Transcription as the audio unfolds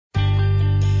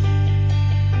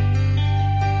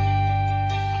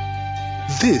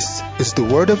This is the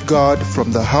Word of God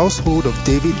from the Household of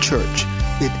David Church.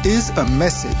 It is a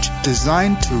message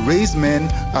designed to raise men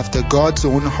after God's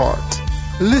own heart.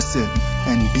 Listen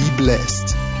and be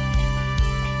blessed.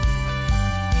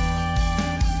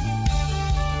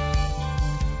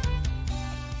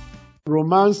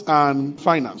 Romance and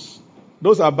finance.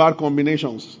 Those are bad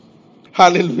combinations.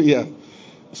 Hallelujah.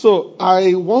 So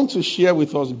I want to share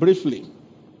with us briefly.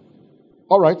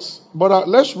 All right, but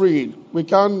let's read. We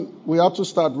have to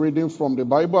start reading from the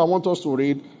Bible. I want us to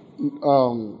read.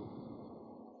 We're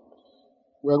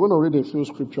going to read a few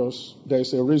scriptures. There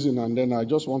is a reason, and then I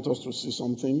just want us to see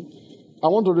something. I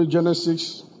want to read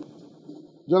Genesis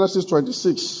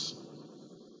 26.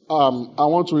 I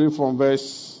want to read from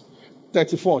verse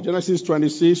 34. Genesis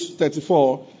 26,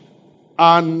 34.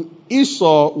 And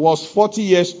Esau was 40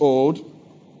 years old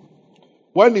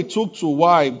when he took to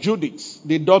wife Judith,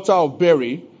 the daughter of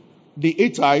Beri, the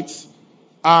Hittite,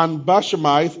 and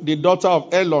Bashemath, the daughter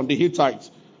of Elon, the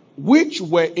Hittite, which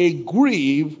were a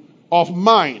grief of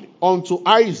mine unto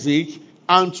Isaac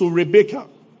and to Rebekah.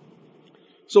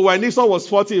 So when Esau was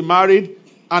 40, he married,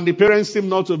 and the parents seemed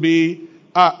not to be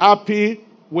happy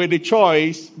with the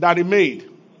choice that he made.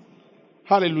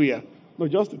 Hallelujah. No,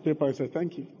 just the paper. I said,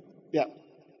 thank you. Yeah.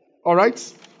 All right.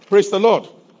 Praise the Lord.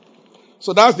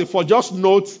 So that's the first. Just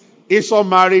note, Esau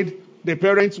married. The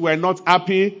parents were not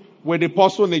happy with the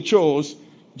person they chose.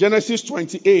 Genesis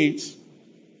 28,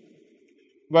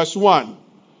 verse 1.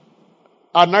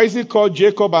 And Isaac called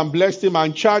Jacob and blessed him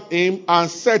and charged him and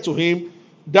said to him,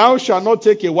 Thou shalt not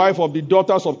take a wife of the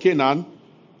daughters of Canaan.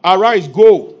 Arise,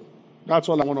 go. That's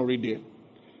all I want to read there.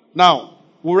 Now,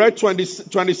 we read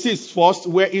 26 first,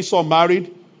 where Esau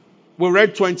married. We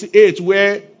read 28,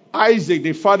 where Isaac,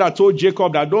 the father, told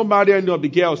Jacob that don't marry any of the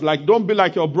girls. Like, don't be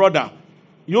like your brother.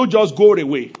 You just go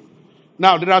away.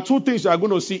 Now, there are two things you are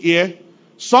going to see here.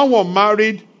 Someone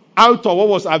married out of what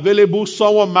was available.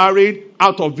 Someone married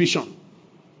out of vision.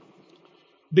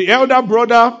 The elder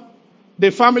brother,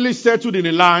 the family settled in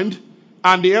the land.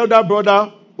 And the elder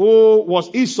brother, who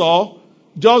was Esau,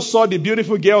 just saw the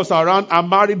beautiful girls around and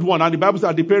married one. And the Bible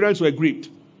said the parents were grieved.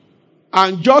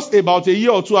 And just about a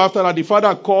year or two after that, the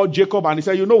father called Jacob and he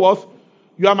said, you know what?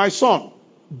 You are my son.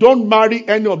 Don't marry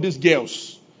any of these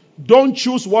girls. Don't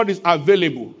choose what is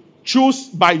available. Choose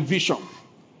by vision.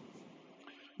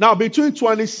 Now, between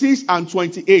 26 and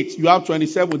 28, you have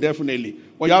 27 definitely.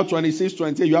 But you have 26,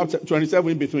 28, you have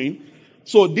 27 in between.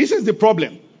 So this is the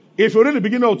problem. If you read the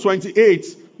beginning of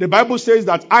 28, the Bible says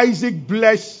that Isaac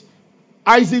blessed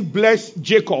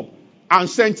Jacob and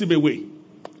sent him away.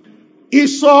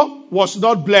 Esau was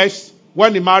not blessed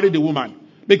when he married the woman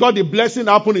because the blessing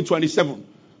happened in 27.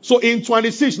 So in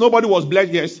 26, nobody was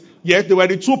blessed. Yes, there were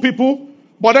the two people.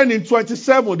 But then in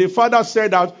 27, the father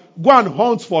said that, go and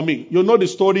hunt for me. You know the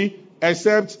story,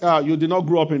 except you did not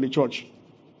grow up in the church.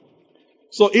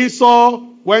 So Esau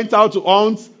went out to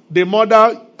hunt. The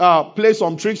mother played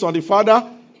some tricks on the father.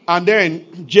 And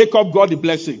then Jacob got the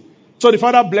blessing. So the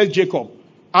father blessed Jacob.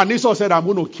 And Esau said, I'm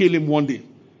going to kill him one day.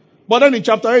 But then in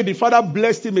chapter 8, the father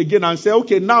blessed him again and said,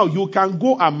 okay, now you can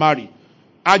go and marry.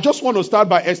 I just want to start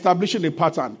by establishing a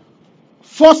pattern.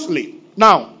 Firstly,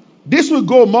 now, this will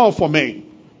go more for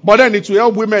men. But then it will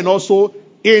help women also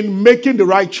in making the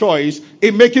right choice,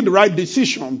 in making the right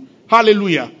decision.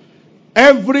 Hallelujah.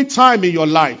 Every time in your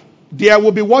life, there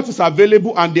will be what is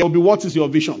available and there will be what is your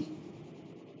vision.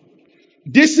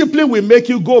 Discipline will make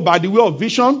you go by the way of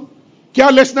vision.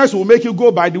 Carelessness will make you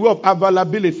go by the way of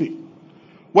availability.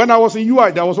 When I was in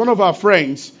UI, there was one of our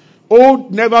friends who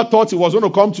never thought he was going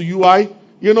to come to UI.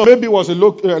 You know, maybe it was a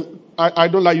local, I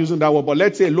don't like using that word, but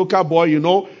let's say a local boy, you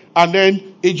know. And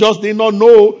then he just did not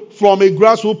know from a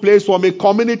grassroots place, from a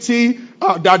community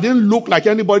that didn't look like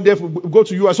anybody there would go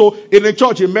to UI. So in the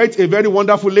church, he met a very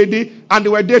wonderful lady and they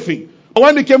were dating. But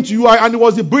when he came to UI, and he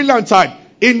was a brilliant type,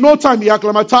 in no time he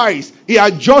acclimatized. He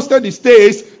adjusted his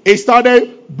taste. He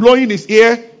started blowing his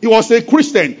ear. He was a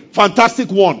Christian,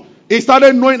 fantastic one. He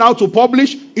started knowing how to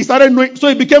publish. So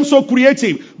he became so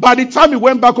creative. By the time he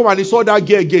went back home and he saw that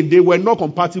girl again, they were not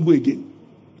compatible again.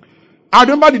 I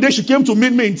remember the day she came to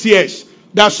meet me in tears.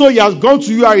 That so he has gone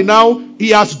to UI now. He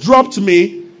has dropped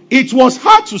me. It was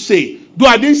hard to say. Though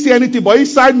I didn't say anything, but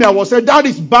inside me I was saying that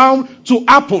is bound to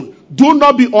happen. Do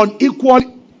not be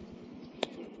unequal.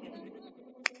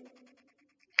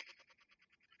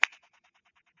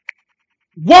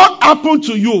 What happened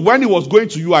to you when he was going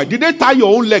to UI? Did they tie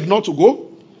your own leg not to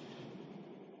go?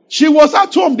 She was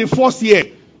at home the first year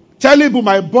telling me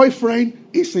my boyfriend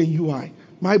is in UI.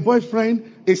 My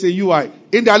boyfriend is in UI.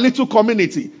 In their little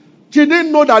community. She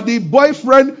didn't know that the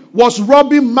boyfriend was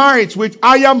rubbing minds with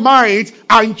higher minds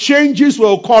and changes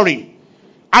were occurring.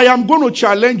 I am going to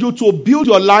challenge you to build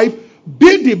your life,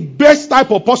 be the best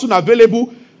type of person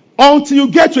available until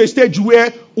you get to a stage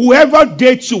where whoever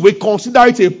dates you will consider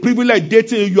it a privilege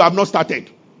dating you have not started.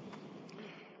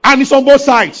 And it's on both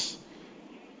sides.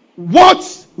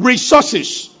 What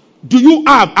resources do you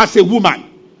have as a woman?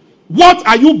 What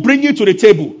are you bringing to the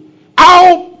table?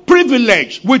 How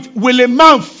privileged will a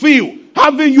man feel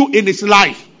having you in his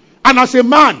life? And as a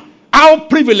man, how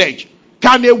privileged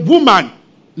can a woman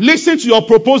listen to your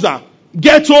proposal,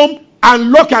 get home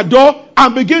and lock her door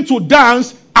and begin to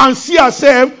dance and see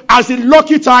herself as a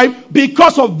lucky type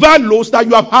because of values that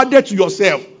you have added to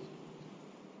yourself?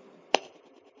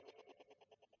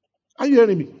 Are you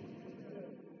hearing me?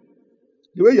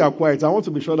 The way you are quiet, I want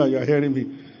to be sure that you are hearing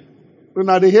me.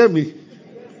 Now they hear me.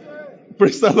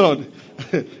 Praise the Lord.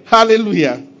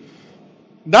 Hallelujah.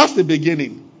 That's the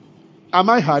beginning. Am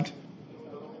I hard?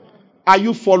 Are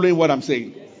you following what I'm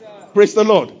saying? Praise the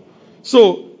Lord.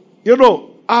 So,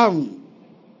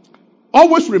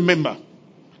 always remember,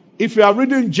 if you are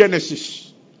reading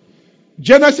Genesis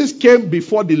came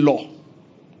before the law.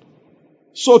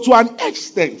 So to an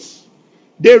extent,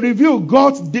 they reveal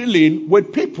God's dealing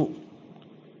with people.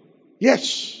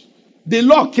 Yes, the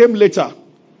law came later.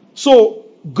 So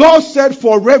God said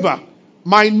forever,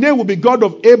 my name will be God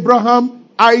of Abraham,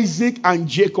 Isaac, and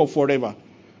Jacob forever.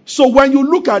 So when you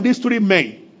look at these three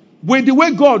men, with the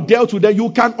way God dealt with them, you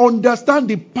can understand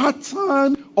the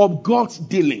pattern of God's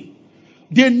dealing.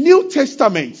 The New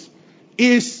Testament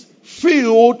is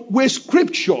filled with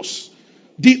scriptures.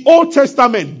 The Old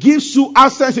Testament gives you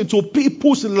access into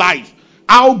people's life,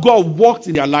 how God worked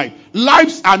in their life.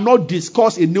 Lives are not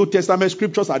discussed in New Testament.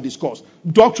 Scriptures are discussed.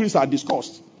 Doctrines are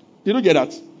discussed. Did you get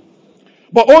that?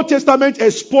 But Old Testament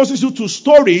exposes you to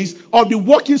stories of the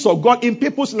workings of God in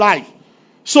people's life.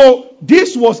 So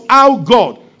this was how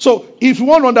God. So if you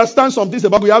want to understand some things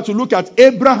about God, you have to look at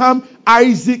Abraham,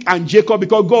 Isaac, and Jacob,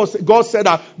 because God said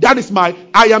that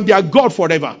I am their God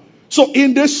forever. So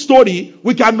in this story,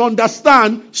 we can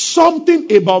understand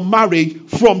something about marriage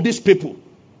from these people.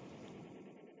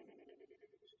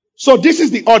 So this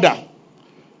is the order.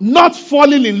 Not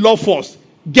falling in love first,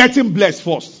 getting blessed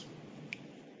first.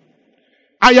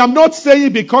 I am not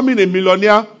saying becoming a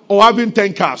millionaire or having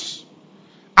 10 cars.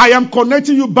 I am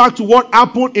connecting you back to what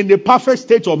happened in the perfect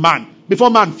state of man before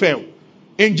man fell.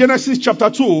 In Genesis chapter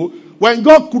 2, when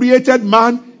God created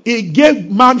man, he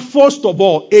gave man first of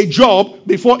all a job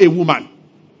before a woman.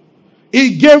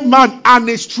 He gave man an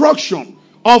instruction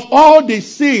of all the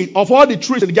seed, of all the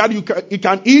trees in the garden you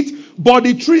can eat, but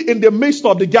the tree in the midst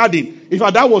of the garden. In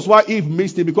fact, that was why Eve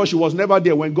missed it, because she was never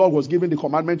there when God was giving the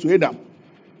commandment to Adam.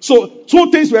 So two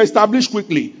things were established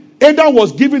quickly. Adam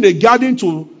was given a garden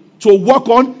to work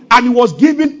on, and he was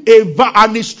given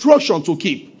an instruction to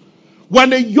keep.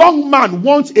 When a young man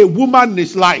wants a woman in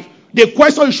his life, the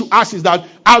question you should ask is that,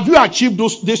 have you achieved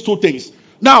these two things?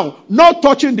 Now, not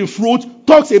touching the fruit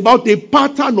talks about the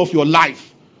pattern of your life.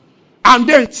 And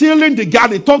then tilling the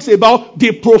garden talks about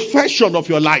the profession of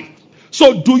your life.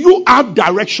 So do you have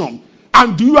direction?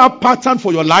 And do you have pattern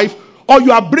for your life? Or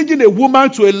you are bringing a woman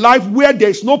to a life where there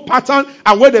is no pattern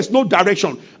and where there is no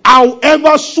direction?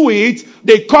 However sweet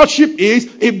the courtship is,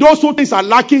 if those two things are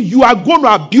lacking, you are going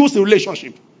to abuse the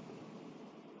relationship.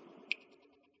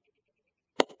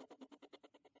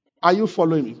 Are you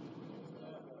following me?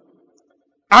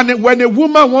 And when a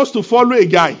woman wants to follow a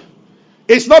guy,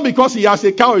 it's not because he has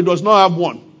a car or he does not have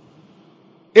one.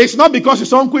 It's not because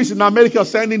his uncle is in America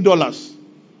sending dollars.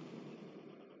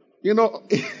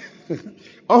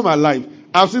 All my life,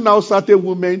 I've seen how certain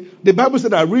women, the Bible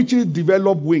said that riches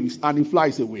develop wings and it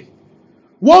flies away.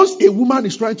 Once a woman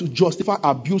is trying to justify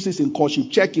abuses in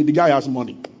courtship, check it, the guy has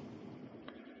money.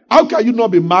 How can you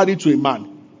not be married to a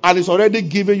man and he's already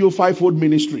giving you fivefold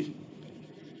ministry?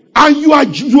 And you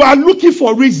are looking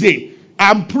for reason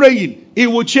and praying, it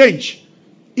will change.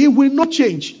 It will not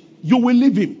change. You will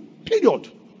leave him.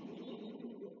 Period.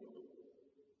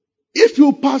 If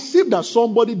you perceive that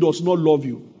somebody does not love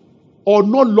you or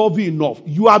not love you enough,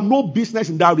 you have no business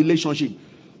in that relationship.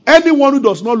 Anyone who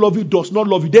does not love you does not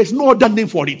love you. There's no other name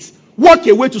for it. Walk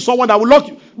away to someone that will love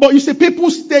you. But you see, people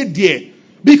stay there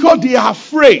because they are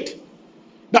afraid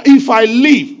that if I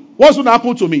leave, what's going to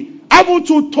happen to me? Haven't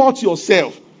you taught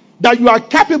yourself that you are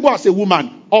capable as a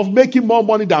woman of making more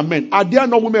money than men? Are there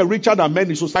no women richer than men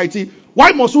in society?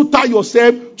 Why must you tie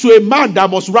yourself to a man that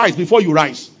must rise before you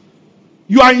rise?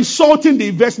 You are insulting the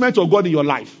investment of God in your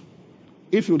life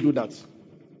if you do that.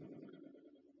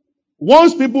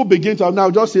 Once people begin to, now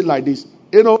just say it like this,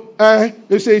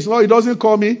 they say it's not, he doesn't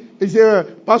call me. He say,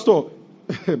 Pastor,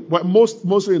 but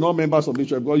mostly not members of the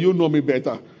church, because you know me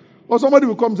better. Or somebody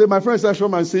will come and say, my friend said,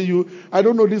 come and see you. I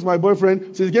don't know this, my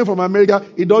boyfriend. Since he came from America,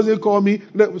 he doesn't call me.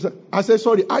 I said,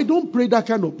 sorry, I don't pray that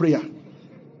kind of prayer.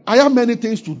 I have many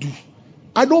things to do.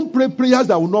 I don't pray prayers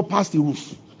that will not pass the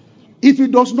roof. If he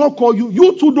does not call you,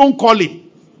 you too don't call him.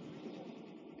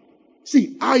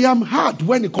 See, I am hard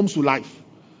when it comes to life.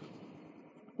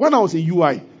 When I was in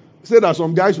UI, said that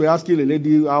some guys were asking a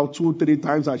lady out 2-3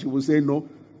 times and she would say no.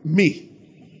 Me.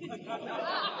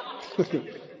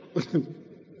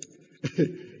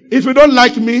 If you don't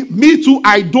like me, me too,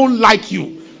 I don't like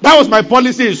you. That was my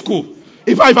policy in school.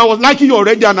 If I was liking you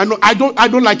already and I know I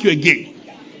don't like you again.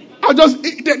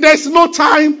 There's no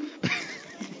time.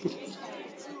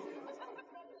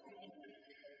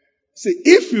 See,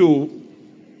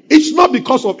 it's not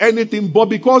because of anything, but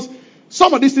because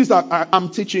some of these things that I'm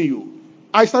teaching you,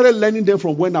 I started learning them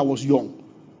from when I was young.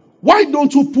 Why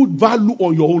don't you put value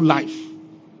on your own life?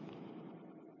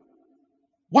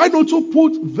 Why don't you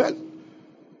put value?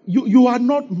 You are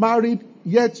not married,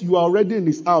 yet you are already in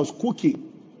his house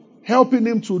cooking, helping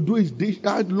him to do his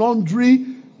laundry.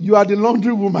 You are the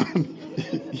laundry woman.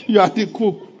 You are the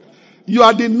cook. You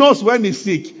are the nurse when he's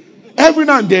sick. Every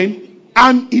now and then,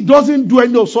 and he doesn't do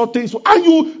any of such things. And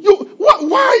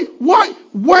why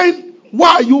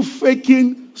are you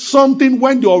faking something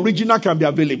when the original can be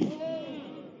available?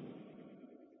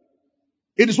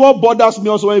 It is what bothers me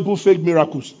also when people fake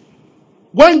miracles.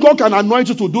 When God can anoint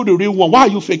you to do the real one, why are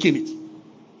you faking it?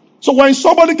 So when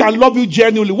somebody can love you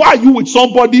genuinely, why are you with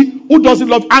somebody who doesn't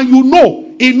love you? And you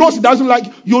know, he knows he doesn't like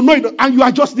you, and you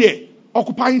are just there,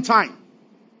 occupying time.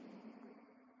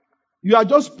 You are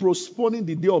just postponing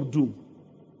the day of doom.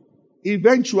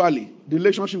 Eventually, the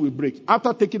relationship will break.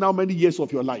 After taking how many years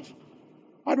of your life?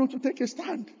 Why don't you take a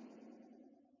stand?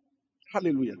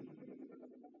 Hallelujah.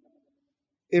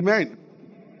 Amen.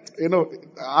 You know,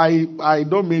 I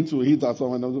don't mean to hit at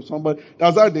someone. Somebody,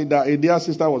 that's why a dear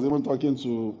sister was even talking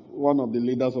to one of the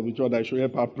leaders of the church that should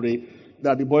help her pray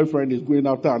that the boyfriend is going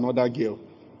after another girl.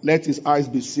 Let his eyes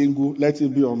be single. Let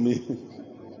it be on me.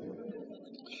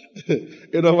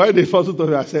 You know, when they first told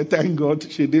me, I said, thank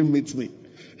God she didn't meet me.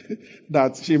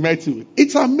 That she met you.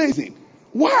 It's amazing.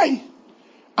 Why?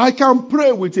 I can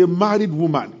pray with a married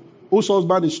woman whose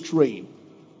husband is straying.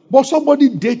 But somebody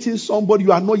dating somebody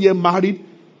you are not yet married,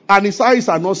 and his eyes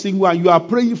are not single, and you are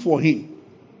praying for him.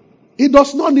 He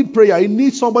does not need prayer. He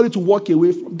needs somebody to walk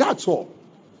away from. That's all.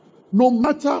 No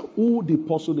matter who the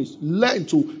person is, learn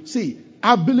to see.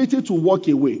 Ability to walk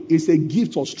away is a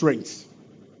gift of strength.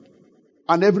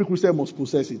 And every Christian must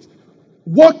possess it.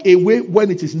 Walk away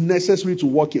when it is necessary to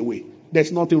walk away.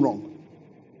 There's nothing wrong.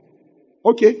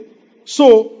 Okay?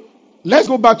 So, let's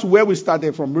go back to where we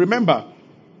started from. Remember,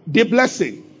 the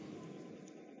blessing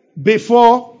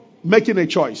before making a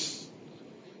choice.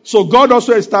 So, God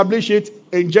also established it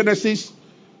in Genesis.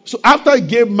 So, after he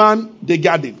gave man the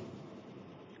garden,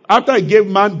 after he gave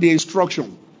man the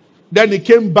instruction, then he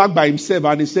came back by himself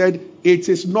and he said, it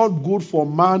is not good for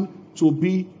man to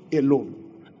be alone.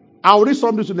 I'll read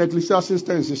something to the Ecclesiastes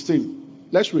 10:16.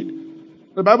 Let's read.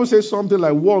 The Bible says something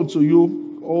like, woe unto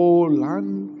you, O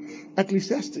land.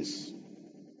 Ecclesiastes.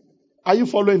 Are you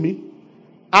following me?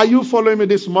 Are you following me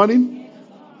this morning?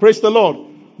 Praise the Lord.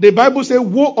 The Bible says,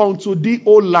 woe unto thee,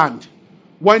 O land,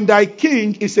 when thy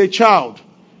king is a child,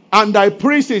 and thy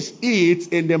princes eat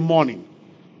in the morning.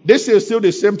 This is still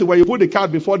the same thing when you put the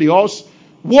cart before the horse.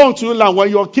 Woe unto you, land,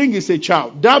 when your king is a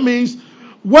child. That means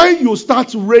when you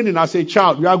start reigning as a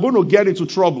child, you are going to get into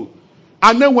trouble.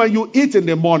 And then when you eat in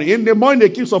the morning the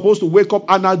king is supposed to wake up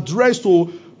and address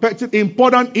to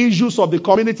important issues of the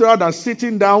community rather than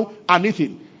sitting down and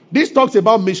eating. This talks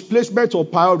about misplacement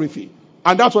of priority.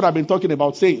 And that's what I've been talking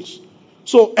about, saints.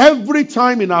 So every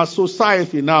time in our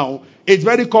society now, it's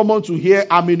very common to hear,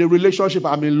 I'm in a relationship,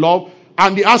 I'm in love.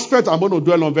 And the aspect I'm going to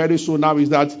dwell on very soon now is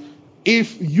that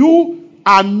if you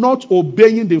are not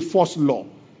obeying the first law,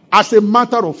 as a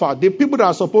matter of fact, the people that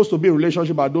are supposed to be in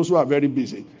relationship are those who are very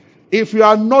busy. If you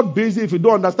are not busy, if you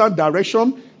don't understand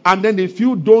direction, and then if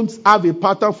you don't have a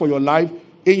pattern for your life,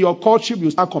 in your courtship,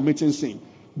 you start committing sin.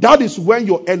 That is when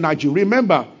your energy.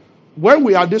 Remember, when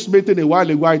we had this meeting a while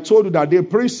ago, I told you that the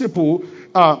principle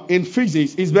in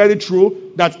physics is very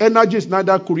true, that energy is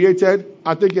neither created.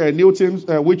 I think Newton's,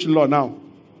 which law now?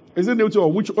 Is it Newton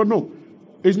or which? Oh no.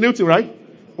 It's Newton, right?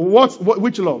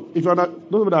 Which law? If you're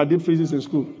not, those of that did physics in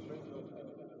school.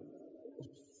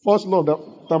 First law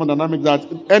of thermodynamics,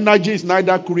 that energy is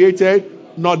neither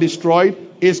created nor destroyed,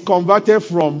 is converted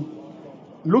from,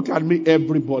 look at me,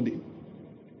 everybody.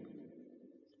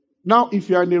 Now, if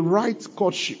you are in a right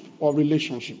courtship or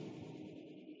relationship,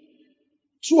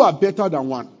 two are better than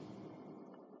one.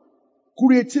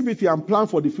 Creativity and plan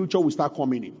for the future will start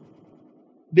coming in.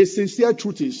 The sincere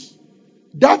truth is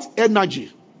that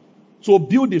energy to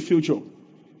build the future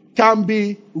can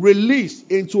be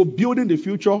released into building the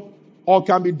future or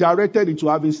can be directed into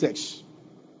having sex.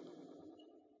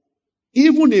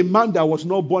 Even a man that was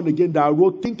not born again that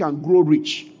wrote Think and Grow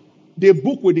Rich, the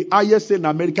book with the highest sale in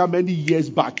America many years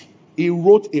back, he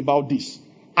wrote about this.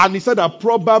 And he said that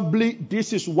probably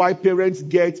this is why parents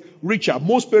get richer.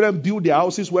 Most parents build their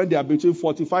houses when they are between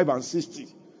 45 and 60.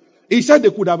 He said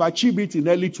they could have achieved it in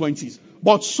early 20s.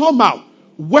 But somehow,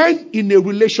 when in a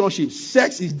relationship,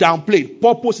 sex is downplayed,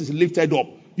 purpose is lifted up,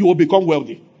 you will become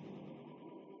wealthy.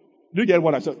 Do you get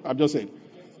what I'm just saying?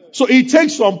 So it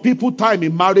takes some people time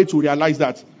in marriage to realize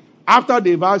that after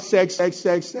they've had sex,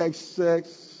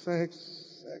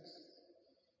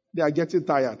 they are getting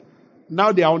tired.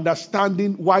 Now they are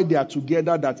understanding why they are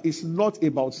together, that it's not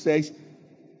about sex.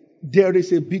 There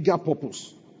is a bigger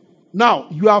purpose. Now,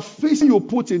 you are facing, you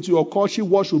put into your courtship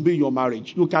what should be your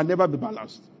marriage. You can never be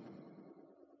balanced.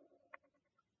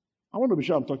 I want to be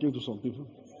sure I'm talking to some people.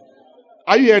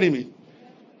 Are you hearing me?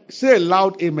 Say a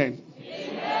loud amen.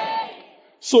 Amen.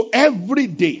 So every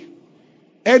day,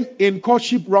 and in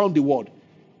courtship round the world,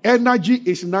 energy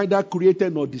is neither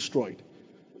created nor destroyed.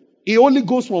 It only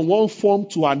goes from one form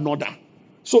to another.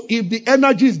 So if the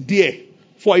energy is there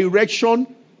for erection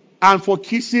and for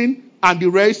kissing and the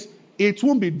rest, it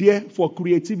won't be there for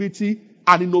creativity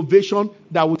and innovation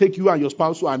that will take you and your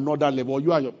spouse to another level,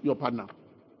 you and your partner.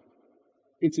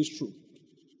 It is true.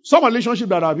 Some relationships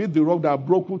that have hit the rock, that are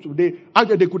broken today,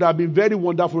 actually they could have been very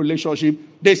wonderful relationship.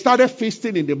 They started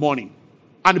feasting in the morning.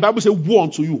 And the Bible says, woe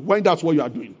unto you, when that's what you are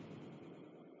doing.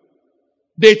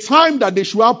 The time that they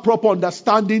should have proper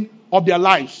understanding of their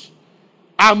lives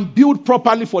and build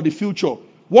properly for the future.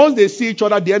 Once they see each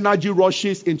other, the energy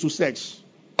rushes into sex.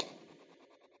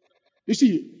 You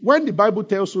see, when the Bible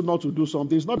tells you not to do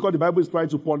something, it's not because the Bible is trying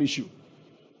to punish you.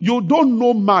 You don't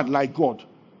know man like God.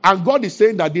 And God is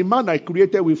saying that the man I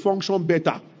created will function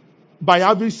better by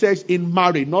having sex in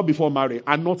marriage, not before marriage,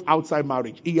 and not outside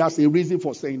marriage. He has a reason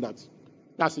for saying that.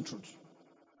 That's the truth.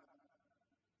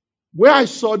 Where I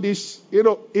saw this,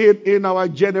 in our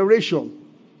generation,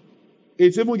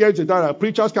 it's even getting to that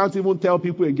preachers can't even tell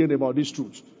people again about this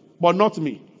truth. But not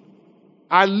me.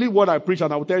 I live what I preach,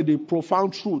 and I will tell you the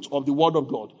profound truth of the Word of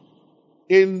God.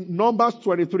 In Numbers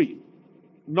 23,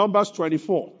 Numbers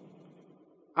 24,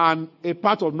 and a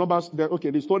part of Numbers,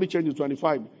 the story changes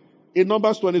 25. In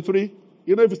Numbers 23,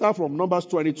 if you start from Numbers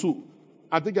 22,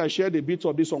 I think I shared a bit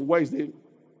of this on Wednesday.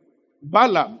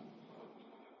 Balaam.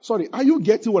 Sorry, are you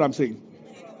getting what I'm saying?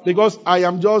 Because I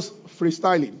am just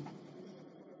freestyling.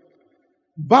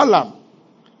 Balaam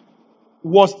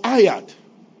was hired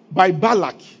by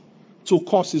Balak to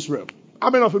curse Israel. How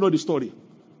many of you know the story?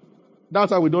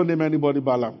 That's why we don't name anybody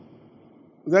Balaam.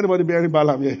 Is anybody bearing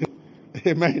Balaam here?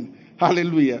 Amen.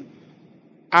 Hallelujah.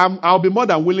 I'll be more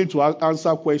than willing to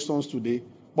answer questions today.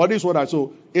 But this is what I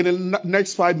saw. In the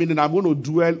next 5 minutes, I'm going to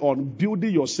dwell on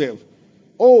building yourself.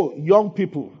 Oh, young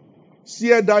people, see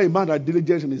that a man that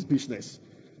diligence in his business.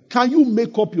 Can you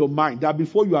make up your mind that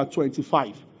before you are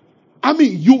 25? I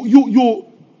mean,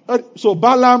 so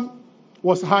Balaam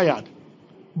was hired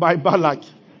by Balak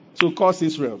to curse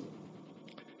Israel.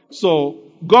 So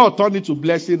God turned it to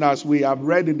blessing, as we have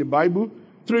read in the Bible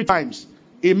 3 times.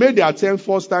 He made the attempt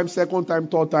first time, second time,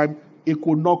 third time. He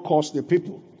could not curse the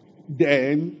people.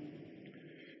 Then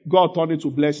God turned it to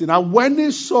blessing. And when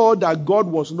he saw that God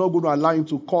was not going to allow him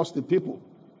to curse the people,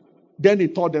 then he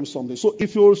taught them something. So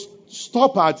if you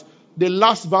stop at the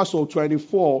last verse of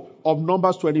 24 of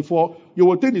Numbers 24, you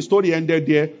will think the story ended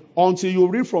there until you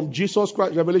read from Jesus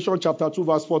Christ, Revelation chapter 2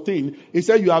 verse 14. He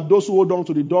said, you have those who hold on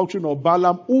to the doctrine of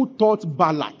Balaam, who taught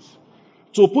Balak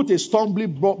to put a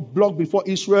stumbling block before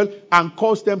Israel and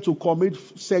cause them to commit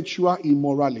sexual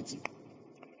immorality.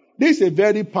 This is a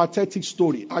very pathetic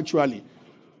story, actually.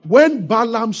 When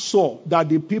Balaam saw that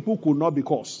the people could not be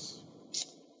cursed,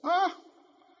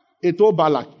 he told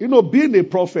Balak, being a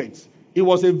prophet, he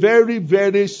was a very,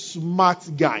 very smart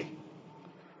guy.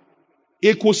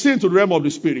 He could see into the realm of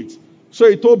the spirit. So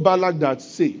he told Balak that,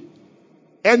 see,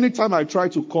 anytime I try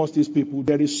to curse these people,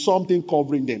 there is something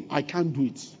covering them. I can't do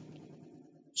it.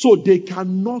 So they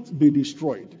cannot be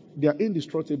destroyed. They are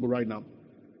indestructible right now.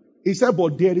 He said,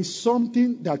 but there is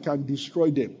something that can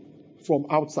destroy them from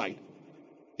outside.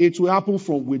 It will happen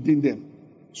from within them.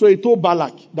 So he told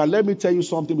Balak that, let me tell you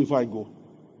something before I go.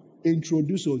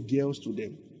 Introduce your girls to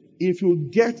them. If you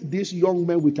get these young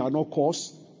men we cannot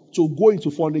curse to go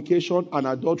into fornication and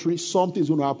adultery, something is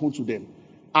going to happen to them.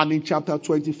 And in chapter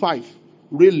 25,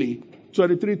 really,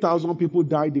 23,000 people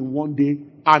died in one day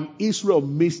and Israel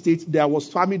missed it. There was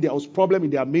famine, there was problem in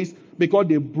their midst because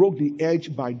they broke the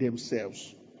edge by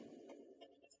themselves.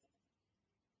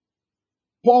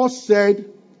 Paul said,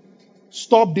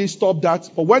 stop this, stop that.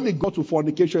 But when they got to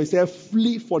fornication, he said,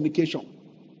 flee fornication.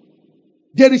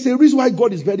 There is a reason why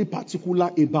God is very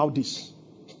particular about this.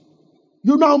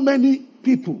 You know how many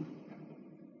people,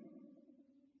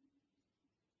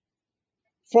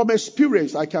 from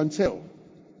experience, I can tell.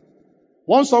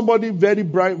 Once somebody very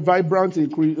vibrant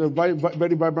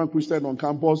Christian on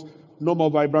campus, no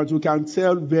more vibrant, you can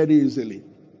tell very easily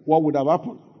what would have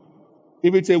happened.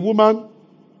 If it's a woman,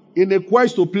 in a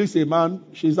quest to please a man,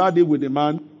 she's had it with a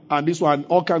man, and this one,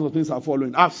 all kinds of things are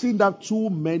following. I've seen that too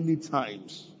many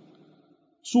times.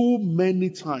 Too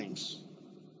many times.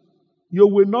 You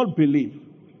will not believe.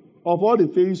 Of all the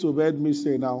things you've heard me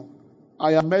say now,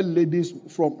 I have met ladies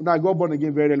I got born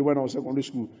again very early when I was in secondary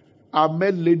school. I've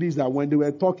met ladies that when they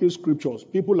were talking scriptures,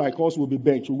 people like us will be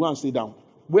begged to go and sit down.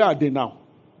 Where are they now?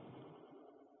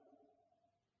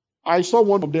 I saw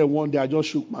one of them one day, I just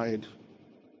shook my head.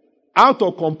 Out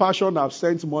of compassion, I've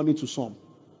sent money to some.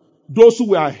 Those who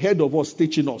were ahead of us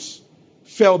teaching us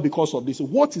fell because of this.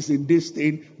 What is in this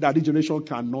thing that this generation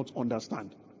cannot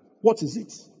understand? What is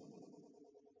it?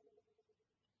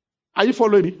 Are you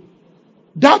following me?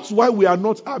 That's why we are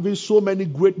not having so many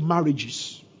great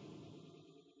marriages.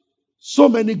 So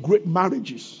many great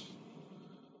marriages.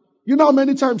 You know how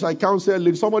many times I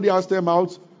counsel, somebody asked them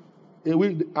out,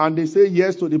 and they say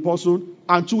yes to the person,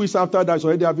 and 2 weeks after that, it's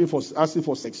already asking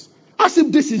for sex. As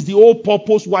if this is the whole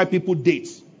purpose why people date.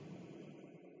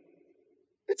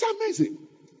 It's amazing.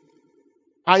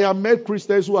 I have met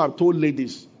Christians who have told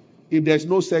ladies, if there's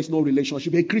no sex, no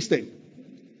relationship, a Christian.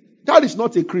 That is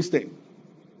not a Christian.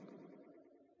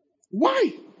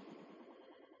 Why?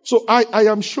 So I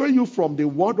am showing you from the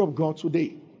Word of God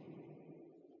today.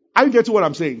 Are you getting what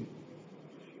I'm saying?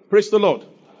 Praise the Lord.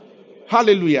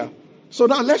 Hallelujah. So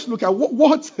now let's look at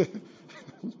what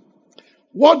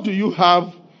do you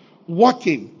have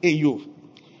working in you?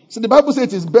 So the Bible says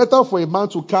it is better for a man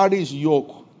to carry his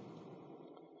yoke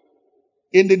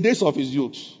in the days of his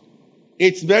youth.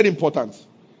 It's very important.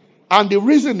 And the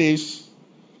reason is,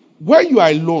 when you are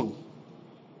alone,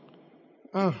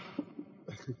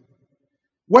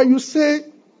 when you say,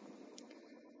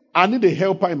 I need a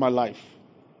helper in my life,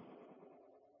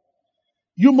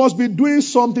 you must be doing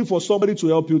something for somebody to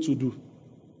help you to do.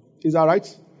 Is that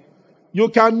right? You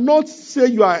cannot say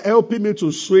you are helping me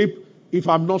to sweep if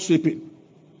I'm not sweeping.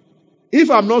 If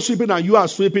I'm not sweeping and you are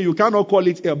sweeping, you cannot call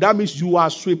it help. That means you are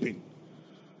sweeping.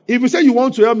 If you say you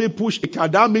want to help me push the car,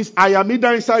 that means I am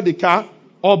either inside the car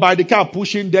or by the car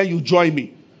pushing, then you join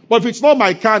me. But if it's not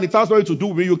my car and it has nothing to do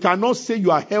with me, you cannot say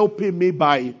you are helping me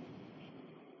by.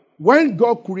 When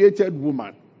God created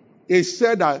woman, He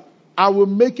said that I will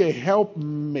make a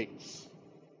helpmate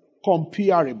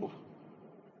comparable.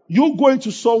 You go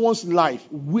into someone's life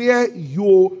where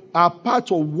you are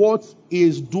part of what He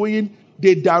is doing,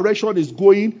 the direction is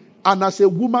going, and as a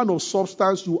woman of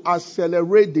substance, you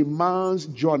accelerate the man's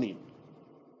journey.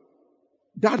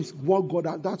 That's what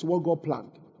God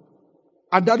planned.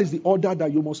 And that is the order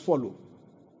that you must follow.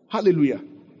 Hallelujah.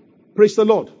 Praise the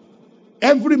Lord.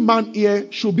 Every man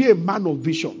here should be a man of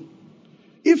vision.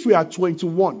 If you are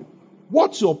 21,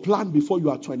 what's your plan before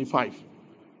you are 25?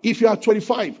 If you are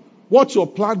 25, what's your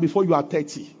plan before you are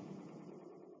 30?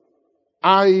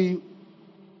 When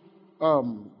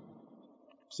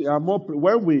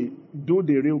we do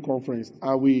the real conference,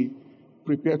 are we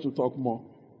prepared to talk more?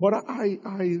 But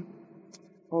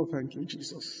oh, thank you,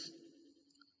 Jesus.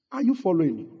 Are you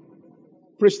following me?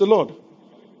 Praise the Lord.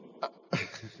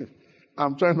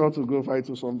 I'm trying not to go fight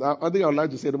to something. I think I would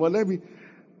like to say it, but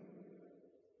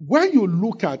when you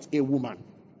look at a woman,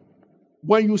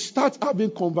 when you start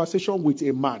having conversation with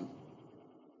a man,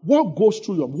 what goes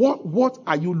through your mind? What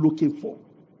are you looking for?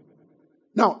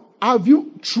 Now, have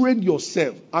you trained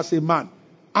yourself as a man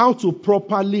how to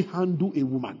properly handle a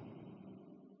woman?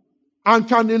 And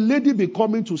can a lady be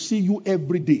coming to see you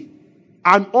every day,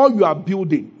 and all you are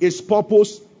building is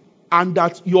purpose, and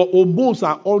that your hormones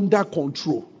are under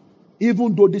control,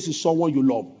 even though this is someone you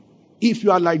love? If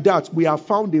you are like that, we have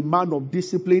found a man of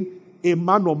discipline, a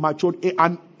man of maturity,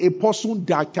 and a person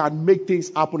that can make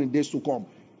things happen in days to come.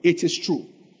 It is true.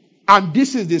 And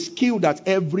this is the skill that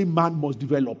every man must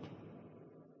develop.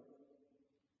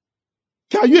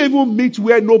 Can you even meet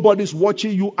where nobody's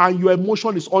watching you and your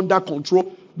emotion is under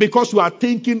control because you are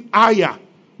thinking higher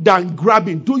than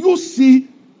grabbing? Do you see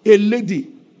a lady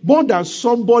more than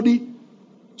somebody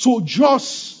to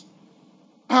just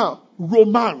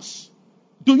romance?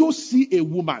 Do you see a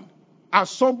woman as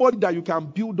somebody that you can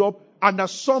build up and that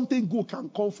something good can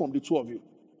come from the two of you?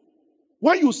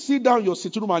 When you sit down in your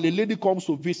sitting room and a lady comes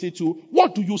to visit you,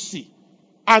 what do you see?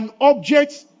 An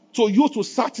object to use to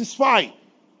satisfy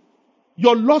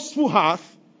your lustful heart,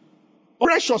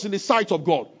 precious in the sight of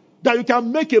God, that you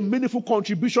can make a meaningful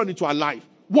contribution into her life.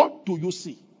 What do you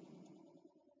see?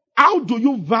 How do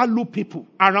you value people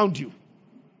around you?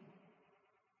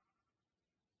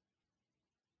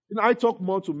 I talk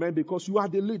more to men because you are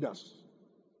the leaders.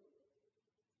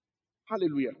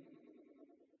 Hallelujah.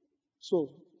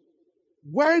 So,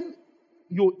 when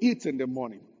you eat in the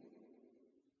morning,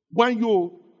 when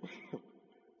you,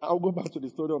 I'll go back to the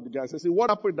story of the guy. I say,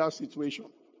 what happened in that situation?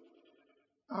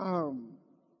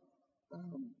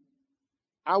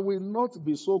 I will not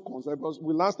be so concerned because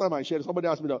last time I shared, somebody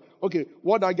asked me that, okay,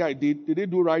 what that guy did he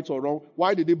do right or wrong?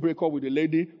 Why did he break up with the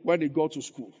lady when he got to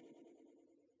school?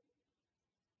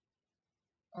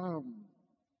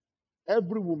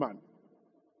 Every woman,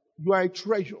 you are a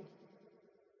treasure.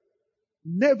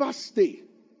 Never stay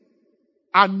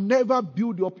and never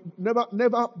build your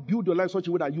life such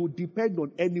a way that you depend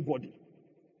on anybody.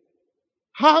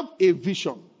 Have a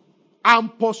vision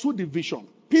and pursue the vision.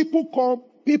 People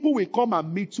will come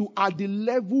and meet you at the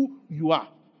level you are.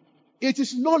 It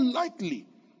is not likely.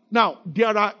 Now,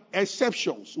 there are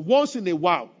exceptions. Once in a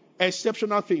while,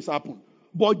 exceptional things happen.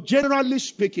 But generally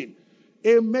speaking,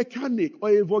 a mechanic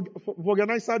or a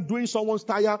organizer doing someone's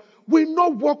tire will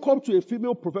not walk up to a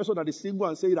female professor that is single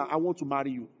and say that I want to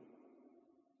marry you.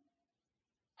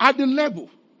 At the level.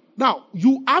 Now,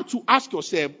 you have to ask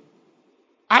yourself,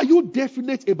 are you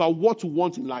definite about what you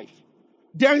want in life?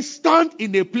 Then stand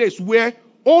in a place where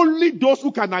only those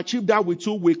who can achieve that with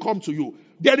you will come to you.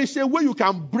 There is a way you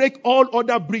can break all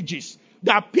other bridges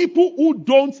that people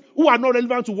who are not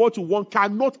relevant to what you want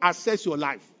cannot access your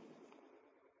life.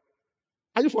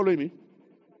 Are you following me?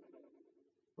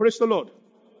 Praise the Lord.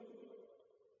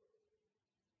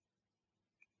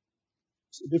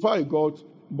 Before I got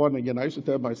born again, I used to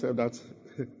tell myself that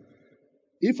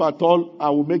if at all I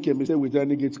will make a mistake with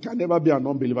any gift, can never be an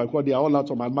unbeliever because they are all out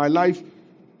of my life.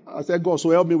 I said, God,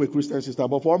 so help me with Christian sister,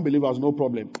 but for unbelievers, no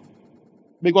problem.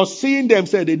 Because seeing them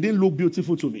said they didn't look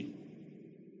beautiful to me.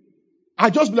 I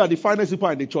just believe the finest people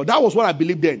in the church. That was what I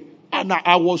believed then. And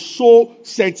I was so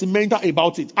sentimental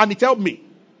about it. And it helped me.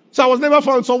 So I was never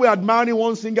found somewhere admiring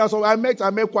one singer. So I met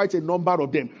quite a number of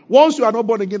them. Once you are not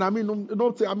born again,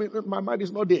 my mind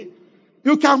is not there.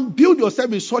 You can build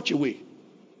yourself in such a way.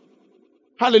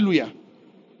 Hallelujah.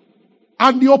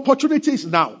 And the opportunity is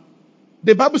now.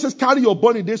 The Bible says, carry your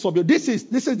burden days of your. This is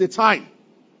the time.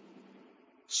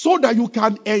 So that you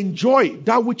can enjoy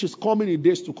that which is coming in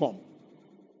days to come.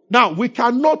 Now, we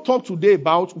cannot talk today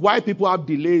about why people have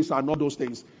delays and all those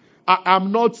things.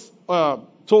 I'm not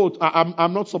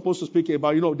I'm not supposed to speak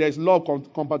about, there's law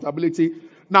of compatibility.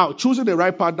 Now, choosing the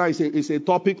right partner is a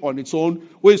topic on its own,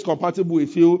 who is compatible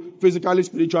with you physically,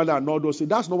 spiritually, and all those things.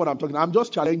 That's not what I'm talking about. I'm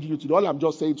just challenging you today. All I'm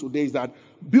just saying today is that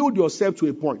build yourself to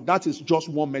a point. That is just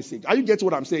one message. Are you getting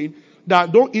what I'm saying?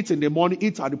 That don't eat in the morning,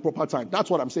 eat at the proper time. That's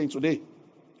what I'm saying today.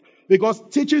 Because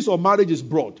teachings of marriage is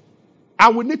broad.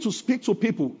 And we need to speak to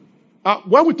people.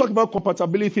 When we talk about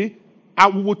compatibility,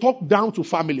 we will talk down to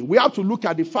family. We have to look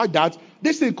at the fact that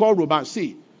this thing called romance.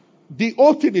 See, the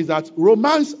whole thing is that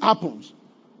romance happens.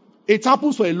 It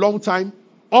happens for a long time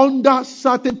under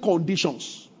certain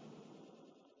conditions.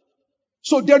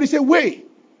 So there is a way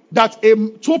that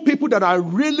two people that are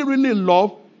really, really in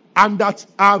love and that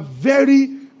are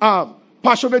very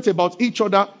passionate about each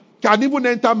other can even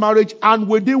enter marriage, and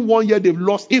within 1 year they've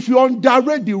lost. If you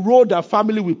underrate the role that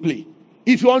family will play,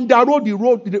 if you underrate the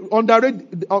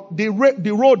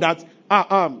role that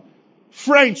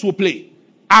friends will play,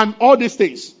 and all these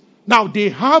things, now they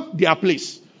have their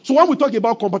place. So when we talk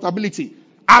about compatibility,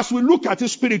 as we look at it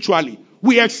spiritually,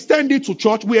 we extend it to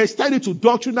church, we extend it to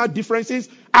doctrinal differences,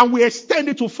 and we extend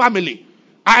it to family.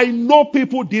 I know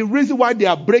people, the reason why they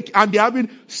are breaking and they're having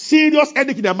serious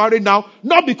headache in their marriage now,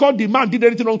 not because the man did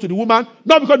anything wrong to the woman,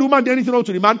 not because the woman did anything wrong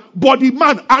to the man, but the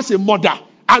man has a mother,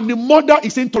 and the mother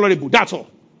is intolerable. That's all.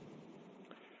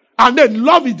 And then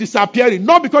love is disappearing,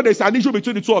 not because there's an issue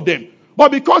between the two of them, but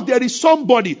because there is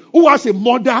somebody who has a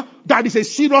mother that is a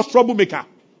serious troublemaker.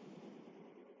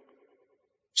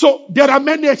 So there are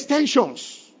many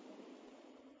extensions.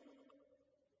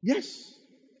 Yes.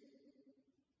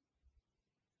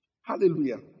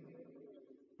 Hallelujah.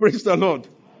 Praise the Lord.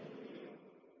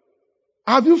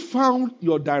 Have you found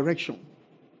your direction?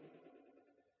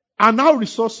 And how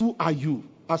resourceful are you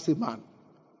as a man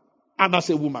and as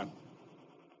a woman?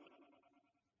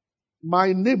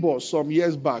 My neighbor some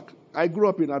years back, I grew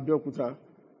up in Abeokuta.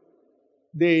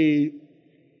 The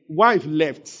wife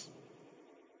left,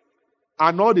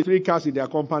 and all the 3 cars in their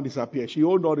compound disappeared. She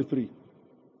owned all the 3.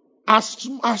 As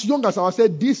young as I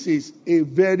said, this is a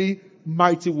very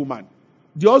mighty woman.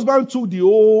 The husband took the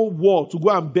whole war to go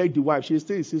and beg the wife. She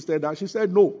still insisted that. She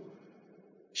said no.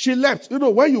 She left. You know,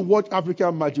 when you watch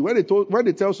African Magic, when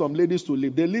they tell some ladies to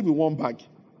leave, they leave in one bag.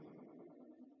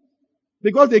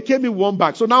 Because they came in one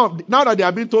bag. So now that they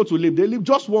have been told to leave, they leave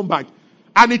just one bag.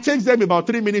 And it takes them about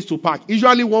 3 minutes to pack.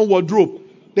 Usually one wardrobe.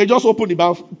 They just open the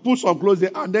bag, put some clothes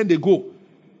there, and then they go.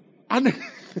 And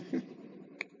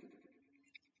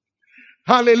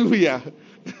hallelujah.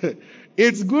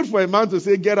 It's good for a man to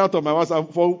say, get out of my house.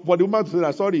 And for the woman to say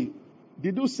that, sorry,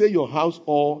 did you say your house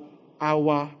or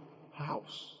our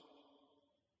house?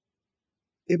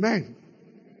 Amen.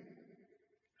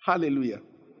 Hallelujah.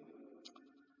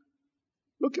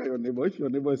 Look at your neighbor. If your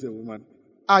neighbor is a woman,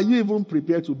 are you even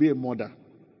prepared to be a mother?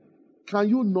 Can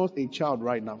you nurse a child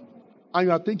right now? And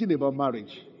you are thinking about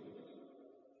marriage.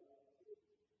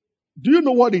 Do you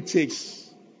know what it takes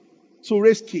to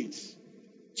raise kids?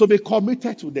 To be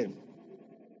committed to them.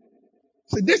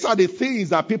 See, these are the things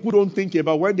that people don't think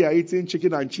about when they are eating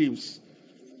chicken and chips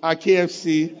at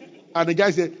KFC. And the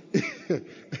guy said,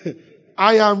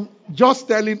 I am just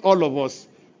telling all of us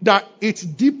that it's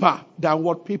deeper than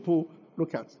what people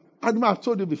look at. And I've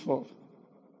told you before.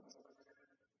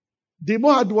 The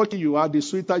more hardworking you are, the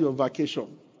sweeter your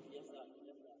vacation.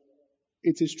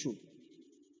 It is true.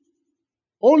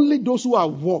 Only those who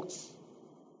have worked,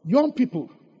 young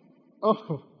people,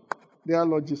 oh, dear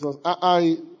Lord Jesus,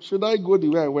 should I go the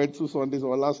way I went 2 Sundays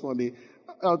or last Sunday?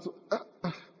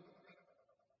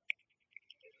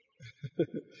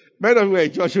 Men of you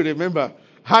in church should remember.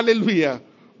 Hallelujah.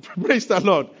 Praise the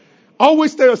Lord.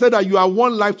 Always tell yourself that you are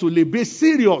one life to live. Be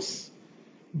serious.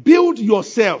 Build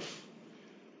yourself.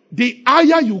 The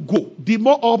higher you go, the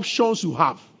more options you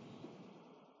have.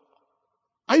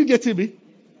 Are you getting me?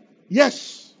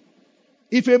 Yes.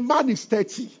 If a man is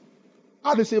 30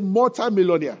 and is a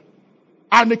multi-millionaire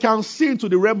and he can see into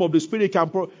the realm of the spirit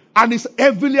and is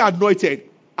heavily anointed,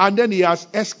 and then he has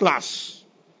S-class,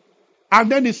 and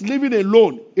then he's living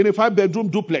alone in a 5-bedroom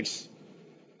duplex,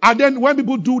 and then when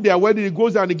people do their wedding, he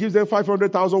goes there and he gives them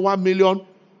 500,000, 1 million,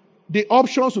 the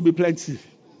options will be plenty.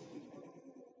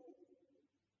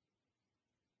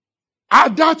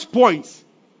 At that point,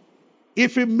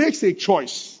 if he makes a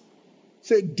choice,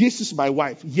 say, this is my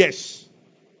wife, yes.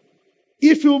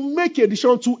 If you make a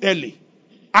decision too early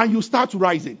and you start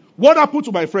rising, what happened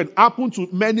to my friend happened to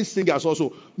many singers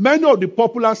also. Many of the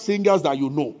popular singers that you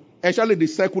know, especially in the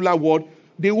secular world,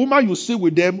 the woman you see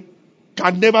with them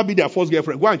can never be their first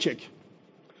girlfriend. Go and check.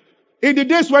 In the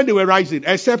days when they were rising,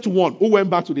 except one who went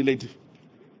back to the lady.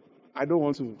 I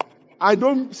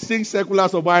don't sing secular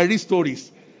songs, but I read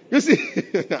stories. You see,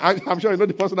 I'm sure you know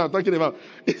the person I'm talking about.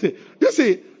 You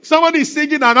see, somebody is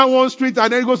singing around one street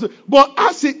and then he goes, but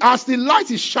as the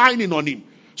light is shining on him.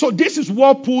 So this is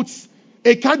what puts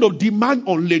a kind of demand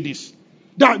on ladies.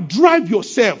 That drive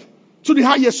yourself to the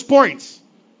highest point.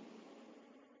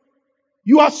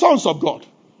 You are sons of God.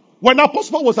 When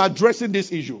Apostle Paul was addressing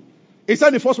this issue, he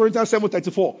said in 1 Corinthians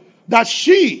 7:34, that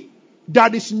she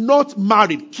that is not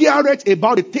married careth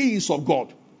about the things of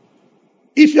God.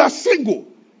 If you are single,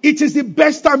 it is the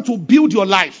best time to build your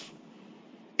life.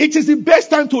 It is the best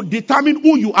time to determine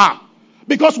who you are.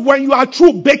 Because when you are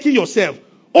true baking yourself,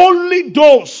 only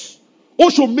those who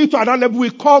should meet to another level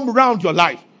will come around your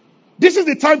life. This is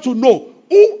the time to know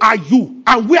who are you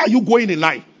and where are you going in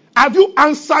life. Have you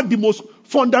answered the most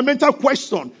fundamental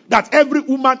question that every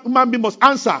human being must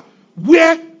answer?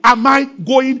 Where am I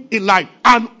going in life?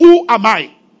 And who am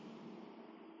I?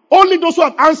 Only those who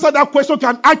have answered that question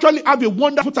can actually have a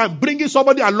wonderful time bringing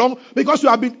somebody along, because you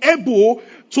have been able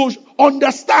to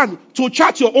understand, to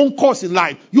chart your own course in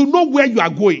life. You know where you are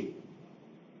going.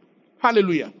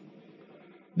 Hallelujah.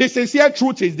 The sincere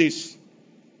truth is this.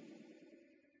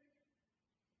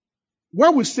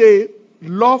 When we say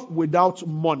love without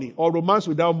money or romance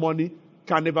without money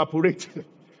can evaporate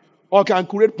or can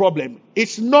create problem,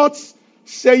 it's not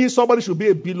saying somebody should be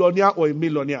a billionaire or a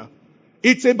millionaire.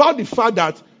 It's about the fact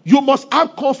that you must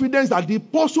have confidence that the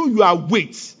person you are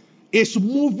with is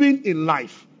moving in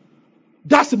life.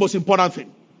 That's the most important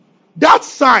thing. That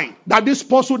sign that this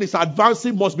person is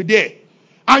advancing must be there.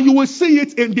 And you will see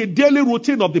it in the daily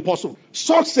routine of the person.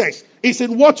 Success is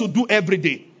in what you do every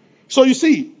day. So you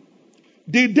see,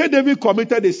 the day David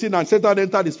committed a sin and Satan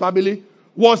entered his family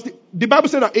was, the Bible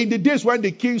said that in the days when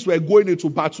the kings were going into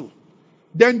battle,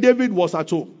 then David was at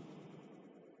home.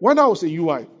 When I was in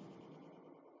UI,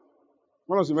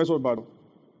 when I was in Westwood Battle,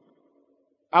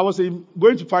 I was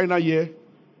going to final year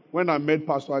when I met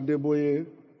Pastor Adeboye,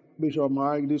 Bishop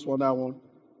Mike, this one, that one.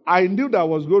 I knew that I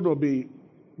was going to be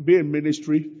in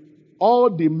ministry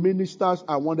All the ministers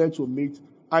I wanted to meet.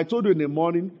 I told you in the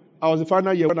morning, I was the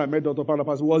final year when I met Dr.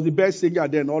 Palapas. He was the best singer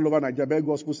then all over Nigeria, best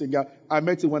gospel singer. I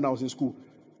met him when I was in school.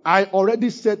 I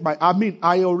already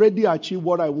I already achieved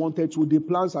what I wanted to, the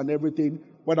plans and everything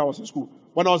when I was in school.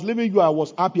 When I was leaving you, I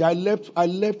was happy. I left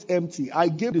empty. I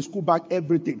gave the school back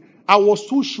everything. I was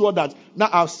too sure that now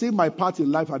I've seen my part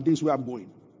in life and this is where I'm going.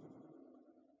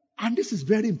 And this is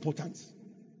very important.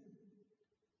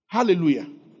 Hallelujah.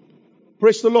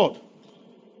 Praise the Lord.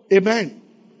 Amen.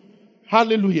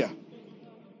 Hallelujah.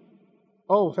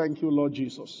 Oh, thank you, Lord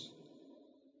Jesus.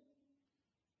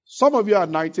 Some of you are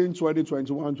 19, 20,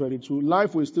 21, 22.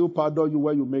 Life will still pardon you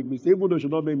when you make mistakes. Even though you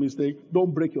should not make mistakes,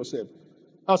 don't break yourself.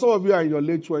 And some of you are in your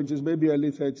late 20s, maybe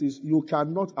early 30s. You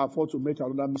cannot afford to make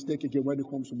another mistake again when it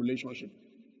comes to relationship.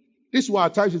 This is why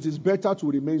at times it is better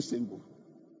to remain single.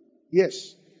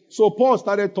 Yes. So Paul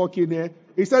started talking here.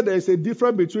 He said there is a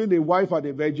difference between a wife and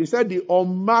a virgin. He said the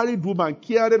unmarried woman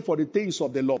cared for the things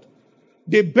of the Lord.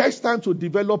 The best time to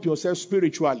develop yourself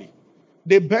spiritually.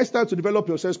 The best time to develop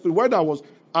yourself spiritually. When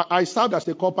I served as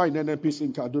a copper in NNPC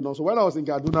in Kaduna. So when I was in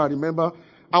Kaduna, I remember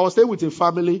I was staying with a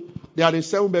family. They had a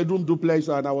 7-bedroom duplex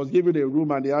and I was given a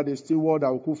room and they had a steward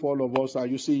that would cook for all of us.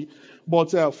 You see.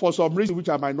 But for some reason, which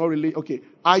I might not really,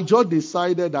 I just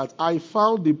decided that I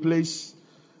found the place.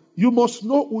 You must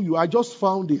know who you are. I just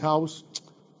found the house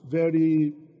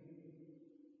very,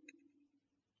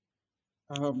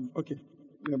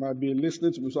 They might be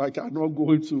listening to me, so I cannot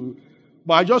go into.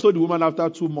 But I just told the woman after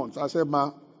 2 months, I said,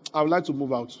 Ma, I would like to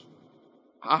move out.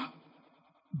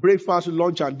 Breakfast,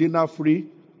 lunch, and dinner free,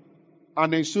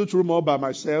 and a suite room all by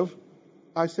myself.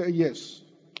 I said, yes.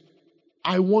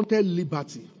 I wanted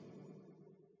liberty.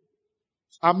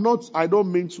 I'm not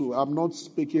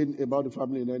speaking about the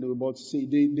family in any way, but see,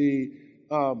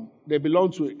 they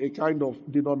belong to a kind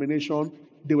of denomination.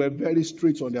 They were very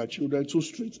strict on their children, too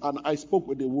strict. And I spoke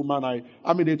with the woman.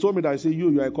 They told me that, I say,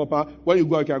 you're a copper. When you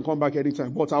go, you can come back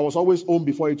anytime. But I was always home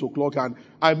before 8 o'clock, and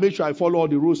I made sure I follow all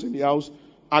the rules in the house.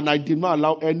 And I did not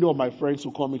allow any of my friends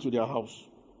to come into their house.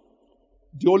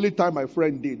 The only time my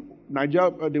friend did,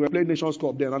 Nigeria, they were playing Nations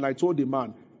Cup then, and I told the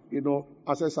man,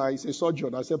 I said, sir, it's a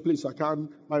surgeon. I said, please, I can't.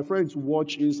 My friends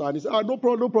watch inside. He said, no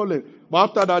problem. But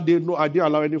after that day, no, I didn't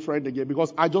allow any friend again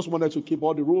because I just wanted to keep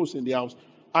all the rules in the house.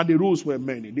 And the rules were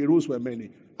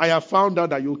many. I have found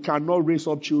out that you cannot raise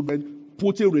up children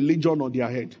putting religion on their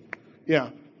head.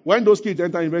 Yeah. When those kids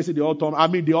enter university, they all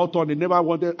turn, they never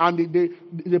wanted, and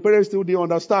the parents still didn't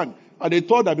understand. And they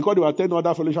thought that because they were attending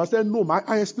other fellowships, I said, no,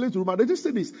 I explained to them, they just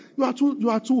said this, you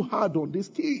are too hard on these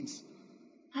kids.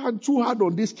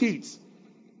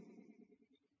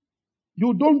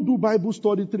 You don't do Bible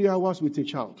study 3 hours with a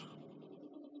child.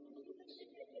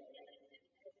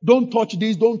 Don't touch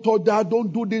this, don't touch that,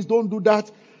 don't do this, don't do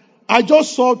that. I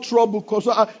just saw trouble because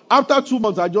after 2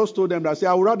 months, I just told them that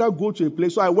I would rather go to a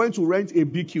place. So I went to rent a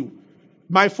BQ.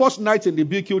 My first night in the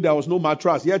BQ, there was no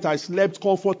mattress. Yet I slept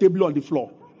comfortably on the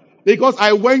floor. Because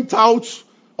I went out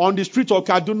on the street of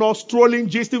Kaduna, strolling,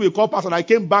 gisting with coppers, and I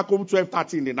came back home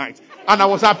 12:30 in the night. And I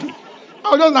was happy. I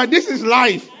was just like, this is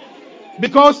life.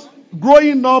 Because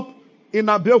growing up in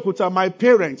Abeokuta, my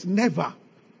parents never.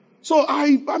 So I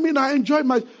enjoyed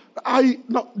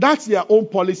that's their own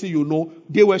policy,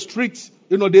 They were strict.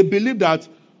 They believed that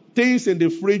things in the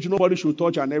fridge, nobody should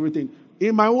touch and everything.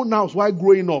 In my own house, while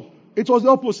growing up, it was the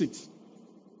opposite.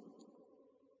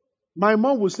 My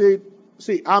mom would say,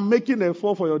 I'm making a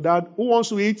effort for your dad. Who wants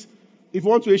to eat? If you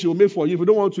want to eat, she will make for you. If you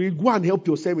don't want to eat, go and help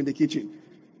yourself in the kitchen.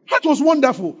 That was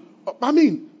wonderful.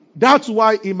 That's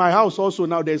why in my house also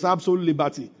now there's absolute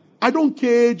liberty. I don't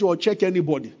cage or check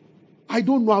anybody. I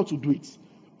don't know how to do it.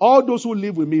 All those who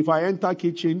live with me, if I enter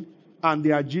kitchen and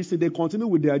they are gisting, they continue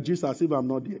with their gist as if I'm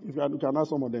not there. If you can ask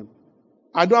some of them.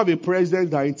 I don't have a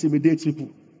president that intimidates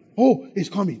people. Oh, it's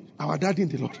coming. Our daddy in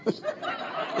the Lord.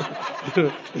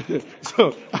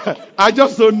 So, I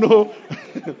just don't know.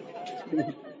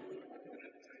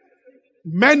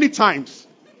 Many times,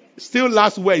 still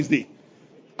last Wednesday,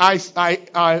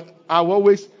 I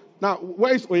always, now,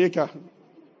 where is Oyeka?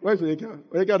 Where is Oyeka?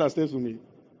 Oyeka that stays with me.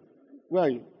 Where are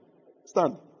you?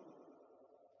 Stand.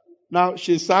 Now,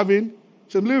 she's serving.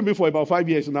 She's been living with me for about 5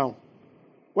 years now.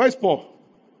 Where's Paul?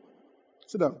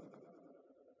 Sit down.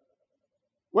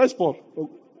 Where's Paul?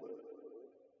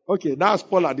 Okay, that's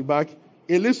Paul at the back.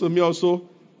 He lives with me also,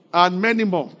 and many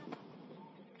more.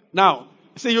 Now,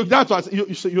 you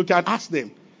can ask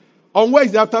them. On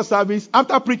Wednesday after service,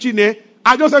 after preaching there,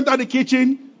 I just entered the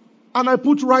kitchen, and I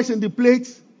put rice in the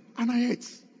plate, and I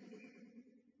ate.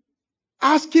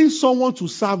 Asking someone to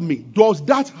serve me, does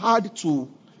that hard to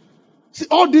see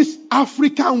all this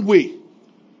African way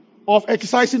of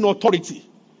exercising authority?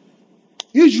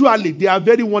 Usually, they are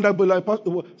very wonderful. Like,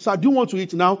 sir, do you want to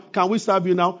eat now? Can we serve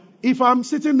you now? If I'm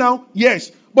sitting down,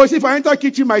 yes. But if I enter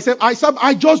kitchen myself,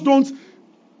 I just don't.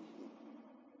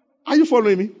 Are you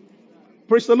following me?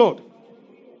 Praise the Lord.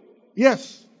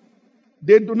 Yes.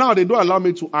 They don't allow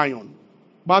me to iron.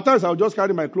 But at times, I'll just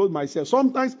carry my clothes myself.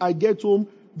 Sometimes I get home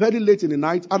very late in the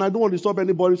night, and I don't want to disturb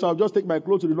anybody, so I'll just take my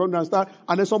clothes to the laundry and start,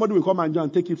 and then somebody will come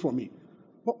and take it from me.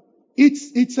 But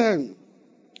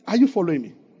are you following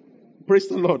me? Praise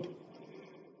the Lord.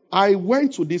 I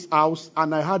went to this house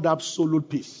and I had absolute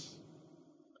peace.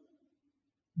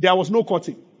 There was no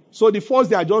curtain. So the first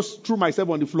day I just threw myself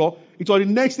on the floor. It was the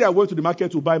next day I went to the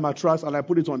market to buy mattress and I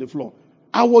put it on the floor.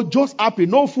 I was just happy.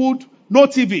 No food, no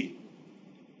TV.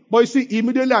 But you see,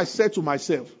 immediately I said to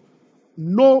myself,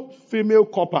 no female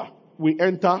copper will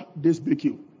enter this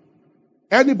BQ.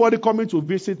 Anybody coming to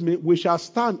visit me, we shall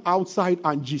stand outside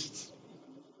and gist.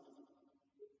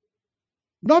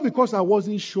 Not because I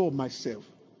wasn't sure of myself.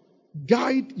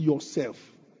 Guide yourself.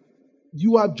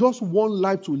 You have just one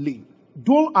life to live.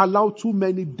 Don't allow too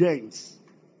many dents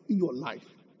in your life.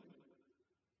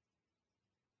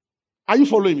 Are you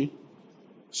following me?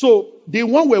 So, the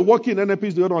one we're working in NLP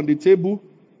is the one on the table.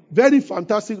 Very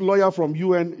fantastic lawyer from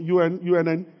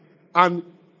UNN. And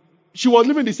she was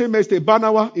living the same estate,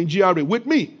 Banawa, in GRA, with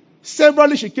me.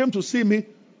 Severally, she came to see me.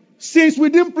 Since we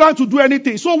didn't plan to do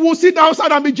anything, so we'll sit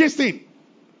outside and be gisting.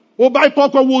 We'll buy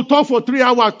popcorn, we'll talk for 3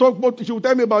 hours. She will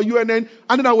tell me about UNN.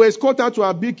 And then I will escort her to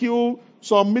a BQ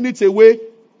some minutes away.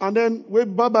 And then,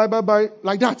 bye-bye,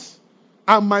 like that.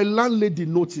 And my landlady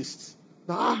noticed.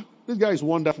 This guy is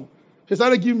wonderful. She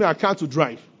started giving me a car to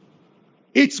drive.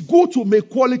 It's good to make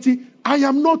quality. I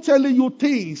am not telling you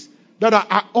things that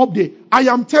are up there. I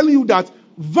am telling you that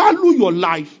value your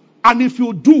life. And if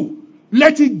you do,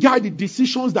 let it guide the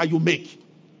decisions that you make.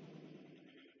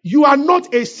 You are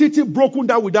not a city broken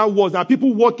down without walls. There are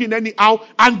people walking anyhow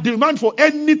and demand for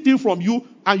anything from you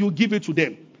and you give it to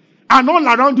them. And all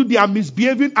around you they are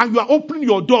misbehaving and you are opening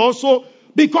your door. So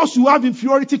because you have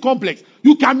inferiority complex,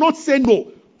 you cannot say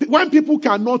no. When people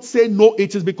cannot say no,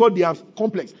 it is because they are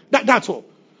complex. That's all.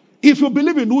 If you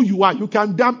believe in who you are, you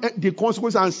can damn the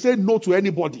consequences and say no to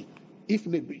anybody, if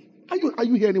need be. Are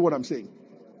you hearing what I'm saying?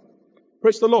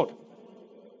 Praise the Lord.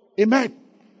 Amen.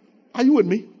 Are you with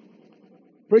me?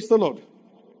 Praise the Lord.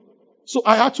 So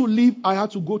I had to leave. I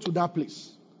had to go to that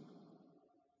place.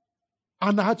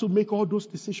 And I had to make all those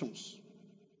decisions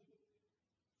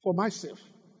for myself.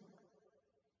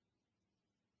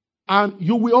 And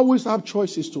you will always have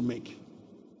choices to make.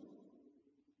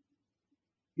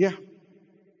 Yeah.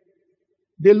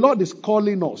 The Lord is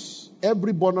calling us.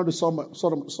 Everybody on the sound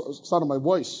of my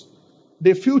voice.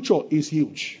 The future is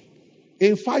huge.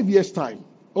 In 5 years' time.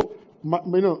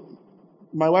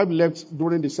 My wife left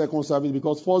during the second service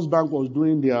because First Bank was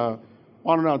doing their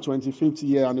 125th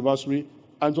year anniversary.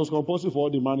 And it was compulsory for all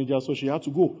the managers, so she had to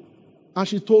go. And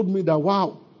she told me that,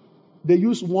 wow, they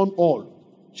used one all.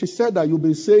 She said that you've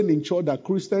been saying in church that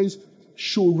Christians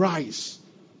should rise.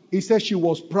 He said she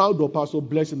was proud of Pastor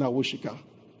Blessing Awoshika.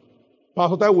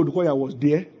 Pastor Taiwo was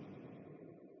there.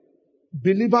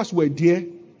 Believers were there.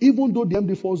 Even though the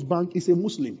MD First Bank is a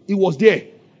Muslim, he was there.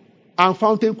 And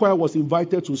Fountain Choir was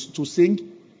invited to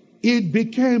sing. It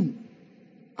became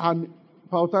an...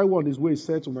 Pastor Taiwo on his way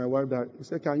said to my wife that, he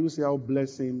said, can you see how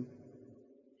Blessing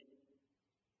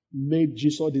made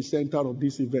Jesus the center of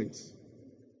this event?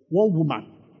 One woman.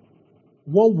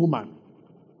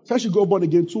 Said she got born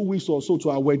again 2 weeks or so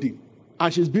to her wedding.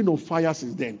 And she's been on fire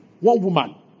since then. One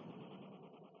woman.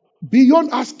 Beyond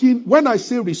asking, when I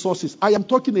say resources, I am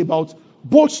talking about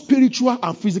both spiritual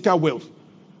and physical wealth.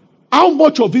 How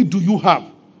much of it do you have?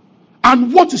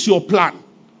 And what is your plan?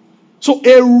 So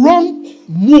a wrong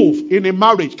move in a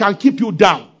marriage can keep you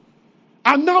down.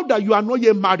 And now that you are not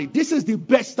yet married, this is the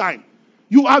best time.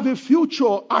 You have a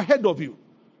future ahead of you.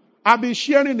 I've been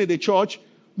sharing in the church.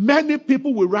 Many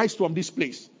people will rise from this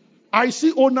place. I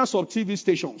see owners of TV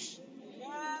stations.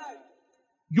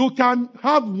 You can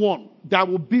have one that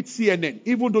will beat CNN,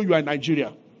 even though you are in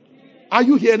Nigeria. Are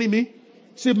you hearing me?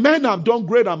 See, men have done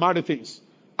great and mighty things.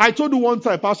 I told you one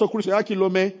time, Pastor Chris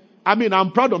Akilome,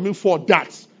 I'm proud of him for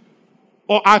that.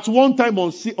 Or at one time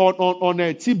on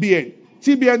TBN.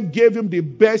 TBN gave him the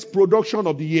best production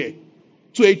of the year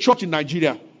to a church in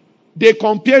Nigeria. They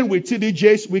compared with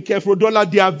TDJs, with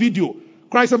Kefrodola, their video.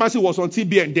 Christ Mercy was on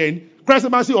TBN then. Christ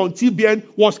Mercy on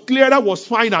TBN was clearer, was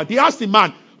finer. They asked the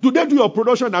man, do they do your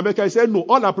production in America? He said, no,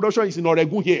 all our production is in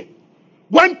Oregon here.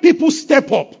 When people step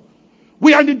up,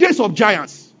 we are in the days of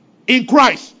giants in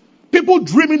Christ. People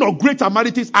dreaming of great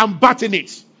amenities and batting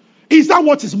it. Is that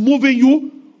what is moving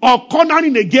you? Or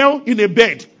cornering a girl in a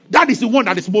bed? That is the one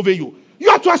that is moving you. You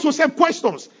have to ask yourself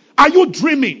questions. Are you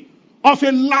dreaming of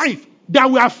a life that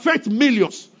will affect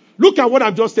millions? Look at what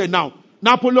I've just said now.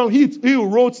 Napoleon, he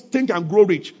wrote Think and Grow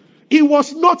Rich. He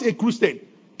was not a Christian.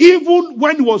 Even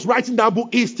when he was writing that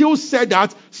book, he still said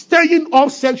that staying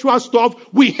off sexual stuff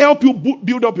will help you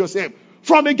build up yourself.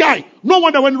 From a guy. No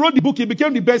wonder when he wrote the book, he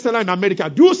became the bestseller in America.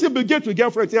 Do you see Bill Gates with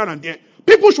girlfriends here and there?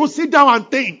 People should sit down and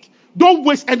think. Don't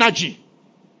waste energy.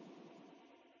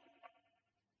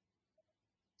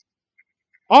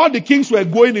 All the kings were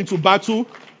going into battle.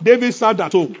 David sat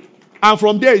at home. And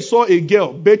from there he saw a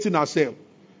girl bathing herself.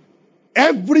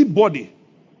 Everybody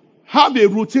have a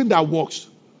routine that works.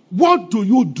 What do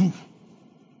you do?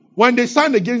 When they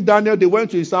signed against Daniel, they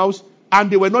went to his house and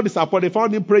they were not disappointed. They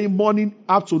found him praying morning,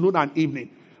 afternoon, and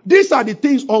evening. These are the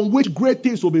things on which great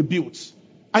things will be built.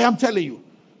 I am telling you.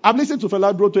 I've listened to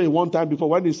Fela Droto one time before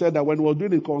when he said that when he was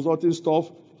doing the consulting stuff,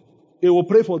 he will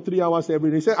pray for 3 hours every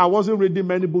day. He said, I wasn't reading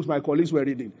many books my colleagues were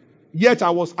reading. Yet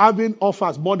I was having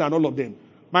offers more than all of them.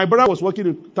 My brother was working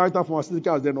in Titan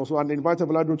Pharmaceuticals then also, and they invited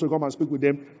Fela Droto to come and speak with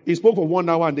them. He spoke for 1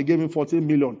 hour and they gave him 14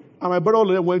 million. And my brother all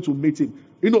of them went to meet him.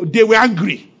 They were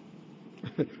angry.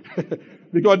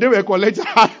 Because they were collecting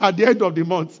at the end of the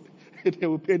month. They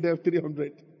will pay them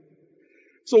 300.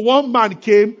 So one man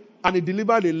came and he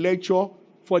delivered a lecture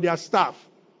for their staff.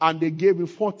 And they gave him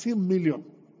 14 million.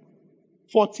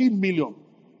 14 million.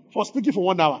 For speaking for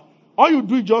 1 hour. All you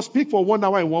do is just speak for 1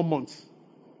 hour in 1 month.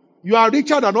 You are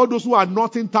richer than all those who are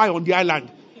not in tie on the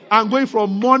island. And going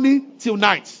from morning till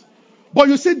night. But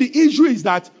you see, the issue is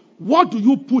that what do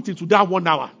you put into that 1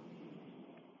 hour?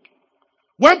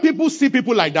 When people see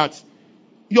people like that,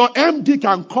 your MD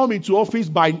can come into office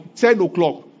by 10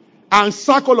 o'clock and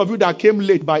sack all of you that came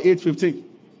late by 8:15.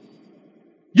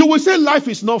 You will say life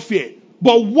is not fair.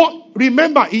 But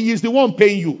remember, he is the one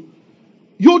paying you.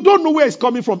 You don't know where it's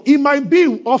coming from. He might be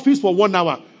in office for 1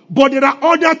 hour. But there are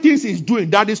other things he's doing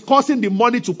that is causing the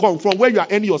money to come from where you are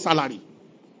earning your salary.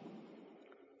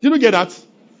 Did you get that?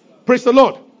 Praise the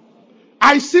Lord.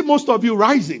 I see most of you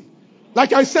rising.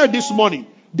 Like I said this morning,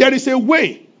 there is a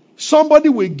way somebody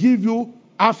will give you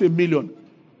 500,000.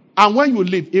 And when you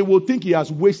leave, he will think he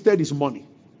has wasted his money.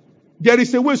 There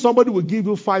is a way somebody will give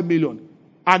you 5 million.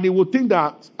 And he will think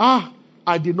that,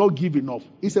 I did not give enough.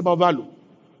 It's about value.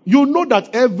 You know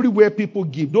that everywhere people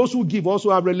give, those who give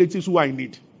also have relatives who are in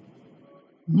need.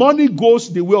 Money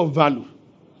goes the way of value.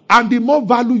 And the more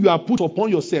value you are put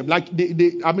upon yourself, like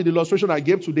the illustration I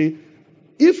gave today,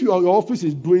 if your office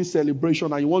is doing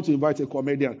celebration and you want to invite a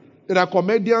comedian, there are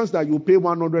comedians that you pay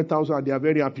 100,000 and they are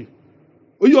very happy.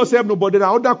 You yourself know, but there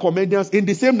are other comedians in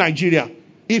the same Nigeria.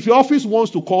 If your office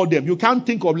wants to call them, you can't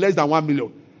think of less than 1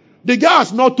 million. The guy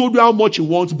has not told you how much he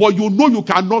wants, but you know you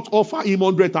cannot offer him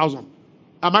 100,000.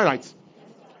 Am I right?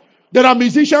 There are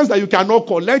musicians that you cannot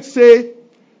call. Let's say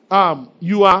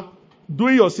you are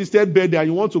doing your sister's birthday and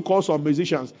you want to call some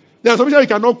musicians. There are some musicians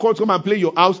you cannot call to come and play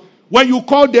your house. When you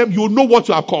call them, you know what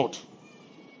you are called.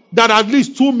 That at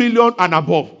least 2 million and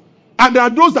above. And there are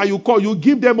those that you call, you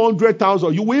give them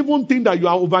 100,000. You will even think that you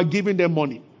are over giving them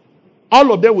money.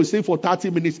 All of them will say for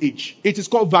 30 minutes each. It is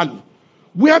called value.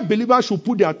 Where believers should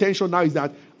put their attention now is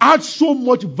that add so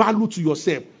much value to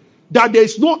yourself that there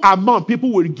is no amount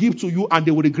people will give to you and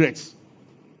they will regret.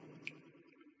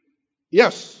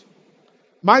 Yes.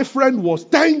 My friend was,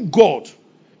 thank God.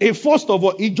 First of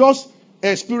all, he just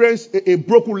experienced a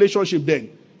broken relationship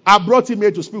then. I brought him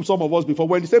here to speak with some of us before.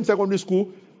 We're in the same secondary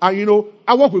school. And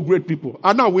I work with great people.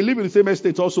 And now we live in the same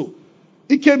estate also.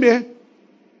 He came here.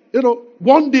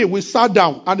 One day we sat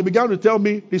down and he began to tell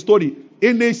me the story.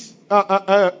 In his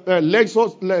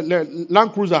Lexus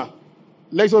Land Cruiser.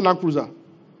 Lexus Land Cruiser.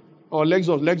 Or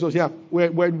Lexus, yeah.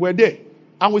 We're there.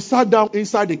 And we sat down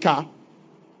inside the car.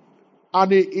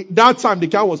 And that time the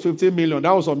car was 15 million.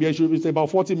 That was some years. It's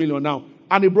about 40 million now.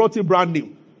 And he brought it brand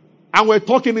new. And we're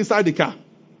talking inside the car.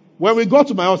 When we got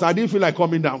to my house, I didn't feel like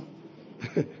coming down.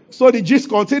 So the gist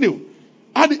continued.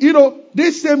 And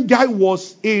this same guy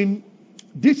was in,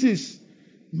 this is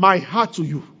my heart to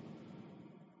you.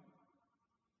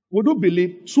 Would you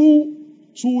believe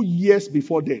 2 years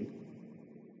before then,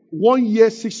 1 year,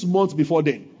 6 months before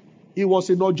then, he was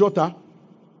in Ojota,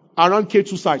 around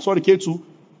K2 side, K2,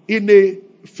 in a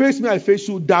face me, I face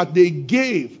you that they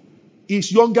gave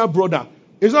his younger brother.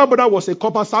 His younger brother was a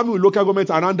copper serving with local government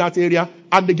around that area,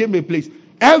 and they gave him a place.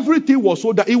 Everything was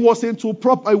so that he was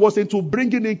into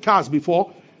bringing in cars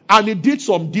before, and he did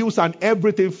some deals and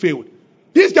everything failed.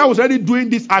 This guy was already doing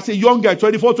this as a young guy,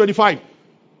 24, 25.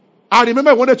 I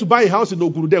remember he wanted to buy a house in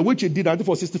Oguru there, which he did, I think,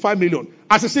 for 65 million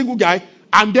as a single guy.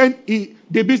 And then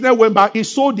the business went back. He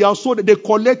sold the house, they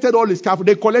collected all his capital.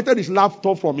 They collected his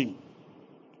laptop from him.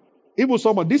 Even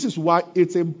someone, this is why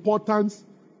it's important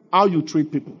how you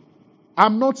treat people.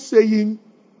 I'm not saying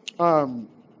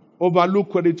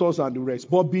overlook creditors and the rest,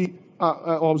 but be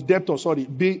of debtors, sorry,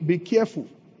 be careful.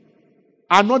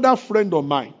 Another friend of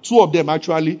mine, two of them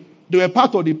actually, they were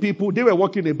part of the people, they were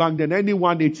working in a bank then, any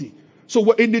 180.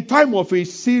 So in the time of a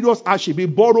serious hardship, he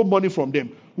borrowed money from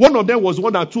them. One of them was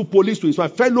one that took police to his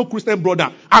fellow Christian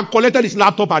brother and collected his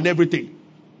laptop and everything.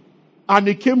 And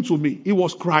he came to me, he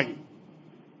was crying.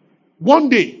 One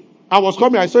day, I was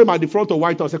coming, I saw him at the front of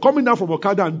White House, coming down from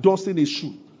Okada and dusting his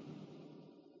shoe.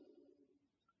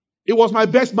 It was my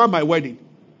best man, my wedding.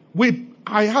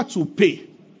 I had to pay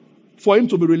for him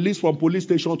to be released from police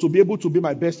station to be able to be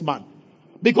my best man.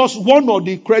 Because one of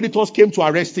the creditors came to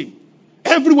arrest him.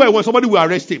 Everywhere when somebody will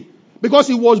arrest him. Because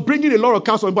he was bringing a lot of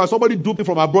cars on him, but somebody duped him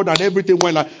from abroad and everything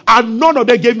went like, and none of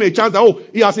them gave me a chance that,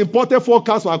 he has imported 4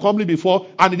 cars for our company before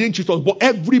and he didn't cheat us. But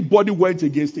everybody went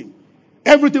against him.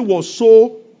 Everything was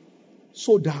so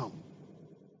down.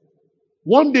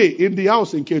 One day in the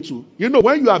house in K2,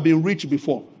 when you have been rich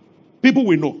before, people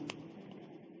will know.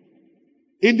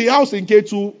 In the house in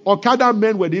K2, Okada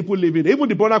men were the people living. Even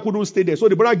the brother couldn't stay there, so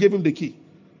the brother gave him the key.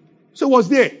 So he was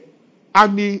there.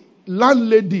 And the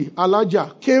landlady,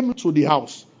 Alaja, came to the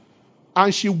house.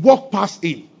 And she walked past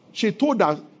him. She told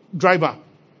her driver,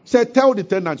 said, tell the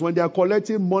tenants when they are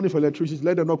collecting money for electricity,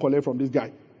 let them not collect from this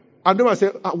guy. And then I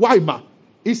said, why, ma?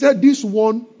 He said, this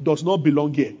one does not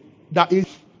belong here. That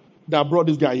brought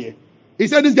this guy here. He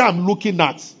said, this guy I'm looking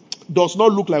at does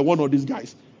not look like one of these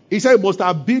guys. He said it must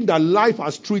have been that life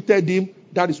has treated him.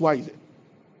 That is why he's there.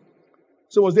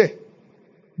 So he was there.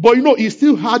 But he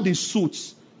still had the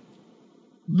suits.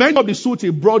 Many of the suits, he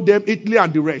brought them, Italy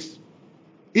and the rest.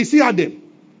 He still had them.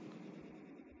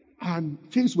 And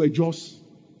things were just.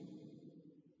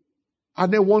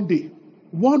 And then one day,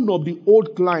 one of the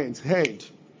old clients heard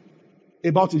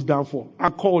about his downfall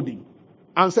and called him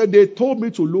and said, they told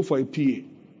me to look for a PA.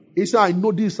 He said, I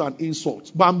know this is an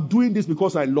insult, but I'm doing this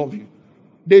because I love you.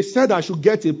 They said I should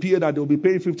get a PA that they'll be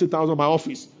paying 50,000 my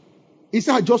office. He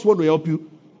said, I just want to help you.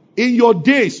 In your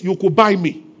days, you could buy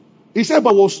me. He said,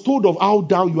 but I was told of how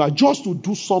down you are just to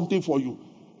do something for you.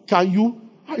 Can you?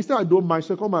 I said, I don't mind.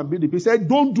 So come and be the PA. He said,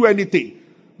 don't do anything.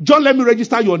 Just let me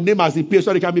register your name as the PA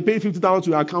so they can be paying 50,000 to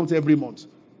your account every month.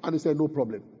 And he said, no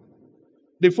problem.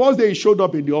 The first day he showed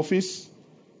up in the office,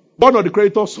 one of the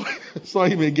creditors saw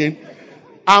him again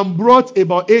and brought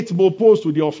about 8 more posts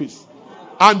to the office.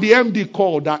 And the MD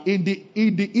called that in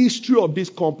the history of this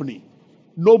company,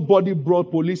 nobody brought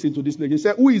police into this place. He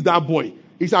said, who is that boy?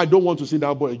 He said, I don't want to see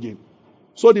that boy again.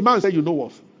 So the man said, you know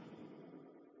what?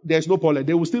 There's no problem.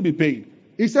 They will still be paying.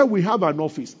 He said, we have an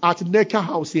office at Necker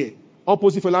House here,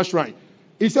 opposite Fela Shrine.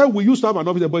 He said, we used to have an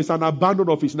office there, but it's an abandoned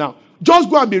office now. Just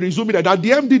go and be resuming that. The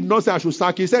MD did not say I should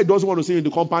sack. He said he doesn't want to see you in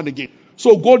the compound again.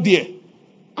 So go there.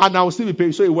 And I will still be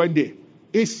paying. So he went there.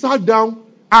 He sat down.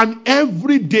 And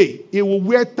every day, he will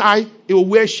wear tie, he will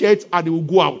wear shirts, and he will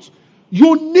go out.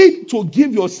 You need to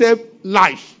give yourself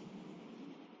life.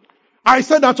 I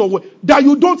said that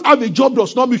you don't have a job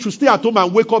does not mean you should stay at home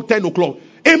and wake up 10 o'clock.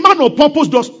 A man of purpose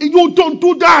you don't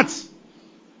do that.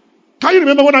 Can you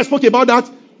remember when I spoke about that?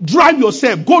 Drive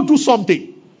yourself, go do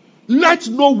something. Let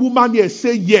no woman here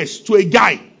say yes to a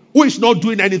guy who is not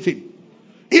doing anything.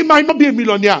 He might not be a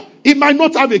millionaire, he might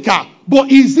not have a car.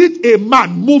 But is it a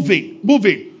man moving?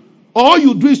 All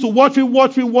you do is to watch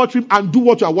him, and do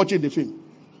what you are watching in the film.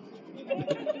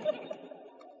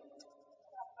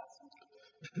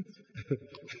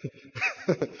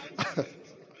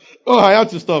 I have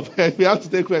to stop. We have to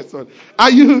take questions.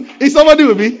 Is somebody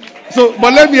with me?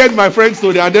 But let me end my friend's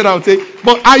story and then I'll say,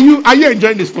 but are you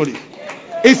enjoying the story?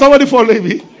 Is somebody following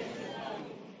me?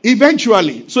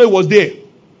 Eventually, so it was there.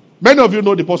 Many of you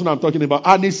know the person I'm talking about.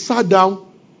 And he sat down.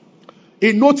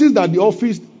 He noticed that the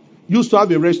office used to have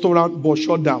a restaurant but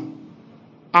shut down.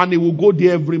 And he would go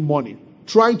there every morning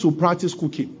trying to practice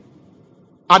cooking.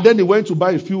 And then he went to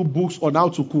buy a few books on how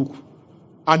to cook.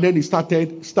 And then he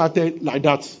started like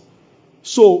that.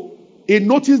 So he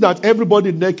noticed that everybody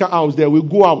in Necker House there will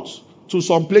go out to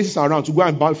some places around to go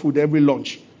and buy food every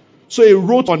lunch. So he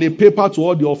wrote on a paper to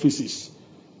all the offices,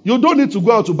 you don't need to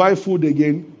go out to buy food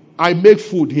again. I make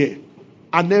food here.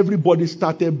 And everybody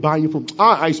started buying from.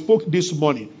 I spoke this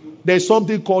morning. There's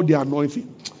something called the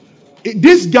anointing.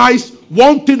 These guys,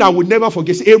 one thing I will never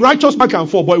forget. A righteous man can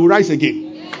fall, but he will rise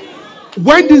again.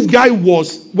 When this guy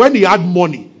when he had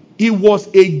money, he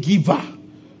was a giver.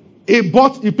 He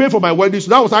paid for my wedding.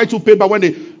 So that was I too paid, but when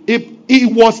he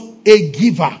was a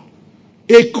giver.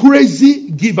 A crazy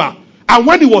giver. And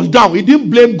when he was down, he didn't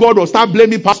blame God or start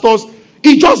blaming pastors.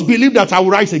 He just believed that I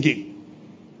will rise again.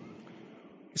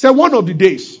 He said one of the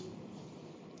days,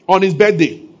 on his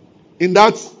birthday. In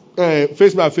that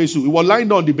face by face, he was lying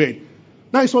down on the bed.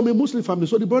 Now he's from a Muslim family,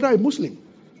 so the brother is Muslim.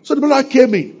 So the brother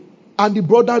came in, and the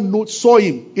brother saw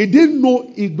him. He didn't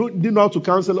know how to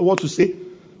counsel what to say.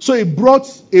 So he brought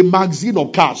a magazine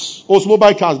of cars,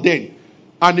 automobile cars then,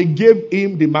 and he gave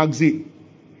him the magazine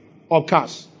of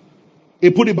cars. He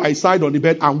put it by his side on the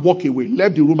bed and walked away,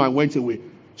 left the room and went away.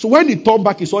 So when he turned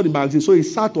back, he saw the magazine. So he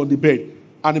sat on the bed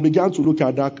and he began to look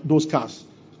at those cars.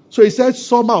 So he said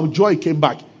somehow joy came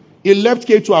back. He left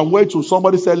K2 and went to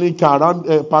somebody selling car around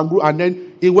Pangu, and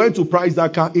then he went to price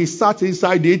that car. He sat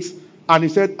inside it and he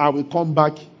said, I will come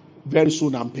back very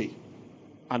soon and pay.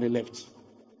 And he left.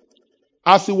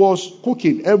 As he was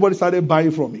cooking, everybody started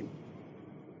buying from him.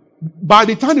 By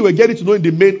the time they were getting to know in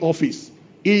the main office,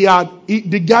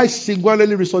 the guy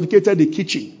singularly resuscitated the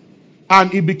kitchen.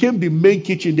 And it became the main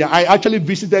kitchen there. I actually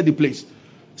visited the place.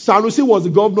 Sanusi was the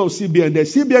governor of CBN. The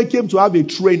CBN came to have a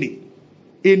training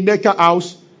in Necker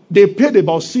House. They paid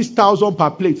about 6,000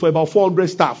 per plate for about 400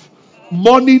 staff.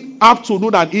 Morning,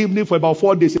 afternoon, and evening for about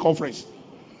 4 days conference.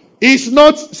 It's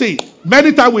not, see,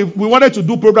 many times we wanted to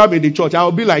do program in the church. I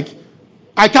would be like,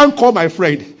 I can't call my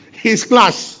friend. His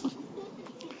class.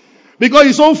 Because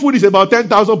his own food is about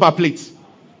 10,000 per plate.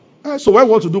 So when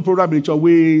we want to do program in the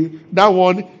church, that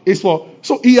one is for,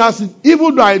 so he has,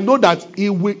 even though I know that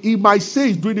he might say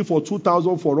he's doing it for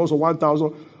 2,000 for us or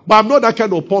 1,000, but I'm not that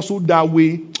kind of person that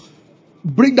we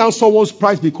bring down someone's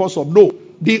price because of no.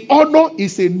 The honor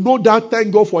is a no that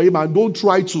thank God for him and don't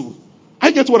try to.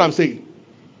 I get what I'm saying.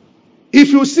 If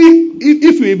you see,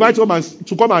 if you invite someone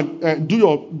to come and do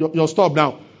your stuff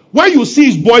now, when you see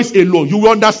his boys alone, you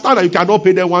will understand that you cannot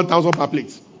pay them 1,000 per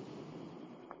plate.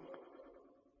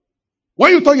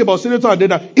 When you're talking about senator and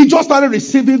data, he just started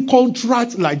receiving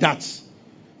contracts like that.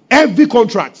 Every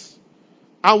contract.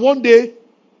 And one day,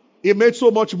 he made so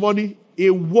much money,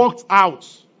 he walked out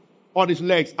on his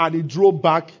legs and he drove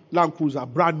back Land Cruiser,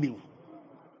 brand new.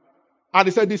 And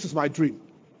he said, this is my dream.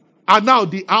 And now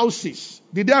the houses,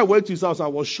 the day I went to his house, I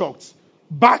was shocked.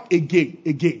 Back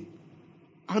again.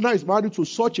 And now he's married to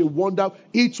such a wonder.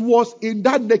 It was in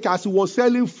that neck as he was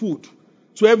selling food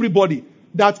to everybody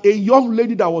that a young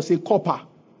lady that was a copper,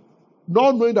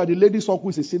 not knowing that the lady's uncle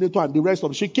is a senator and the rest of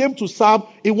them, she came to serve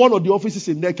in one of the offices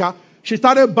in Necker. She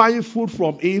started buying food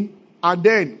from him, and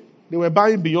then they were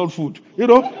buying beyond food.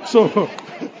 So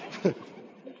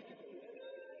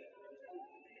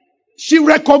she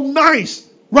recognized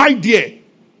right there.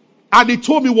 And he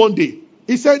told me one day,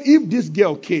 he said, if this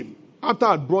girl came after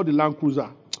I brought the Land Cruiser,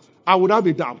 I would have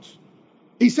a doubt.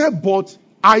 He said, but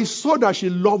I saw that she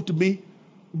loved me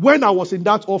when I was in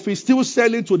that office, still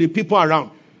selling to the people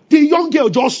around. The young girl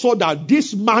just saw that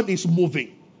this man is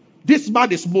moving. This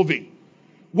man is moving.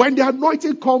 When the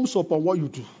anointing comes upon what you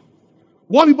do,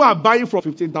 what people are buying from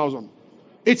 15,000,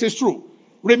 it is true.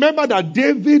 Remember that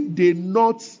David did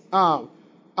not,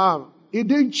 he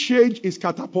didn't change his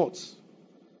catapult.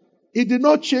 He did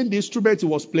not change the instrument he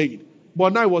was playing.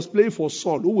 But now he was playing for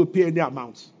Saul, who will pay any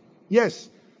amount. Yes,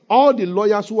 all the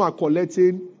lawyers who are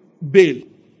collecting bail.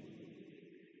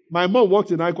 My mom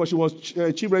worked in High Court. She was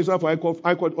chief registrar for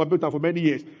High Court for many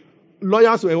years.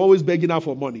 Lawyers were always begging her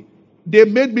for money. They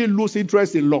made me lose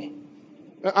interest in law.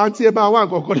 Auntie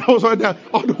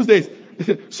all those days.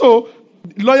 So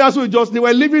lawyers they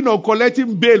were living on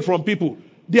collecting bail from people.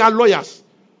 They are lawyers.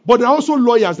 But there are also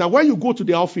lawyers that when you go to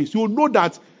the office, you know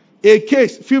that a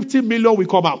case, 50 million will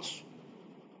come out.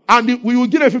 And we will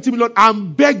get a 50 million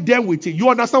and beg them with it. You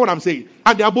understand what I'm saying?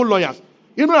 And they are both lawyers.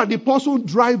 You know that the person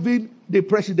driving the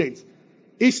president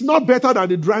is not better than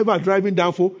the driver driving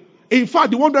downfall. In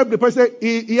fact, the one driving the president,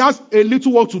 he has a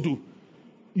little work to do.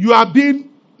 You are being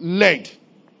led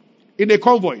in a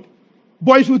convoy.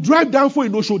 But if you drive downfall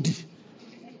in Oshodi,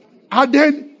 and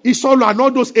then Isolo and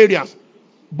all those areas,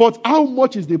 but how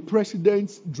much is the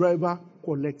president's driver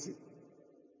collecting?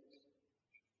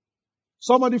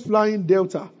 Somebody flying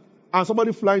Delta and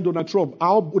somebody flying Donald Trump,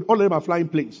 all of them are flying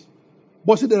planes.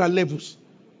 But see, there are levels.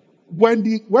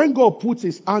 When God puts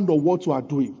his hand on what you are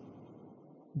doing,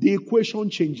 the equation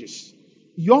changes.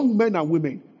 Young men and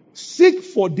women, seek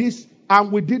for this,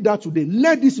 and we did that today.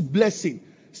 Let this blessing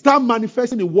start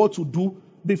manifesting in what to do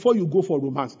before you go for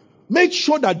romance. Make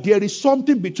sure that there is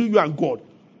something between you and God.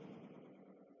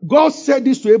 God said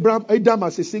this to Abraham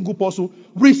as a single person.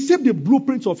 Receive the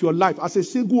blueprint of your life as a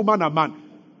single woman and man.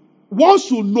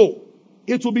 Once you know,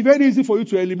 it will be very easy for you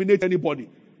to eliminate anybody.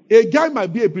 A guy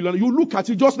might be a billionaire. You look at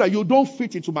it just like you don't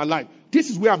fit into my life. This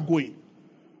is where I'm going.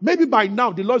 Maybe by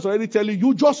now, the Lord is already telling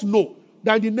you, just know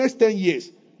that in the next 10 years,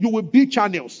 you will be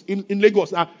channels in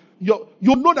Lagos. You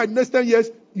know that in the next 10 years,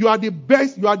 you are the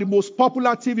best, you are the most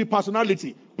popular TV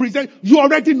personality. present, you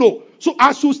already know. So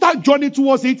as you start journeying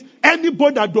towards it,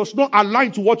 anybody that does not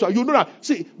align to what you know that,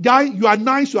 see, guy, you are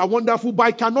nice, you are wonderful, but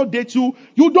I cannot date you.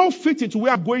 You don't fit into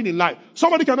where I'm going in life.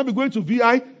 Somebody cannot be going to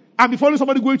VI and be following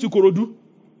somebody going to Korodu.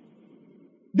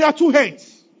 There are two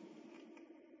heads.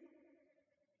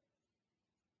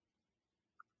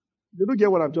 You don't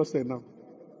get what I've just said now.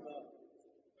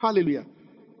 Hallelujah.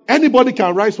 Anybody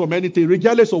can rise from anything,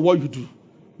 regardless of what you do.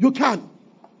 You can.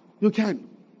 You can.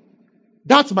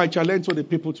 That's my challenge to the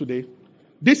people today.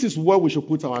 This is where we should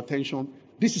put our attention.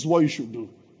 This is what you should do.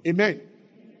 Amen.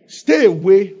 Stay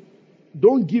away.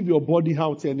 Don't give your body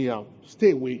out anyhow. Stay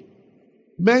away.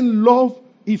 Men, love,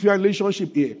 if you're in a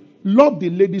relationship here, love the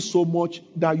lady so much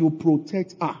that you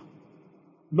protect her.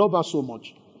 Love her so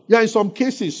much. Yeah, in some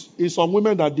cases, in some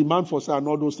women that demand for sex and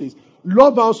all those things,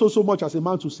 love her also so much as a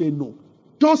man to say no.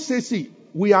 Just say, see,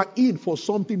 we are in for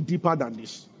something deeper than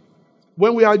this.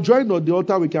 When we are joined on the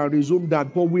altar, we can resume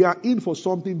that. But we are in for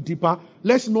something deeper.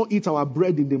 Let's not eat our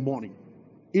bread in the morning.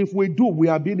 If we do, we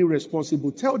are being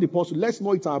irresponsible. Tell the person, let's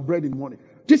not eat our bread in the morning.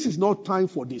 This is not time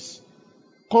for this.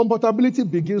 Compatibility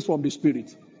begins from the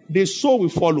spirit. The soul will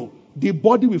follow. The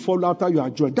body will follow after you are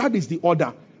joined. That is the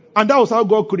order. And that was how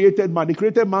God created man. He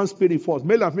created man's spirit first.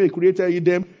 Male and female created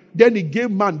them. Then he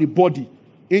gave man the body.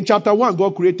 In chapter 1,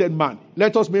 God created man.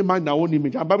 Let us make man in our own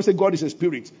image. And the Bible says God is a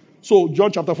spirit. So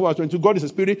John chapter 4 verse 22, God is a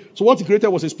spirit. So what he created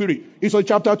was a spirit. In so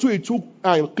chapter 2, he took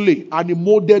clay and he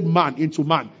molded man into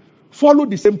man. Follow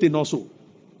the same thing also.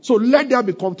 So let there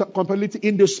be compatibility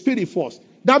in the spirit first.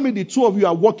 That means the two of you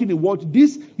are working in what?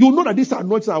 This, you know that these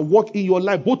anointings are work in your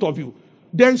life, both of you.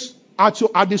 Then at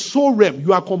the soul realm,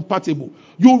 you are compatible.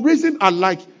 You reason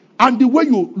alike. And the way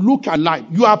you look alike,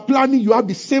 you are planning, you have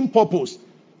the same purpose.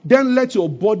 Then let your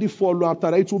body follow after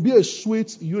that. It will be a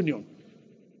sweet union.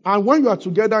 And when you are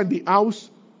together in the house,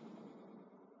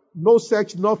 no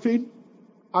sex, nothing.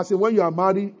 As in when you are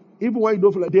married, even when you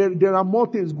don't feel like there are more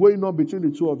things going on between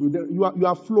the two of you. You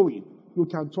are flowing. You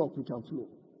can talk, you can flow.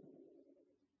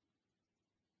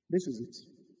 This is it.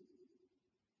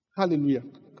 Hallelujah.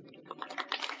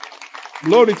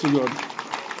 Glory to God.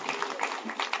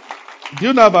 Do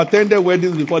you know I've attended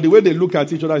weddings before? The way they look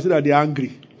at each other, I see that they're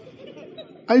angry.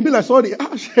 And you be like, sorry,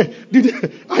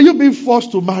 are you being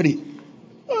forced to marry?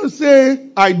 I say,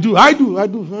 I do.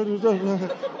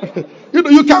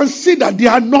 You can see that they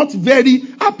are not very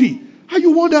happy. And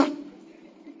you wonder,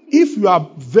 if you are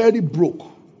very broke,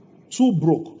 too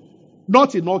broke,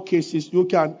 not in all cases, you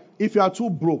can, if you are too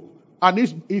broke, and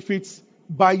if it's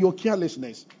by your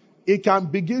carelessness, it can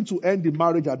begin to end the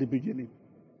marriage at the beginning.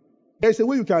 There's a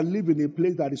way you can live in a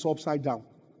place that is upside down,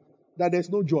 that there's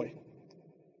no joy.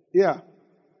 Yeah.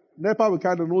 Never we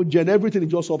kind of know, Jen, everything is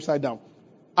just upside down.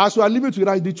 As you are living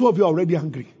together, the two of you are already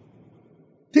angry.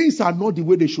 Things are not the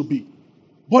way they should be.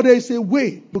 But there is a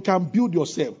way you can build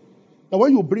yourself. That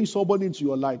when you bring somebody into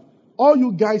your life, all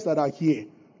you guys that are here,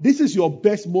 this is your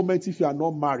best moment if you are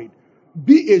not married.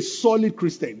 Be a solid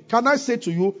Christian. Can I say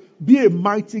to you, be a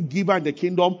mighty giver in the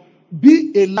kingdom.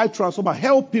 Be a life transformer.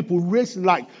 Help people raise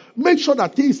life. Make sure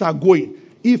that things are going.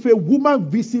 If a woman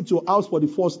visits your house for the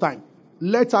first time,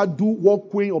 let her do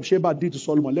what Queen of Sheba did to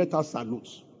Solomon. Let her salute.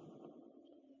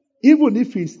 Even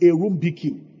if it's a room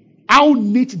BQ, how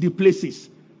neat the place is,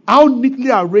 how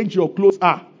neatly arranged your clothes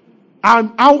are,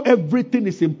 and how everything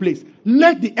is in place.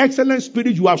 Let the excellent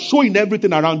spirit you have shown in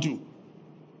everything around you.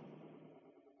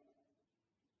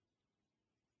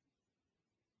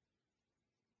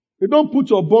 You don't put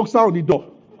your boxer on the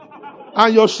door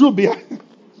and your shoe behind.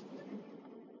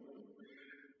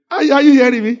 Are you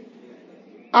hearing me?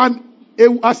 And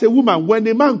as a woman, when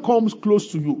a man comes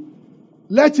close to you,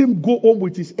 let him go home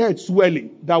with his head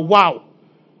swelling. That wow,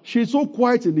 she's so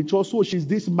quiet in the church, so she's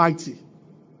this mighty.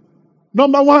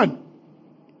 Number one,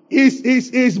 is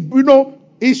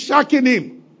shocking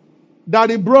him that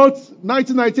he brought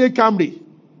 1998 Camry,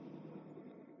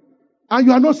 and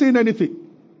you are not saying anything.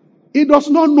 He does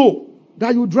not know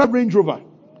that you drive Range Rover,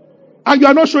 and you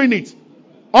are not showing it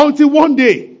until one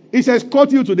day he says,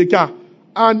 "Escort you to the car,"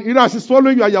 and as he's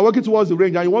following you and you're walking towards the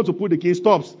range and you want to put the key, he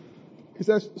stops. He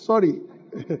says, "Sorry,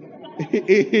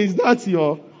 is that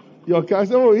your car?" I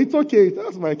said, "Oh, it's okay.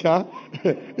 That's my car."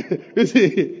 You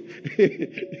see,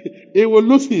 he will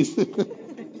lose his.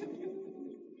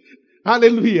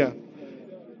 Hallelujah.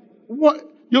 What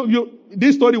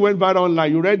this story went viral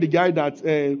online. You read the guy that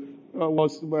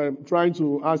was trying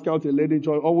to ask out a lady,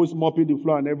 always mopping the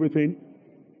floor and everything,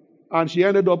 and she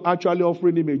ended up actually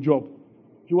offering him a job.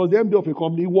 He was the MD of a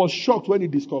company. He was shocked when he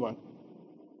discovered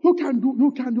you can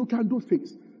do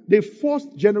things. The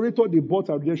first generator they bought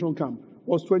at Redemption Camp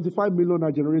was 25 million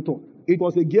a generator. It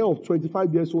was a girl of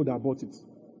 25 years old that bought it.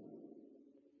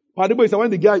 Padibo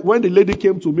said, when the lady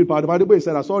came to me, Padibo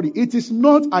said, sorry, it is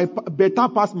not I better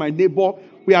pass my neighbor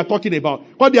we are talking about.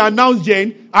 Because they announced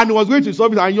Jane and he was going to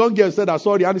service and young girl said,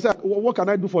 sorry. And he said, what can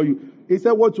I do for you? He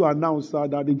said, what to announce, sir,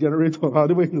 that the generator,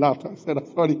 Padibo laughed and said,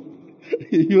 sorry.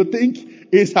 You think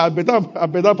it's a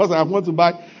better person I want to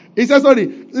buy? He said,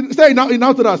 sorry. He said,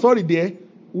 now to that, sorry, dear.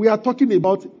 We are talking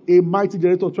about a mighty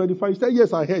generator 25. He said,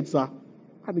 yes, I heard, sir.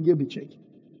 And he gave the check.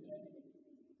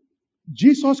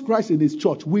 Jesus Christ in his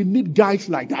church, we need guys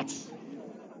like that.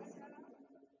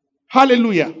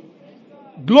 Hallelujah.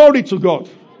 Glory to God.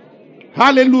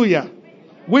 Hallelujah.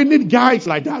 We need guys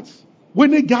like that. We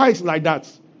need guys like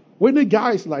that. We need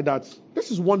guys like that.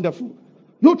 This is wonderful.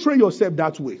 You train yourself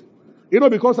that way.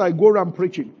 Because I go around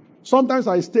preaching. Sometimes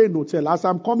I stay in the hotel. As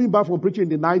I'm coming back from preaching in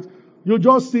the night, you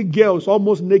just see girls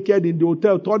almost naked in the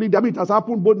hotel. Turning, it has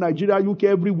happened both Nigeria, UK,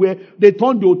 everywhere. They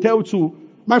turn the hotel to.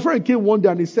 My friend came one day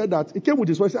and he said that. He came with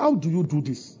his wife. He said, how do you do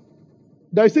this?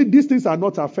 They said, these things are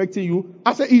not affecting you.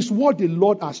 I said, it's what the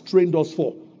Lord has trained us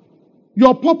for.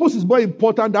 Your purpose is more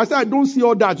important. I said, I don't see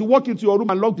all that. You walk into your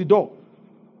room and lock the door.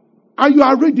 And you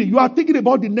are ready. You are thinking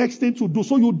about the next thing to do.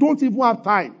 So you don't even have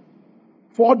time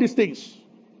for all these things.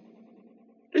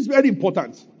 It's very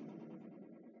important.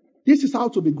 This is how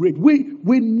to be great.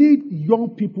 We need young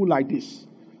people like this.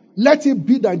 Let it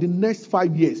be that in the next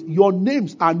 5 years, your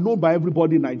names are known by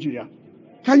everybody in Nigeria.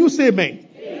 Can you say amen?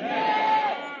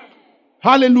 Amen.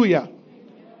 Hallelujah.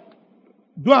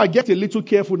 Do I get a little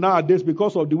careful nowadays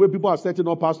because of the way people are setting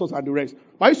up pastors and the rest?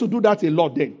 But I used to do that a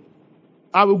lot then.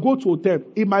 I will go to a hotel.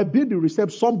 It might be the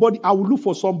reception. Somebody, I will look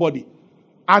for somebody.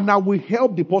 And I will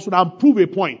help the person and prove a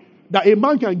point that a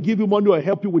man can give you money or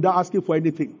help you without asking for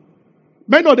anything.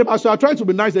 Many of them, as I try to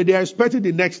be nice, that they are expecting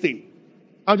the next thing.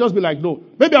 I'll just be like, no.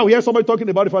 Maybe I'll hear somebody talking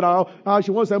about the father. She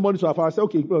wants to send money to her father. I say,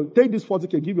 okay, well, take this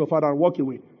 40K, give your father and walk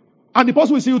away. And the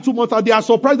person will see you 2 months and they are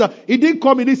surprised that he didn't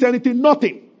come, he didn't say anything,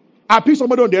 nothing. I pick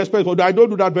somebody on the express, but I don't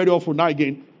do that very often now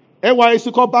again.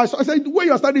 NYSC come back. So I said, the way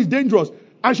you're studying is dangerous.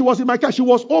 And she was in my car. She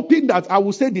was hoping that I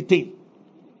would say the thing.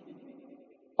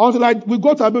 Until we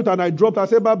got a bit and I dropped. I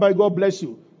said, bye-bye, God bless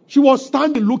you. She was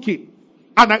standing looking.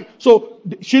 So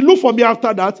she looked for me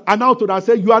after that. And out to that, I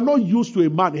said, you are not used to a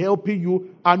man helping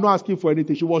you and not asking for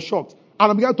anything. She was shocked.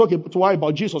 And I began talking to her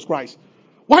about Jesus Christ.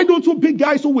 Why don't you pick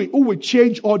guys who will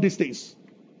change all these things?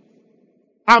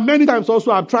 And many times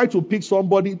also I've tried to pick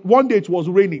somebody. One day it was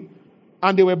raining.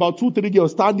 And there were about 2-3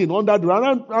 girls standing under the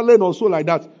island or so like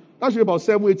that. That's about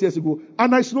 7-8 years ago.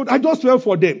 And I just fell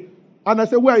for them. And I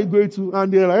said, where are you going to?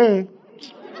 And they're like,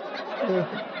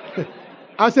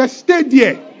 I said, stay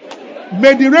there.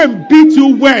 May the rain beat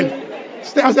you well.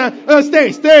 Stay. I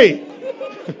said, stay.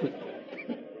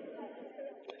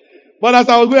 But as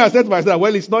I was going, I said to myself,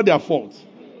 well, it's not their fault.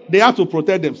 They have to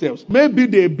protect themselves. Maybe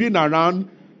they've been around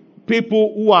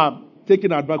people who are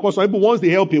taking advantage. Because some people, once they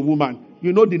help a woman,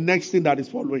 you know the next thing that is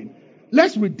following.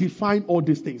 Let's redefine all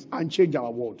these things and change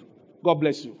our world. God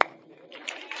bless you.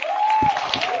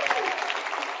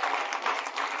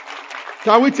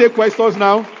 Can we take questions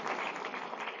now?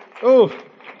 Oh,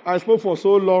 I spoke for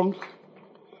so long.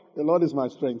 The Lord is my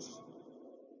strength.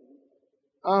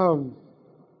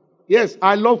 Yes,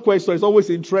 I love questions. It's always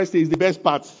interesting. It's the best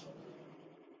part.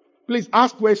 Please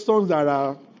ask questions that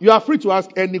are... You are free to ask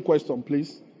any question,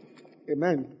 please.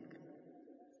 Amen.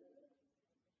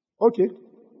 Okay.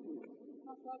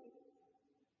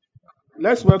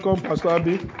 Let's welcome Pastor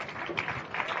Abby.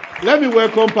 Let me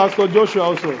welcome Pastor Joshua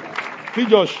also. P.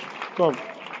 Josh, come.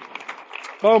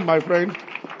 Come, my friend.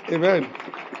 Amen.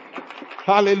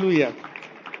 Hallelujah.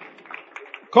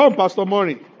 Come, Pastor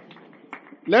Mori.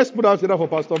 Let's put out together for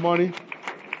Pastor Mori.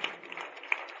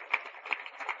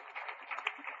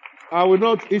 I will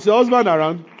not. Is your husband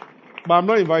around? But I'm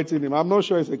not inviting him. I'm not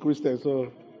sure he's a Christian,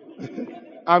 so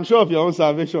I'm sure of your own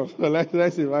salvation. So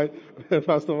let's invite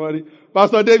Pastor Mori.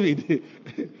 Pastor David.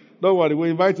 Don't worry, we'll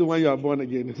invite you when you are born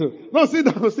again. So, no, sit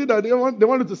down, sit down. They want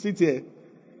you to sit here.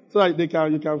 So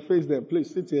that you can face them.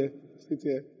 Please sit here. Sit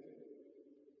here.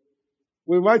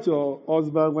 We invite your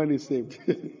husband when he's saved.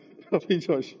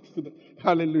 Church.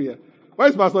 Hallelujah.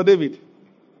 Where's Pastor David?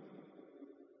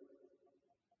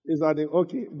 Is that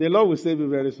okay? The Lord will save you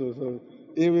very soon. So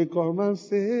He will come and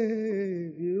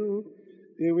save you.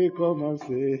 He will come and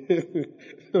save.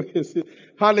 Okay, see.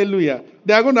 Hallelujah.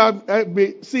 They are going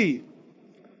to see.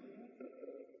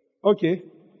 Okay.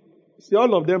 See,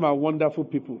 all of them are wonderful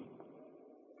people.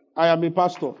 I am a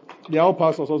pastor. They are all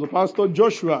pastors also. Pastor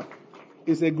Joshua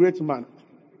is a great man.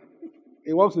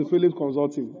 He works in Phillips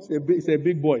Consulting. It's a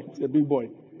big boy. It's a big boy.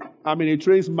 I mean, he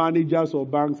trains managers of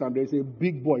banks, and there's a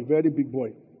big boy, very big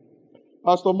boy.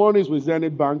 Pastor Moni is with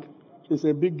Zenith Bank. She's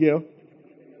a big girl.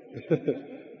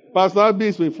 Pastor Abby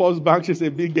is with First Bank. She's a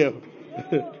big girl.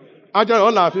 Actually,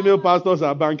 all our female pastors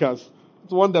are bankers.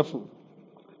 It's wonderful.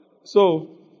 So,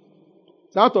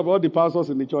 out of all the pastors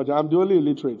in the church, I'm the only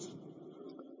illiterate.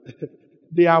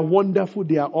 They are wonderful.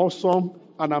 They are awesome.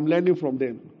 And I'm learning from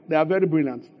them. They are very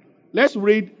brilliant. Let's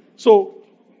read. So,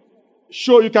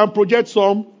 you can project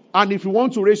some. And if you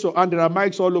want to raise your hand, there are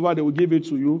mics all over. They will give it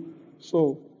to you.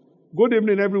 So, good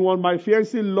evening, everyone. My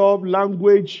fiancée love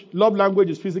language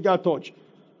is physical touch.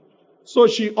 So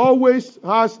she always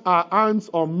has her hands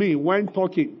on me when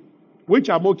talking,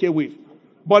 which I'm okay with.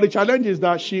 But the challenge is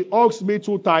that she hugs me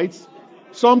too tight.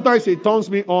 Sometimes it turns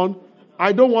me on.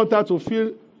 I don't want her to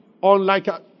feel unlike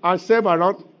herself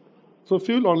around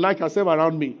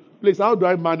me. Please, how do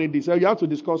I manage this? You have to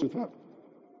discuss with her.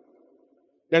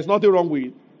 There's nothing wrong with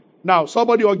it. Now,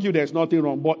 somebody argue there's nothing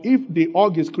wrong. But if the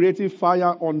hug is creating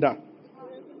fire under,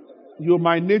 you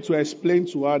might need to explain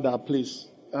to her that, please.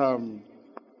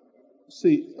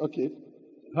 Okay.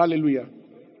 Hallelujah.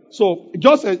 So,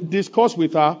 just discuss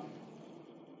with her.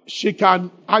 She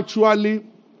can actually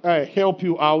help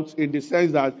you out in the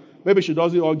sense that maybe she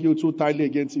doesn't argue too tightly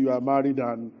against you are married,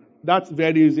 and that's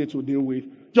very easy to deal with.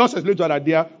 Just explain to her that,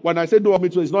 dear, when I say don't want me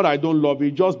to, it's not I don't love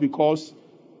you, just because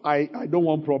I don't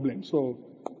want problems. So,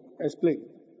 explain.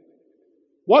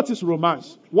 What is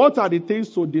romance? What are the things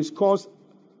to discuss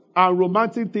and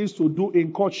romantic things to do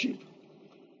in courtship?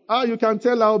 You can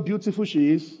tell how beautiful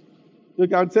she is. You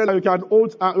can tell her, you can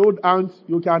hold hands.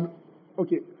 You can,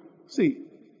 okay. See.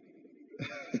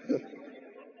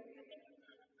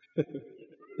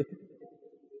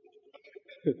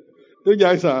 You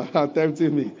guys are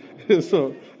tempting me.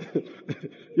 So,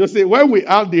 you see, when we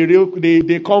have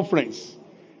the conference,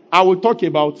 I will talk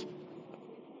about,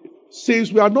 since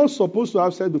we are not supposed to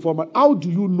have sex before, how do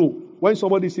you know when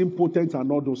somebody is impotent and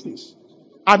all those things?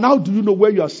 And how do you know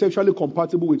when you are sexually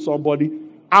compatible with somebody?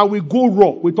 And we go raw.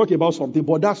 We talk about something,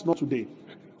 but that's not today.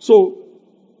 So,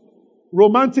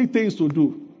 romantic things to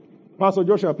do. Pastor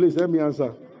Joshua, please let me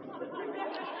answer.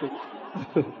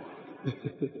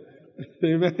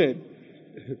 Amen.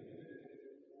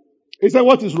 He said,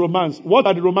 what is romance? What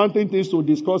are the romantic things to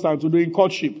discuss and to do in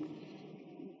courtship?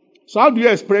 So how do you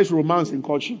express romance in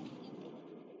courtship?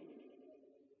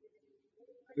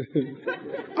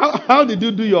 How did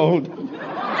you do your own?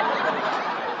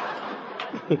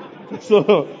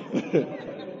 So,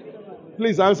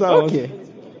 please answer us. Okay.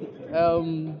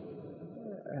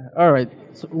 All right.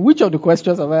 So which of the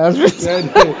questions have I answered?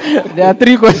 There are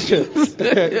 3 questions.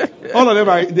 All of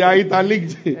them they are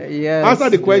interlinked. Yes, answer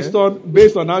the question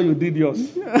based on how you did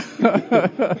yours.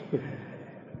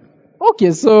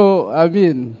 Okay, so, I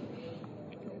mean...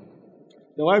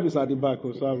 The wife is at the back,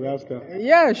 so I will ask her.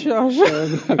 Yeah, sure.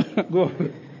 Go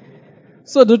on.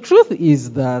 So the truth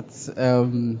is that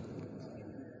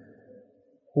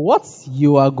what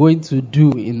you are going to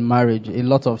do in marriage, a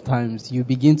lot of times, you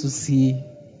begin to see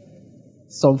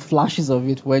some flashes of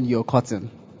it when you're courting,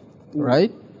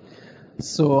 right?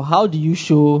 So how do you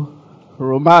show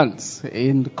romance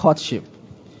in courtship?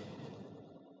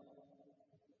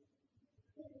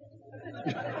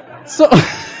 So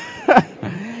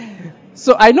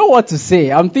I know what to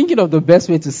say. I'm thinking of the best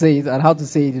way to say it and how to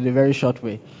say it in a very short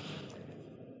way.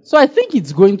 So I think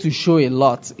it's going to show a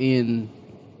lot in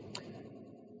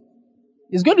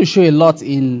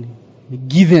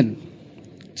giving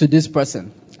to this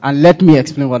person. And let me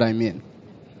explain what I mean.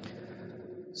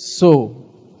 So,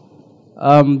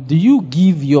 do you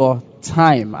give your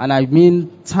time? And I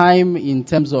mean time in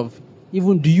terms of,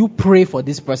 even do you pray for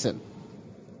this person?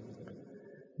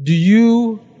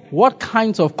 What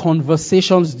kinds of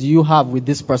conversations do you have with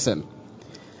this person?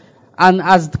 And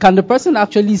can the person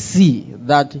actually see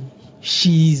that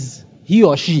he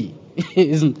or she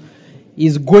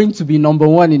is going to be number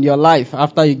one in your life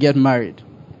after you get married?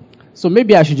 So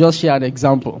maybe I should just share an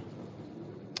example.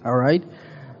 All right.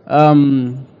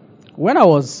 When I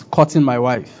was courting my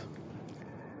wife,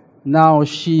 now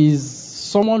she's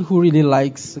someone who really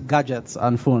likes gadgets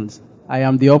and phones. I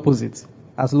am the opposite.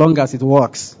 As long as it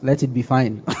works, let it be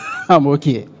fine. I'm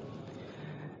okay.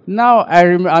 Now,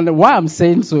 and why I'm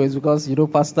saying so is because,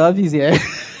 Pastor Avi is here.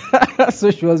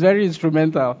 So she was very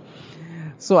instrumental.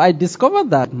 So I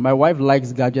discovered that my wife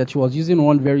likes gadgets. She was using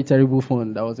one very terrible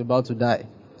phone that was about to die.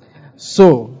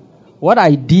 So what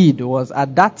I did was,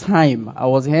 at that time, I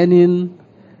was earning,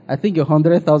 I think,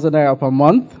 100,000 naira per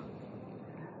month.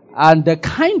 And the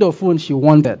kind of phone she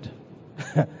wanted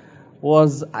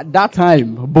was, at that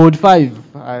time, Board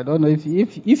 5. I don't know if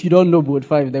you don't know Board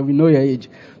 5, then we know your age.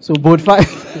 So Board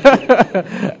 5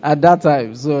 at that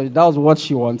time. So that was what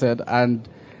she wanted. And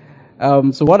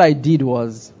so what I did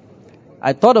was,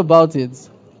 I thought about it,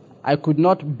 I could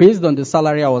not, based on the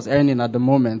salary I was earning at the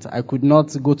moment, I could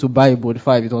not go to buy a boat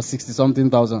 5. It was 60-something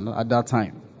thousand at that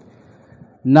time.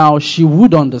 Now, she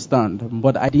would understand,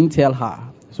 but I didn't tell her.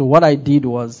 So what I did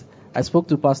was, I spoke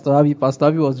to Pastor Abby. Pastor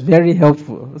Abby was very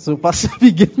helpful. So Pastor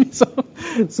Abby gave me some.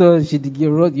 So she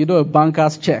wrote, a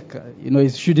banker's check.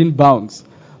 It shouldn't bounce.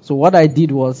 So what I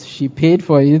did was, she paid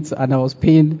for it, and I was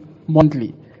paying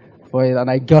monthly for it, and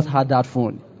I got her that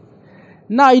phone.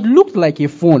 Now, it looked like a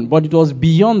phone, but it was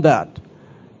beyond that.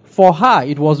 For her,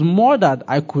 it was more that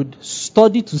I could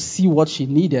study to see what she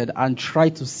needed and try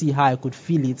to see how I could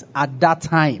feel it at that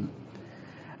time.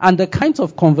 And the kinds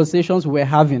of conversations we're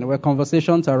having were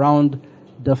conversations around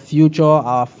the future,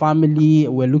 our family,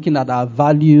 we're looking at our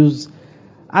values.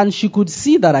 And she could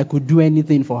see that I could do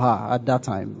anything for her at that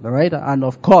time, right? And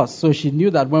of course, so she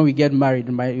knew that when we get married,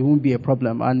 it won't be a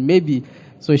problem. And maybe,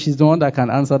 so she's the one that can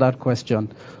answer that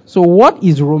question. So what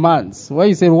is romance? When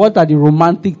you say, what are the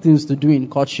romantic things to do in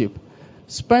courtship?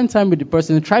 Spend time with the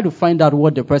person, try to find out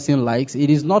what the person likes. It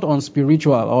is not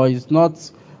unspiritual, or it's not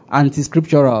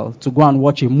anti-scriptural to go and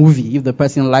watch a movie if the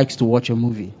person likes to watch a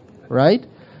movie, right?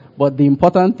 But the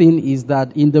important thing is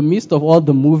that in the midst of all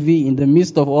the movie, in the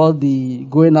midst of all the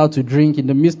going out to drink, in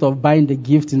the midst of buying the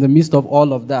gift, in the midst of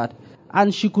all of that,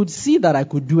 and she could see that I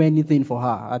could do anything for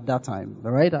her at that time,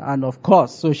 right? And of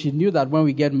course, so she knew that when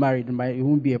we get married, it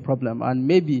won't be a problem. And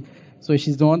maybe, so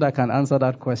she's the one that can answer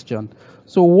that question.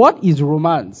 So what is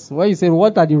romance? When you say,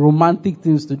 what are the romantic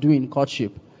things to do in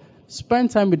courtship?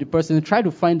 Spend time with the person, try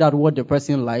to find out what the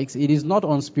person likes. It is not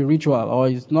unspiritual,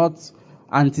 or it's not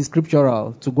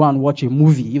anti-scriptural to go and watch a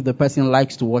movie if the person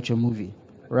likes to watch a movie,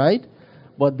 right?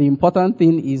 But the important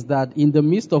thing is that in the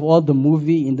midst of all the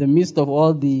movie, in the midst of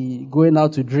all the going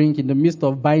out to drink, in the midst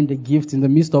of buying the gifts, in the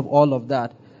midst of all of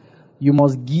that, you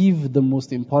must give the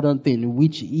most important thing,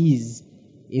 which is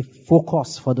a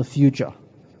focus for the future.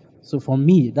 So for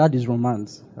me, that is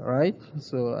romance, right?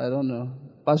 So I don't know.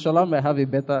 Pastor Shola may have a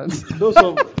better... Those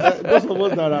of us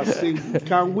that are single,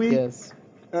 can we Yes.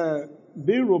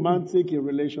 be romantic in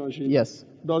relationship? Yes.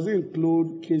 Does it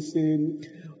include kissing?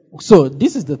 So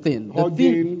this is the thing.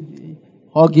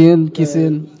 Hugging,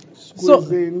 kissing,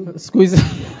 squeezing. Squeezing.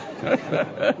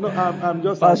 No, I'm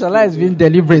just. Pastor Shola has been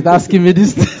deliberate asking me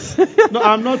this. No,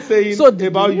 I'm not saying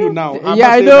about you now.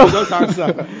 I know. Just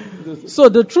answer. So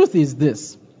the truth is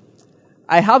this.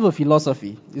 I have a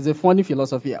philosophy. It's a funny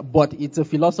philosophy, but it's a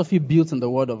philosophy built in the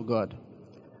Word of God.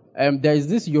 There is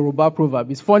this Yoruba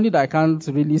proverb. It's funny that I can't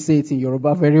really say it in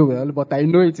Yoruba very well, but I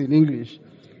know it in English.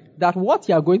 That what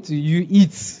you are going to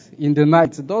eat in the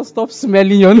night, don't stop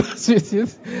smelling your nose with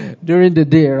it during the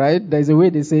day, right? There's a way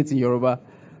they say it in Yoruba.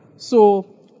 So,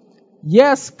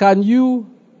 yes, can you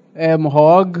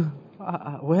hug?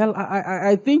 Well,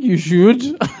 I think you should.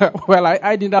 Well,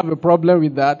 I didn't have a problem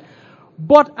with that.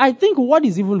 But I think what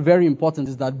is even very important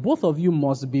is that both of you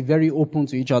must be very open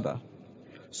to each other.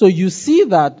 So you see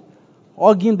that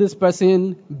hugging this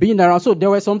person, being around. So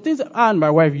there were some things I and my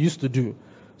wife used to do.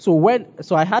 So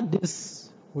I had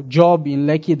this job in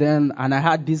Lekki then, and I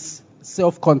had this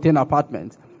self-contained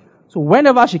apartment. So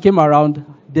whenever she came around,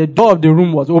 the door of the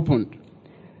room was opened.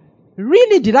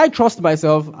 Really, did I trust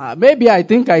myself? Maybe I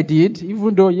think I did,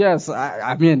 even though, yes,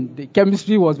 I mean, the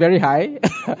chemistry was very high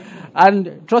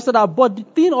and trusted her. But the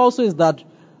thing also is that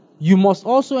you must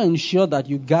also ensure that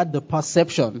you got the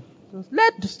perception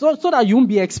so that you won't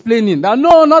be explaining that,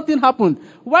 no, nothing happened.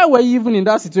 Why were you even in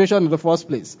that situation in the first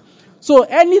place? So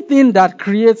anything that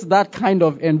creates that kind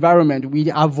of environment,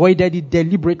 we avoided it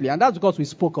deliberately. And that's because we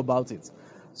spoke about it.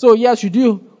 So yes, you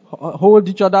do hold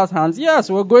each other's hands. Yes,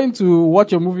 we're going to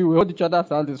watch a movie. We hold each other's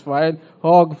hands. It's fine.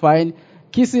 Hug, fine.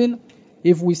 Kissing.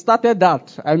 If we started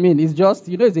that, it's just,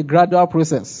 it's a gradual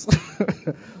process.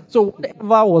 So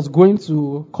whatever was going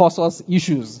to cause us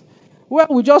issues, well,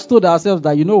 we just told ourselves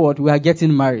that, we are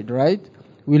getting married, right?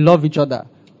 We love each other.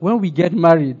 When we get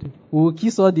married, we will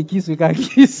kiss all the kiss we can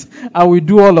kiss, and we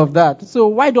do all of that. So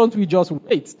why don't we just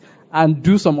wait and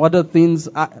do some other things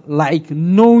like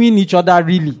knowing each other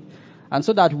really? And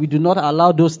so that we do not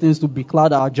allow those things to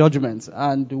becloud our judgments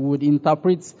and would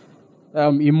interpret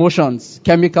emotions,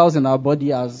 chemicals in our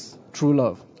body as true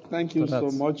love. Thank you so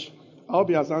much. I hope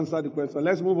he has answered the question.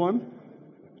 Let's move on.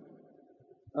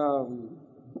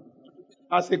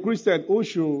 As a Christian, who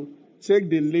should take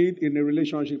the lead in a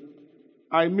relationship?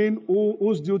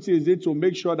 Whose duty is it to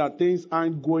make sure that things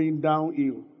aren't going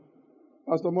downhill?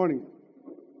 Pastor Morning.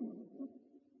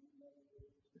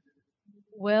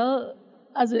 Well,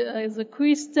 as a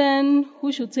Christian,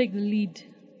 who should take the lead?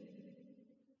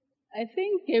 I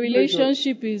think a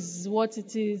relationship is what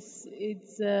it is.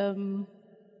 It's a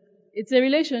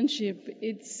relationship.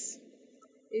 It's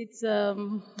It's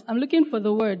I'm looking for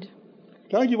the word.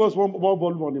 Can you give us one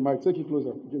volume on the mic? Take it closer.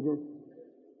 Okay, go.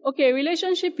 Okay,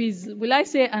 relationship is, will I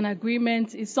say an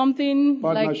agreement? Is something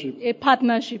Partnership. like a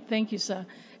partnership. Thank you, sir.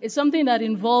 It's something that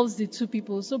involves the two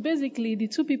people. So basically, the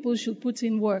two people should put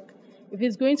in work. If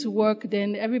it's going to work,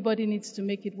 then everybody needs to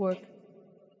make it work.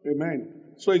 Amen.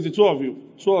 So it's the two of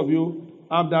you. Two of you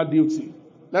have that duty.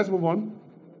 Let's move on.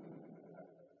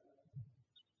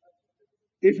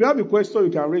 If you have a question,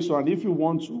 you can raise your hand. If you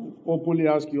want to openly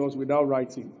ask yours without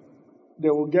writing, they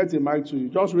will get a mic to you.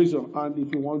 Just raise your hand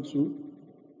if you want to.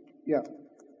 Yeah.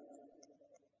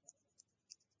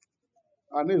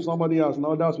 And if somebody else,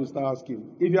 now others will start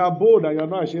asking. If you are bold and you are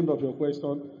not ashamed of your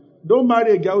question, don't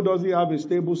marry a girl who doesn't have a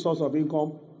stable source of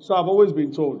income. So I've always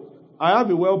been told, I have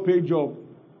a well-paid job,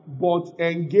 but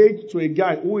engaged to a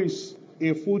guy who is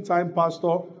a full-time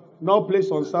pastor, not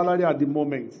placed on salary at the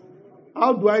moment.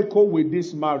 How do I cope with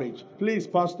this marriage? Please,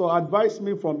 pastor, advise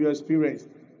me from your experience.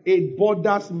 It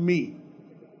bothers me.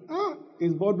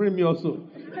 It's bothering me also.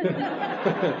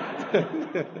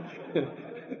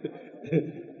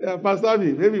 Yeah, Pastor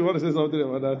Abi, maybe you want to say something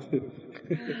about that.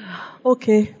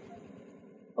 Okay,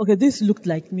 this looked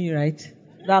like me, right?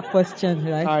 That question,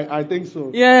 right? I think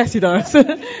so. Yes, it does.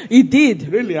 It did.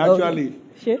 Really, actually.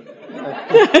 Okay.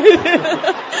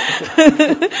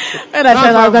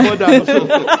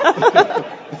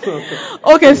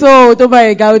 Okay, so don't buy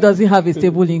a guy who doesn't have a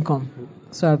stable income.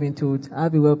 So I've been told. I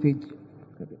have a well-paid.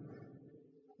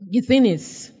 The thing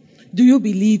is, do you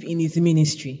believe in his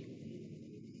ministry?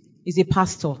 He's a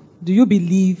pastor. Do you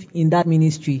believe in that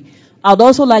ministry? I'd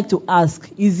also like to ask,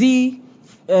 is he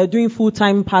doing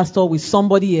full-time pastor with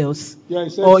somebody else? Yeah, or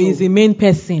so. Is the main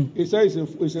person? He says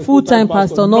he's a full-time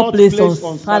pastor, not placed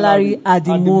on salary at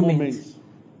the moment.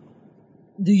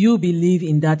 Do you believe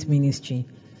in that ministry?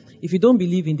 If you don't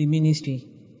believe in the ministry,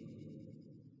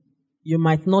 you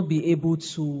might not be able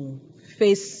to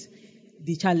face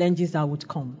the challenges that would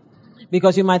come.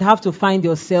 Because you might have to find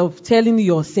yourself telling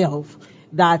yourself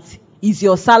that is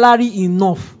your salary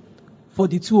enough for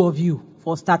the two of you,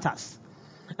 for starters.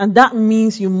 And that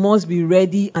means you must be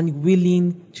ready and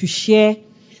willing to share,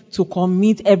 to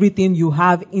commit everything you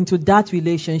have into that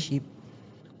relationship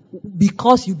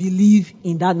because you believe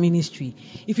in that ministry.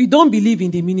 If you don't believe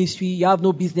in the ministry, you have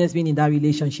no business being in that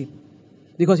relationship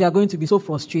because you are going to be so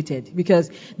frustrated because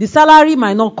the salary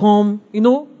might not come,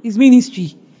 it's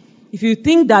ministry. If you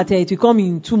think that it will come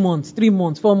in 2 months, 3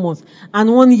 months, 4 months,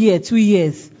 and 1 year, 2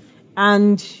 years,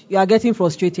 and you are getting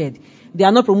frustrated, they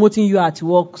are not promoting you at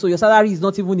work, so your salary is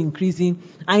not even increasing.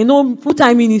 And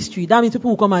full-time ministry, that means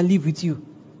people will come and live with you.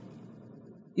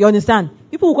 You understand?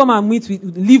 People will come and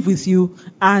live with you,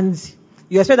 and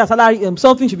you expect that salary,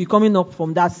 something should be coming up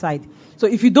from that side. So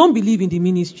if you don't believe in the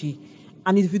ministry,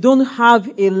 and if you don't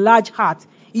have a large heart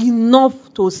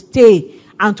enough to stay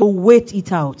and to wait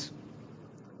it out,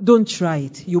 don't try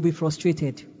it. You'll be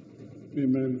frustrated.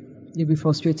 Amen. You'll be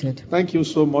frustrated. Thank you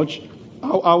so much.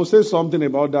 I will say something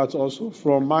about that also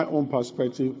from my own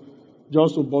perspective,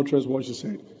 just to buttress what you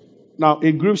said. Now,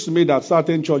 it grieves me that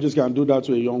certain churches can do that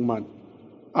to a young man.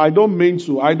 I don't mean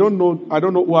to. I don't know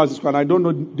who has this kind. I don't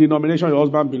know the denomination your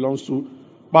husband belongs to.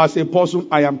 But as a person,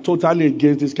 I am totally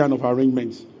against this kind of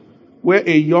arrangements, where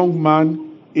a young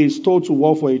man is told to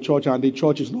work for a church and the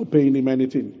church is not paying him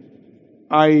anything.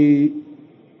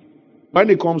 When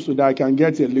it comes to that, I can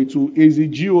get a little. Is the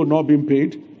GO not being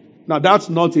paid? Now, that's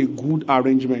not a good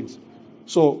arrangement.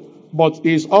 So, but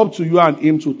it's up to you and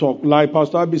him to talk. Like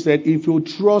Pastor Abi said, if you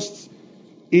trust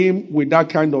him with that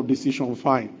kind of decision,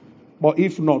 fine. But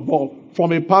if not,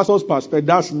 from a pastor's perspective,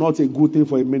 that's not a good thing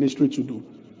for a ministry to do.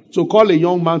 To call a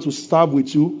young man to serve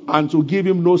with you and to give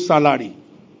him no salary,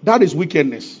 that is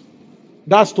wickedness.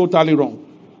 That's totally wrong.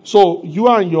 So, you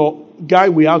and your guy,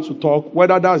 we have to talk,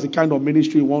 whether that's the kind of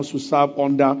ministry he wants to serve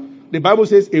under. The Bible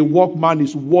says a workman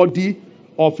is worthy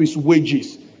of his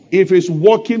wages. If he's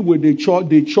working with the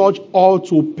church ought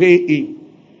to pay him.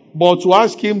 But to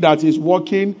ask him that he's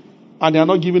working and they're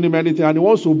not giving him anything and he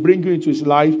wants to bring you into his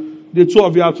life, the two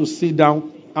of you have to sit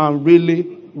down and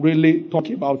really, really talk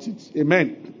about it.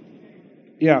 Amen.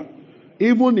 Yeah.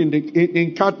 Even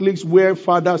in Catholics where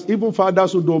fathers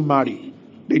who don't marry,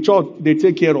 the church, they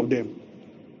take care of them.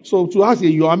 So to ask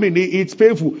you, it's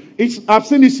painful. I've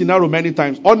seen this scenario many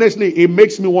times. Honestly, it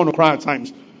makes me want to cry at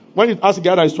times. When you ask a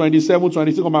guy that is 27,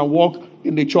 26, come and work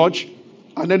in the church,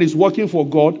 and then he's working for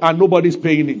God, and nobody's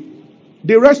paying him.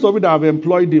 The rest of it that have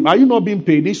employed him, are you not being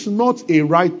paid? It's not a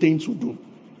right thing to do.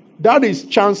 That is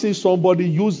chancing somebody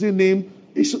using him.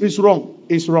 It's wrong.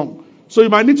 It's wrong. So you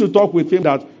might need to talk with him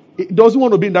that he doesn't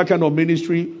want to be in that kind of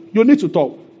ministry. You need to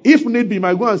talk. If need be, you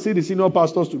might go and see the senior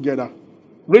pastors together.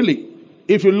 Really.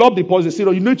 If you love the person,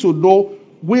 you need to know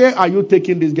where are you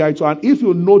taking this guy to. And if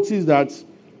you notice that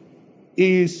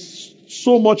he's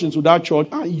so much into that church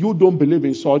and you don't believe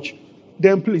in such,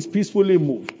 then please peacefully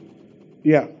move.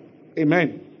 Yeah.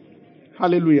 Amen.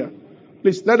 Hallelujah.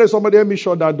 Please, somebody help me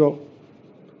shut that door.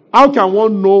 How can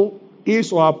one know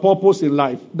his or her purpose in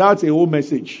life? That's a whole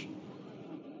message.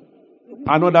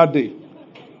 Another day.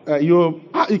 You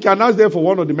can ask them for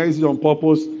one of the messages on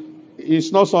purpose.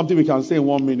 It's not something we can say in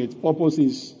 1 minute. Purpose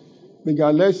is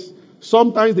regardless.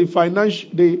 Sometimes the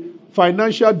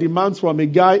financial demands from a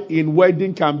guy in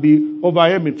wedding can be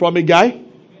overwhelming. From a guy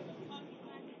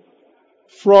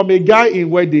in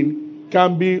wedding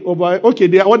can be over. Okay,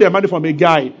 what they are demanding from a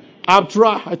guy. I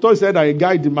thought you said that a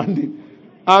guy demanding.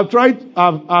 I've tried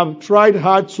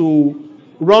hard to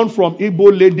run from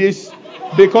Igbo ladies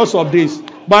because of this,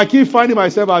 but I keep finding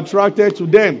myself attracted to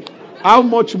them. How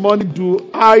much money do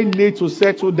I need to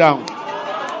settle down?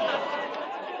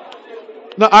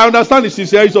 Now, I understand the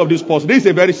sincerity of this person. This is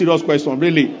a very serious question,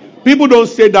 really. People don't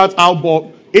say that out, but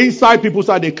inside people's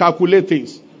side, they calculate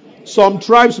things. Some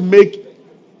tribes make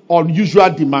unusual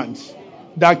demands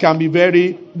that can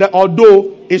be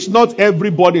although it's not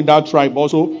everybody in that tribe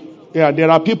also. Yeah, there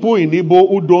are people in Igbo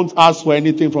who don't ask for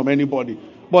anything from anybody.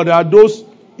 But there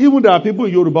are people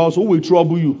in Yoruba also who will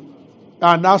trouble you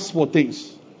and ask for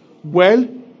things. Well,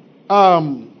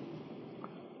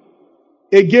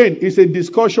 again, it's a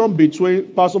discussion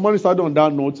between, Pastor Money started on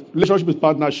that note, relationship is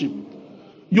partnership.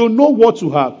 You know what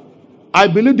to have. I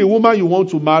believe the woman you want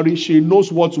to marry, she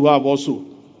knows what to have also.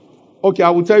 Okay, I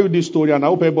will tell you this story, and I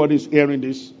hope everybody is hearing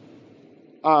this.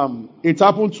 It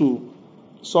happened to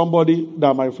somebody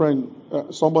that a friend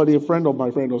of my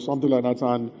friend or something like that,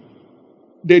 and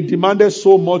they demanded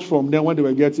so much from them when they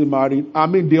were getting married. I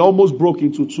mean, they almost broke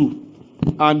into two.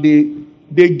 And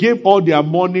they gave all their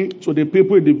money to the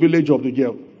people in the village of the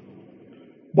girl.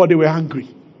 But they were angry.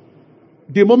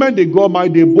 The moment they got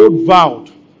married, they both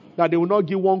vowed that they would not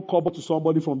give one kobo to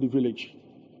somebody from the village.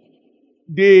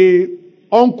 The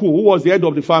uncle, who was the head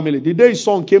of the family, the day his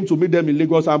son came to meet them in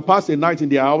Lagos and passed a night in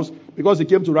their house because he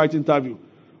came to write interview.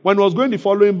 When he was going the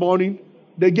following morning,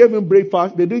 they gave him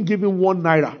breakfast. They didn't give him 1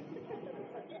 naira.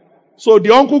 So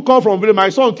the uncle called from village. My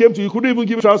son came to you. Couldn't even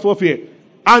give him transport fare.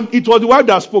 And it was the wife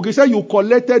that spoke. He said, you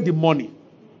collected the money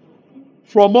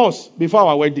from us before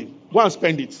our wedding. Go and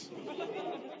spend it.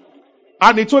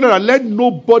 And he told her, let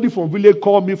nobody from village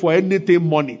call me for anything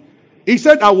money. He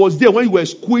said, I was there when you were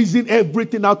squeezing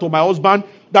everything out of my husband,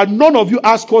 that none of you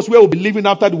asked us where we'll be living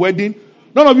after the wedding.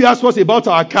 None of you asked us about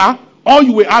our car. All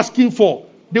you were asking for.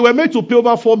 They were made to pay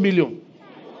over 4 million.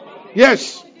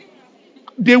 Yes.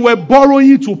 They were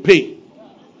borrowing to pay.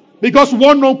 Because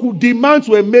one uncle demands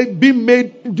were being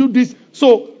made do this.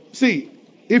 So, see,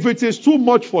 if it is too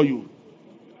much for you,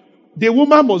 the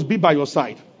woman must be by your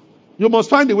side. You must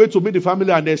find a way to meet the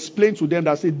family and explain to them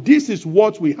that, say, this is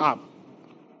what we have.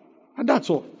 And that's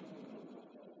all.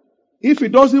 If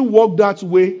it doesn't work that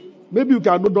way, maybe you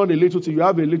can hold on a little till you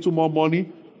have a little more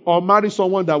money, or marry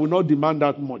someone that will not demand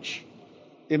that much.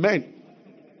 Amen.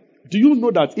 Do you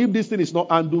know that if this thing is not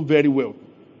handled very well,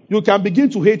 you can begin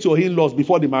to hate your in-laws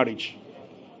before the marriage.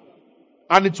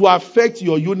 And it will affect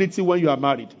your unity when you are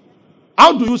married.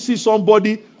 How do you see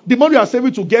somebody, the money you are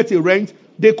saving to get a rent,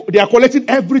 they are collecting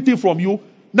everything from you.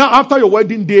 Now after your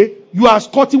wedding day, you are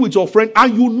squatting with your friend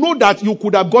and you know that you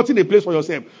could have gotten a place for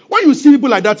yourself. When you see people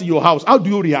like that in your house, how do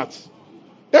you react?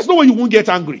 There's no way you won't get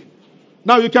angry.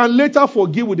 Now you can later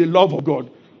forgive with the love of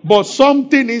God. But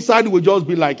something inside will just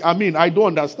be like, I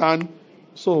don't understand.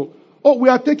 So, we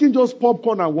are taking just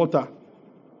popcorn and water.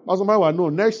 Pastor Maiwa, no,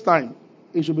 next time,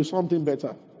 it should be something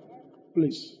better.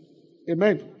 Please.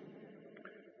 Amen.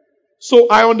 So,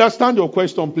 I understand your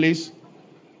question, please.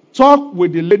 Talk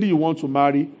with the lady you want to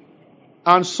marry.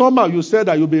 And somehow you said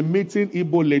that you'll be meeting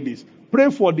Igbo ladies. Pray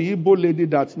for the Igbo lady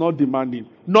that's not demanding.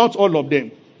 Not all of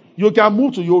them. You can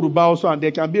move to Yoruba also, and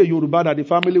there can be a Yoruba that the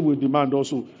family will demand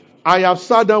also. I have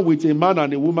sat down with a man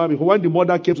and a woman before when the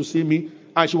mother came to see me,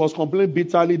 and she was complaining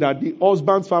bitterly that the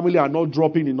husband's family are not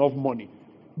dropping enough money.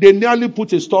 They nearly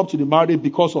put a stop to the marriage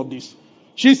because of this.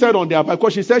 She said on their part,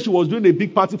 because she said she was doing a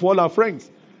big party for all her friends.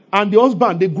 And the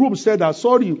husband, the group said that,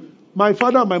 sorry, my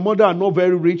father and my mother are not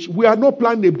very rich. We are not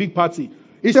planning a big party.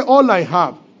 He said, all I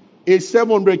have is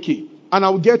 700K. And I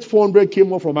will get 400K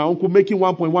more from my uncle, making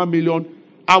 1.1 million.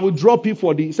 I will drop it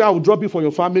for he said, I will drop it for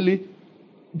your family,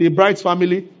 the bride's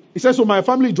family. He said, so my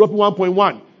family is dropping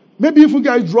 1.1. Maybe if you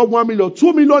guys drop 1 million,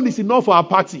 2 million is enough for our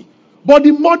party. But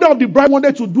the mother of the bride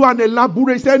wanted to do an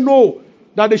elaborate. He said no,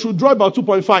 that they should drop about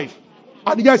 2.5.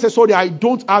 And the guy said, sorry, I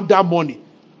don't have that money.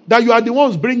 That you are the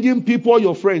ones bringing people,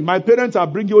 your friends. My parents are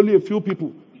bringing only a few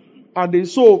people.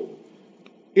 So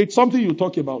it's something you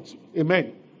talk about.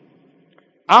 Amen.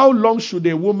 How long should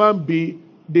a woman be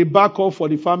the backup for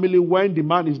the family when the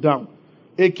man is down?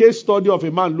 A case study of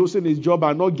a man losing his job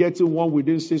and not getting one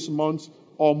within 6 months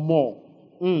or more.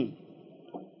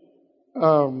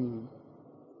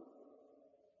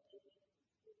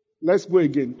 Let's go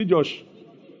again. Josh.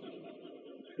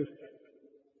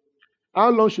 How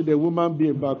long should a woman be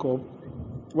a backup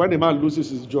when a man loses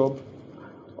his job?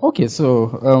 Okay,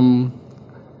 so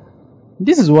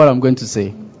this is what I'm going to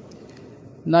say.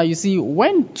 Now, you see,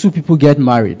 when two people get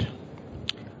married,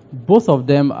 both of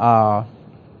them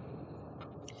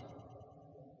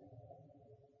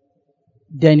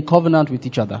they're in covenant with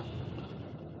each other.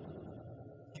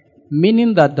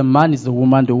 Meaning that the man is the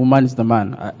woman is the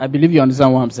man. I believe you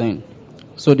understand what I'm saying.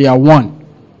 So they are one.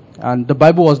 And the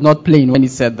Bible was not plain when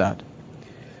it said that.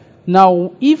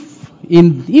 Now, if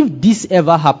this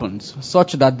ever happens,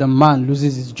 such that the man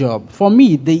loses his job, for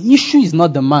me, the issue is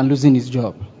not the man losing his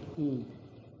job.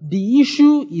 The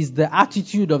issue is the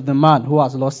attitude of the man who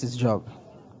has lost his job.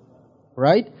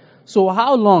 Right? So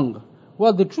how long?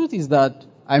 Well, the truth is that,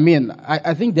 I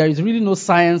think there is really no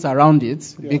science around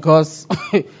it, because,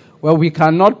 well, we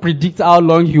cannot predict how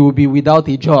long he will be without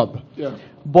a job. Yeah.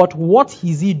 But what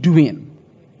is he doing?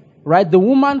 Right? The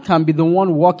woman can be the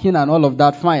one working and all of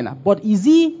that, fine. But is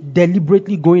he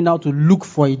deliberately going out to look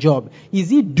for a job? Is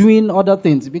he doing other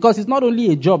things? Because it's not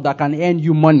only a job that can earn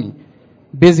you money.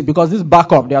 Basically, because this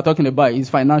backup they are talking about is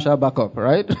financial backup,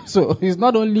 right? So it's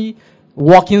not only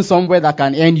working somewhere that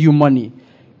can earn you money.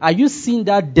 Are you seeing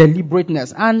that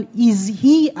deliberateness? And is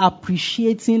he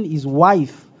appreciating his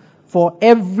wife for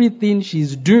everything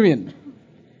she's doing?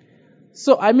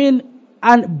 So,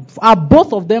 and are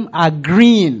both of them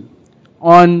agreeing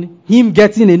on him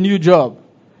getting a new job?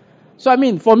 So,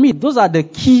 for me, those are the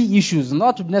key issues,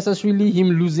 not necessarily him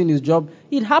losing his job.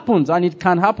 It happens, and it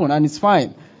can happen, and it's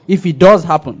fine if it does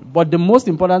happen. But the most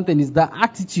important thing is the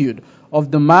attitude of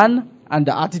the man and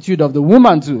the attitude of the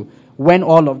woman too when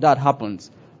all of that happens.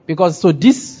 Because so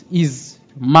this is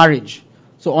marriage.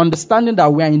 So understanding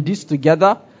that we are in this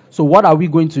together, so what are we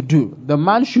going to do? The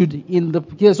man should,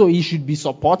 he should be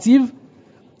supportive.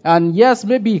 And yes,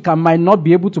 maybe he might not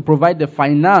be able to provide the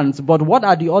finance, but what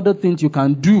are the other things you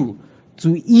can do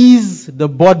to ease the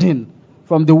burden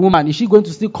from the woman? Is she going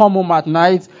to still come home at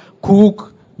night,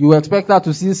 cook? You expect her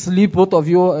to still sleep, both of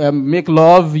you make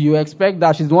love. You expect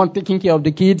that she's the one taking care of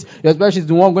the kids. You expect she's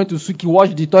the one going to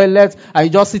wash the toilet, and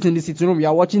you just sit in the sitting room. You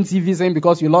are watching TV saying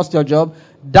because you lost your job.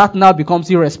 That now becomes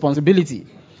irresponsibility,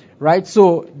 right?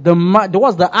 So there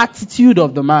was the attitude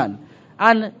of the man.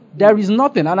 And there is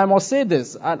nothing, and I must say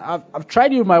this, and I've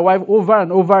tried it with my wife over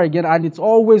and over again, and it's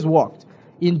always worked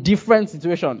in different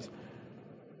situations.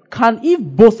 If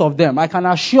both of them, I can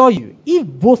assure you, if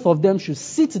both of them should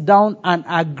sit down and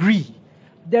agree,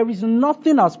 there is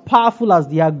nothing as powerful as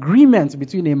the agreement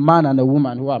between a man and a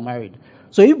woman who are married.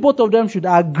 So if both of them should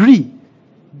agree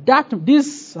that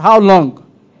how long?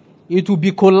 It will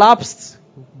be collapsed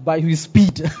by his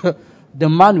speed. The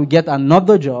man will get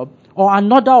another job, or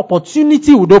another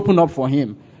opportunity would open up for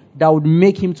him that would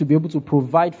make him to be able to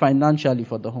provide financially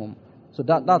for the home. So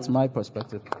that's my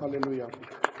perspective. Hallelujah.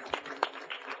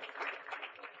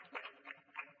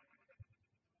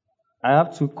 I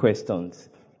have two questions,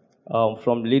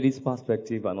 from ladies'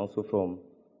 perspective and also from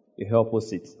the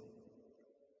opposite.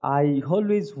 I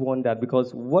always wonder,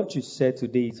 because what you said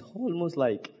today is almost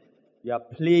like you are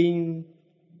playing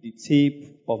the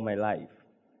tape of my life.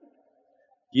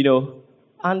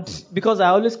 And because I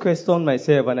always question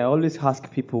myself and I always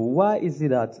ask people, why is it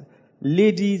that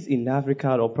ladies in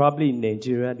Africa or probably in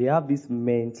Nigeria, they have this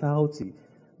mentality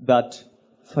that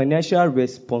financial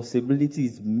responsibility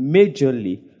is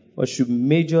should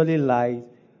majorly lie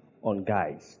on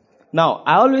guys. Now,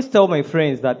 I always tell my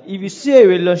friends that if you see a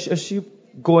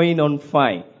relationship going on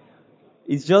fine,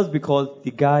 it's just because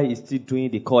the guy is still doing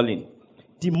the calling.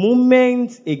 The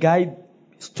moment a guy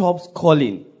stops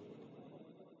calling,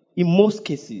 in most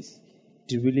cases,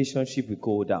 the relationship will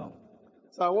go down.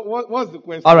 So what's the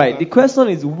question? All right, the question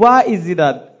is, why is it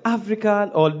that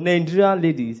African or Nigerian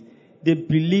ladies, they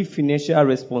believe financial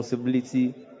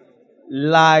responsibility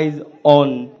lies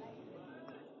on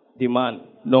the man?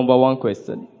 Number one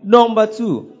question. Number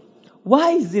two,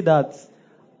 why is it that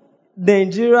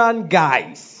Nigerian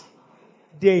guys,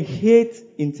 they hate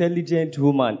intelligent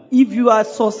women? If you are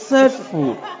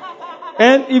successful,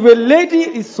 and if a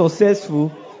lady is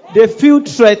successful, they feel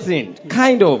threatened,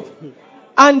 kind of.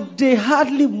 And they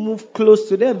hardly move close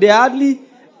to them. They hardly,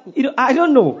 I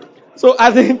don't know. So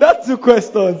I think that's two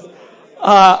questions.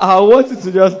 I want you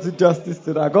to just do justice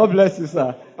to that. God bless you,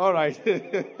 sir. All right.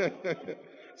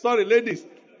 Sorry, ladies.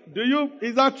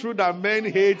 Is that true that men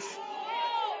hate?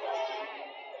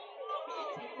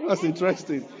 That's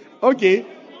interesting. Okay.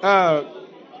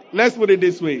 Let's put it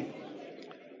this way.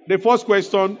 The first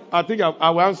question, I think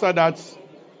I will answer that.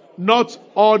 Not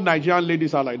all Nigerian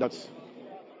ladies are like that.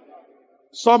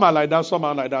 Some are like that, some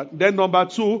are like that. Then number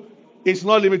two, it's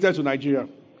not limited to Nigeria.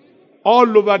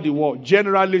 All over the world,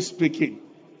 generally speaking,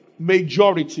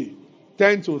 majority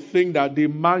tend to think that the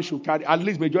man should carry, at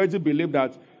least majority believe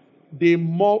that the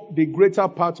greater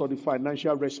part of the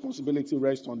financial responsibility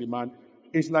rests on the man.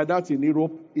 It's like that in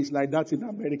Europe, it's like that in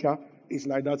America, it's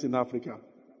like that in Africa.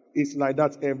 It's like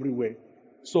that everywhere.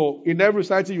 So in every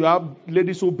society you have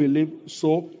ladies who believe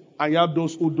so, and you have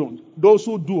those who don't. Those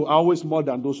who do are always more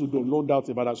than those who don't, no doubt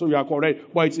about that. So you are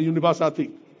correct, but it's a universal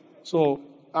thing. So,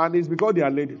 and it's because they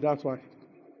are ladies, that's why.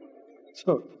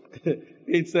 So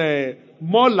it's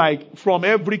more like from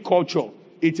every culture,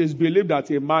 it is believed that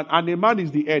a man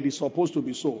is the head, is supposed to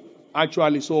be so.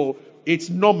 Actually, so it's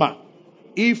normal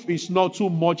if it's not too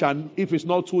much and if it's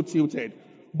not too tilted.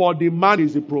 But the man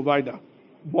is the provider.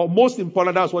 But most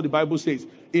important, that's what the Bible says.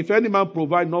 If any man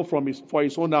provide not for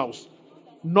his own house,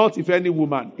 not if any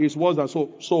woman is worse than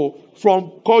so. So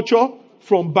from culture,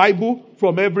 from Bible,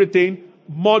 from everything,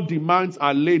 more demands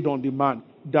are laid on the man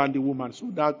than the woman. So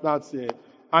that's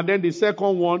and then the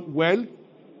second one, well,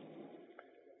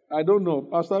 I don't know.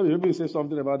 Pastor, maybe you say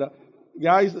something about that.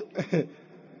 Guys.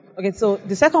 Okay, so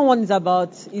the second one is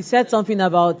about, he said something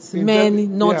about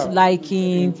men not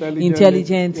liking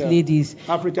intelligent ladies.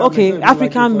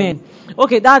 African men.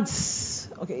 Okay,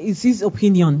 it's his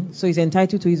opinion, so he's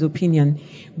entitled to his opinion,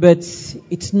 but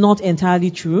it's not entirely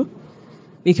true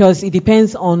because it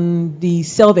depends on the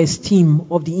self-esteem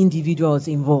of the individuals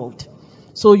involved.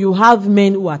 So you have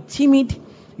men who are timid,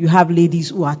 you have ladies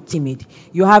who are timid.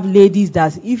 You have ladies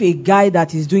that if a guy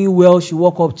that is doing well should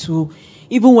walk up to,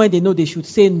 even when they know they should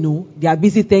say no, they are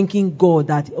busy thanking God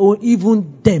that, or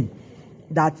even them,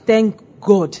 that thank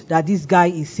God that this guy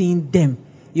is seeing them.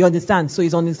 You understand? So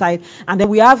he's on the side. And then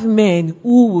we have men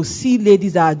who will see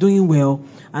ladies that are doing well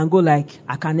and go like,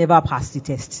 I can never pass the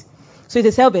test. So it's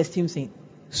a self-esteem thing.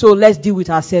 So let's deal with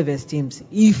our self-esteem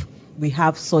if we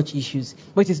have such issues.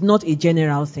 But it's not a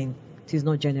general thing. It is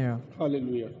not general.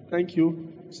 Hallelujah. Thank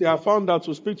you. See, I found out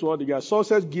to speak to all the guys.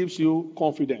 Success gives you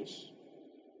confidence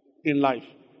in life.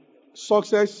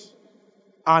 Success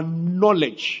and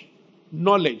knowledge.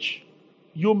 Knowledge.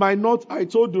 You might not, I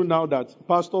told you now that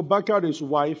Pastor Bakari's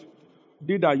wife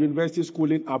did her university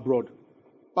schooling abroad.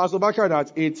 Pastor Bakari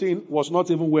at 18 was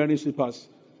not even wearing slippers.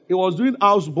 He was doing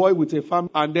houseboy with a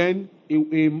family and then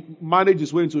he managed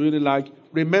his way into Unilag.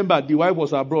 Remember, the wife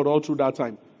was abroad all through that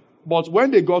time. But when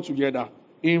they got together,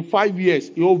 in 5 years,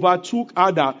 he overtook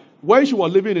her when she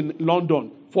was living in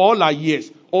London for all her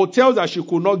years. Hotels that she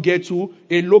could not get to,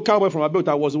 a local boy from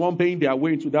Abuja was the one paying their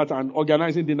way into that and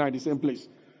organizing dinner in the same place.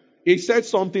 He said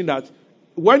something that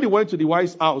when he went to the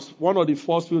wife's house, one of the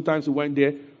first few times he went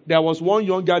there was one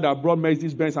young guy that brought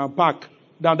Mercedes-Benz and parked.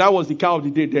 That was the car of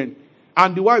the day then.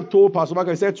 And the wife told Pastor Mark,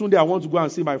 he said, Tunde, I want to go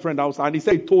and see my friend house. And he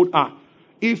said, he told her,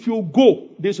 if you go,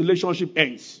 this relationship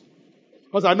ends.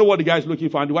 Because I know what the guy is looking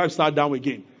for. And the wife sat down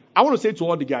again. I want to say to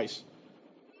all the guys,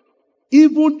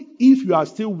 even if you are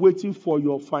still waiting for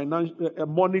your financial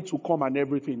money to come and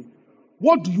everything,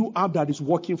 what do you have that is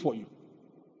working for you?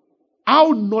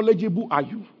 How knowledgeable are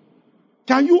you?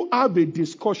 Can you have a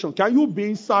discussion? Can you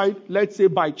be inside, let's say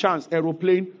by chance,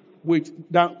 aeroplane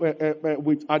with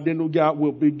Adenuga,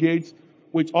 with Bill Gates,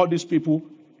 with all these people?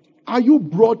 Are you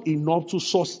broad enough to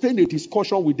sustain a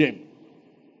discussion with them?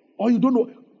 Or you don't know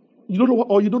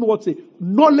what to say?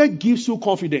 Knowledge gives you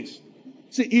confidence.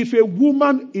 See, if a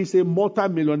woman is a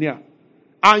multi-millionaire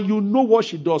and you know what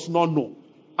she does not know,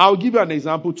 I'll give you an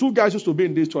example. 2 guys used to be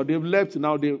in this church. They've left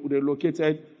now. They're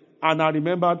located. And I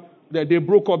remember that they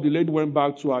broke up. The lady went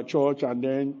back to her church and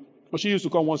then she used to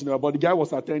come once in a while. But the guy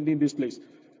was attending this place.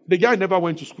 The guy never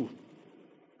went to school.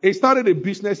 He started a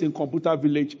business in Computer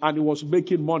Village and he was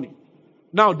making money.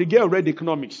 Now, the girl read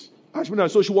economics.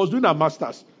 So she was doing her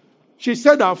master's. She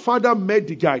said her father met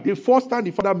the guy. The first time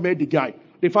the father met the guy,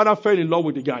 the father fell in love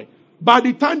with the guy. By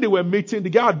the time they were meeting, the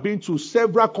guy had been to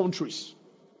several countries.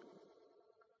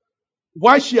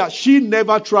 Why she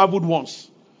never traveled once.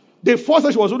 The first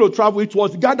time she was going to travel, it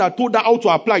was the guy that told her how to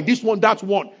apply this one, that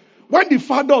one. When the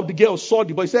father of the girl saw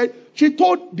the boy, he said, she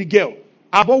told the girl,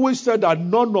 I've always said that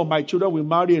none of my children will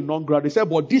marry a non-graduate. They said,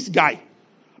 but this guy,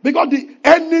 because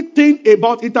anything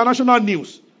about international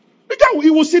news, the guy,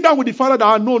 he will sit down with the father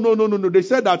that, no. They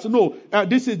said that,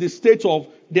 this is the state of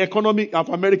the economy of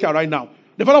America right now.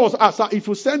 The father was asked, "Sir, if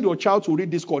you send your child to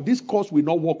read this course will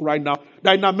not work right now.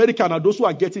 That in America, now those who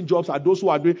are getting jobs are those who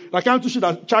are doing. I can't see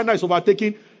that China is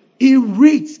overtaking." He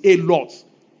reads a lot.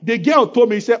 The girl told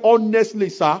me, he said, "Honestly,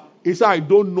 sir," he said, "I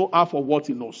don't know half of what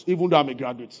he knows, even though I'm a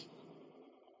graduate."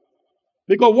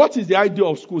 Because what is the idea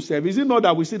of school, sir? Is it not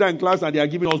that we sit there in class and they are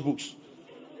giving us books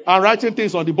and writing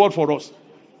things on the board for us?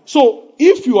 So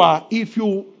if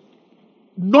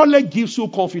knowledge gives you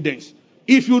confidence,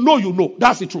 if you know, you know.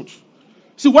 That's the truth.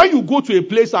 See, when you go to a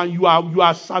place and you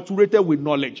are saturated with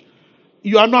knowledge,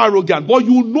 you are not arrogant, but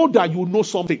you know that you know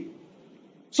something.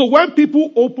 So when people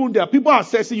people are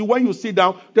assessing you when you sit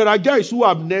down. There are guys who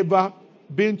have never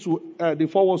been to the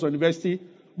 4 walls of university,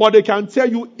 but they can tell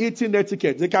you eating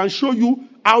etiquette. They can show you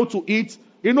how to eat.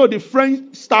 You know, the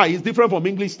French style is different from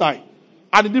English style.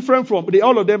 And different from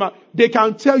all of them. They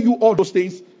can tell you all those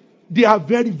things. They are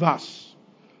very vast.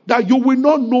 That you will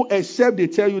not know except they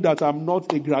tell you that I'm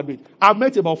not a graduate. I've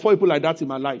met about 4 people like that in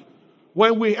my life.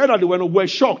 When we heard that they were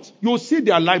shocked, you'll see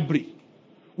their library.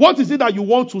 What is it that you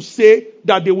want to say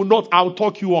that they will not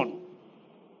out-talk you on?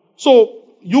 So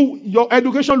your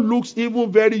education looks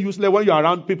even very useless when you're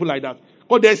around people like that.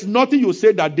 Because there's nothing you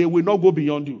say that they will not go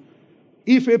beyond you.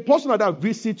 If a person like that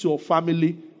visits your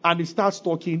family and he starts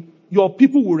talking, your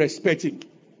people will respect him.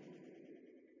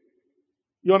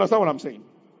 You understand what I'm saying?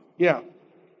 Yeah.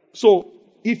 So,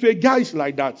 if a guy is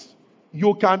like that,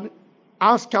 you can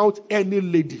ask out any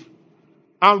lady.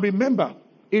 And remember,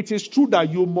 it is true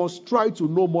that you must try to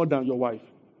know more than your wife.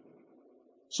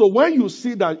 So, when you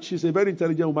see that she's a very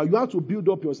intelligent woman, you have to build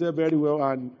up yourself very well.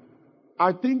 And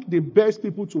I think the best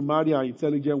people to marry are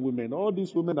intelligent women. All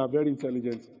these women are very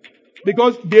intelligent.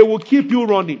 Because they will keep you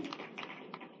running.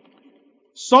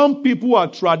 Some people are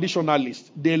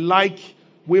traditionalists. They like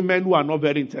women who are not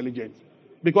very intelligent.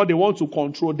 Because they want to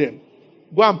control them.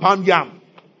 Go and pound yam.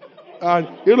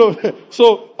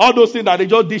 So all those things that they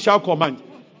just dish out command.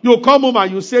 You come home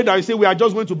and you say we are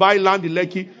just going to buy land in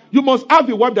Lekki. You must have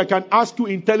a wife that can ask you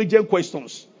intelligent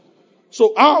questions.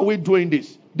 So how are we doing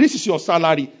this? This is your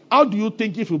salary. How do you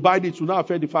think if you buy this, you will not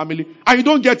affect the family? And you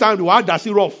don't get angry. Why does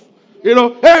it rough? Hey,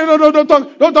 no, don't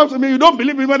talk to me. You don't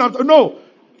believe me when I'm no.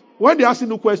 When they ask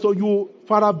you a question, you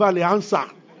farabale answer.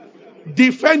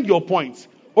 Defend your point.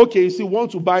 Okay, if you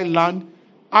want to buy land,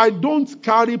 I don't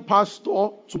carry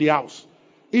pastor to the house.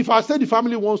 If I say the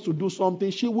family wants to do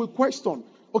something, she will question.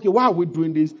 Okay, why are we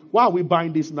doing this? Why are we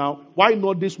buying this now? Why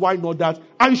not this? Why not that?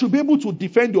 And you should be able to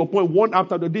defend your point one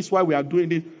after the other. This is why we are doing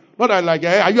this. Not like,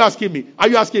 hey, are you asking me? Are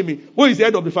you asking me? Who is the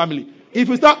head of the family? If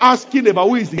you start asking about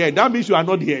who is the head, that means you are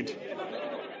not the head.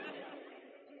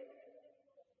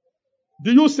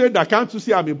 Do you say that, can't you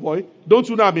see I'm a boy? Don't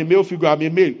you know I'm a male figure? I'm a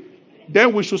male.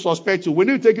 Then we should suspect you. We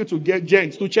need to take you to get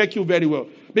gents to check you very well.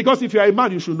 Because if you are a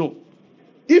man, you should know.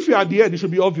 If you are the head, it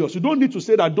should be obvious. You don't need to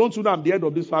say that, don't you know I'm the head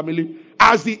of this family?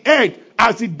 As the head,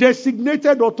 as the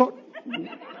designated authority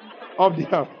of the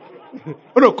house.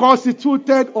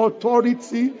 Constituted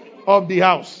authority of the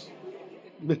house.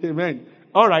 Amen.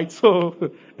 All right,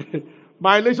 so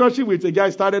my relationship with a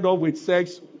guy started off with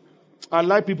sex. I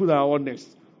like people that are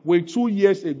honest. 2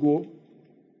 years ago,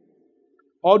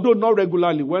 although not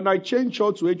regularly, when I changed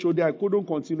church to HOD, I couldn't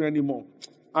continue anymore.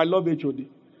 I love HOD.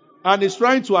 And he's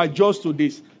trying to adjust to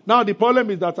this. Now, the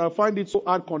problem is that I find it so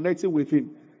hard connecting with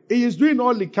him. He is doing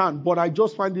all he can, but I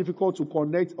just find it difficult to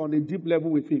connect on a deep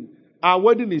level with him. Our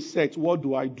wedding is set. What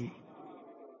do I do?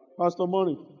 Pastor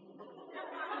Murray.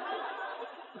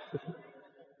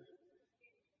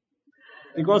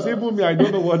 Because even me, I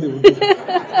don't know what they will do.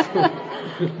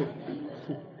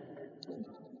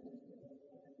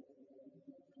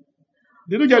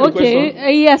 Did you get the question?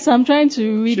 Yes, I'm trying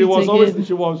to read it again.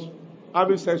 She was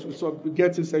having sex with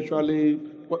getting sexually.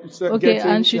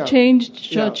 And she changed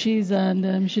churches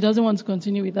and she doesn't want to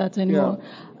continue with that anymore. Yeah.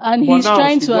 And he's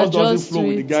trying to adjust to it. Flow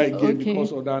with the guy again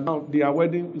because of that. Now their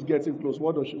wedding is getting close.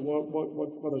 What does she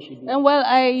do? And well,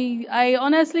 I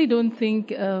honestly don't think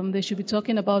they should be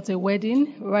talking about a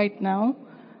wedding right now,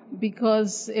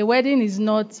 because a wedding is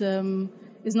not an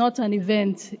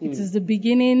event. It is the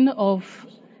beginning of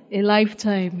a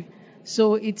lifetime.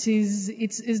 So it's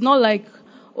not like,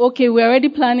 okay, we're already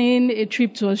planning a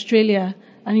trip to Australia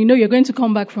and you're going to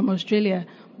come back from Australia,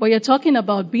 but you're talking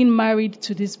about being married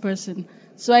to this person.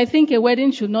 So I think a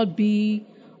wedding should not be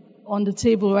on the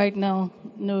table right now.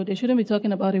 No, they shouldn't be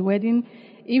talking about a wedding.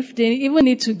 If they even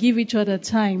need to give each other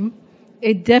time,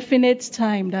 a definite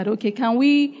time that, okay, can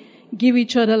we give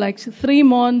each other like 3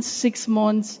 months, 6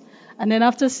 months, and then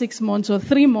after 6 months or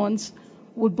 3 months,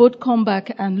 we'll both come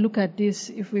back and look at this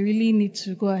if we really need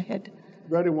to go ahead.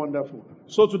 Very wonderful.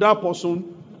 So to that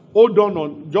person, Hold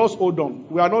on. Just hold on.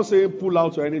 We are not saying pull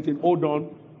out or anything. Hold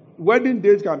on. Wedding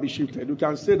dates can be shifted. You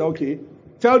can say that, okay,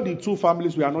 tell the two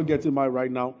families we are not getting married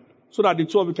right now, so that the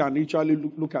two of you can literally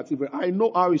look at it. But I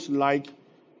know how it's like.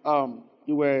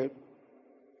 You were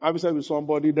having sex with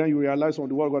somebody, then you realize on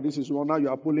the word of God, this is wrong. Now you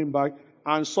are pulling back,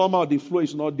 and somehow the flow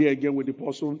is not there again with the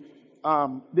person.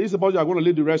 This is the person you are going to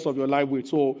live the rest of your life with.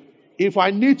 So, if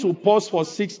I need to pause for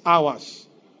 6 hours,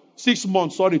 6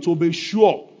 months, to be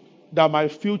sure that my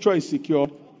future is secure,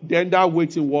 then that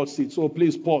waiting worth it. So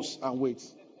please pause and wait.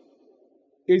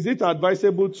 Is it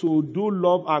advisable to do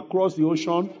love across the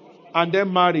ocean and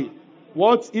then marry?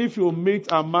 What if you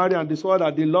meet and marry and discover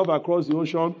that the love across the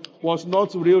ocean was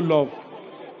not real love?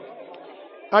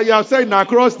 And you are saying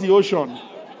across the ocean.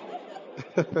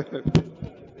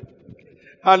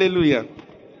 Hallelujah.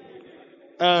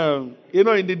 In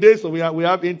the days we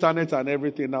have internet and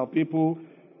everything now, people,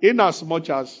 in as much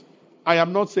as I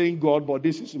am not saying God, but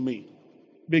this is me.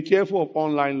 Be careful of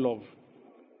online love.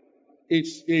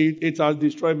 It has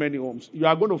destroyed many homes. You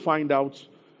are going to find out.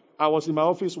 I was in my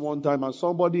office one time and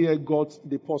somebody had got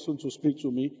the person to speak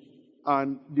to me,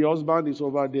 and the husband is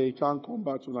over there. He can't come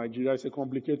back to Nigeria. It's a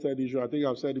complicated issue. I think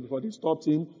I've said it before. They stopped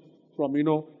him from,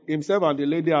 himself and the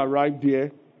lady arrived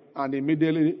there, and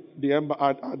immediately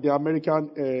the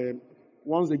American,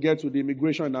 once they get to the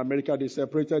immigration in America, they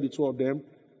separated the two of them.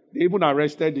 They even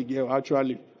arrested the girl,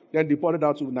 actually. Then deported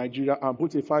her to Nigeria and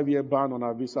put a 5-year ban on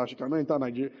her visa. She cannot enter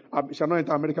Nigeria. She cannot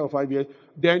enter America for 5 years.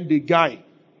 Then the guy,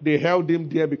 they held him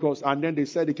there and then they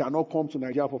said he cannot come to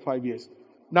Nigeria for 5 years.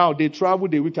 Now, they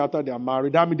traveled a week after they are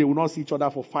married. That means they will not see each other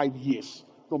for 5 years.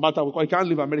 No matter what. He can't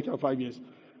leave America for 5 years.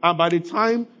 And by the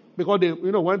time, because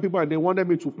when people, they wanted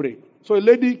me to pray. So a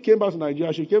lady came back to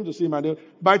Nigeria. She came to see him. And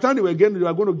by the time they were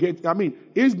going to get,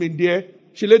 he's been there.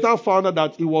 She later found out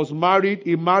that he was married.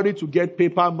 He married to get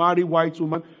paper, married white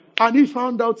woman. And he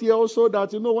found out here also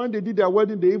that, when they did their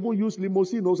wedding, they even used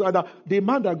limousine also. And the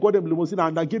man that got them limousine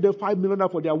and that gave them $5 million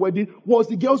for their wedding was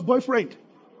the girl's boyfriend.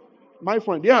 My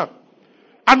friend, yeah.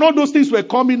 And all those things were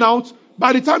coming out.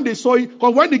 By the time they saw it,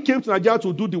 because when they came to Nigeria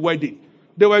to do the wedding,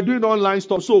 they were doing online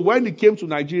stuff. So when they came to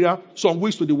Nigeria, some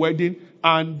weeks to the wedding,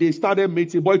 and they started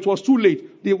meeting, but it was too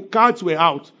late. The cards were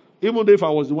out. Even though if I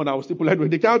was the one, I was still anyway.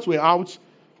 The cards were out,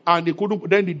 and they couldn't.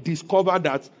 Then they discovered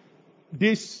that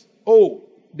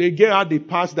the girl had the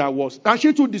past that was. And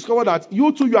she too discovered that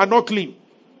you are not clean.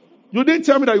 You didn't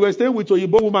tell me that you were staying with a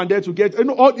Igbo woman there to get.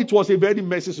 It was a very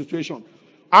messy situation.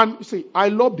 And see, I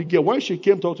love the girl. When she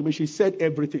came to talk to me, she said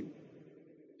everything.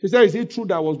 She said, "Is it true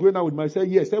that I was going out with myself?"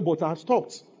 Yes. He said, "But I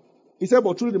stopped." He said,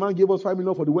 "But truly the man gave us $5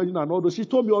 million for the wedding and all those." She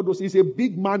told me all those. He's a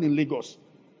big man in Lagos.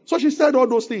 So she said all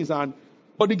those things.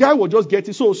 But the guy was just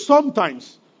getting. So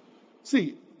sometimes,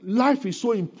 see, life is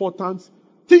so important.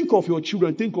 Think of your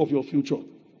children. Think of your future.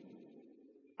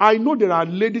 I know there are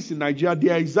ladies in Nigeria, they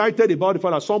are excited about the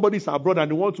fact that somebody is abroad and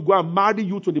they want to go and marry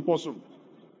you to the person.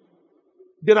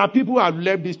 There are people who have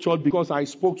left this church because I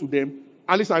spoke to them.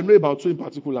 At least I know about two in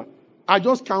particular. I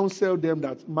just counsel them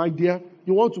that, my dear,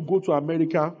 you want to go to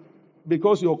America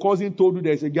because your cousin told you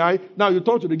there's a guy. Now you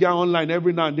talk to the guy online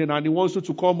every now and then and he wants you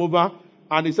to come over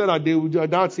and he said that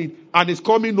that's it. And he's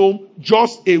coming home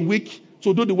just a week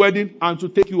to do the wedding and to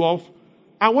take you off.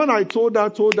 And when I told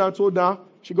her,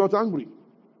 she got angry.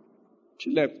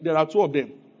 She left. There are two of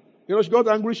them. She got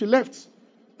angry, she left.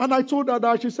 And I told her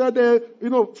that, she said,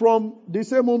 from the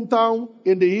same hometown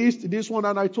in the east, this one,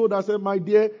 and I told her, I said, my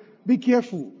dear, be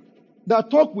careful.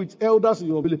 That talk with elders in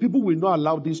your village, people will not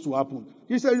allow this to happen.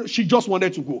 She said she just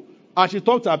wanted to go. And she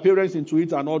talked her parents into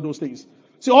it and all those things.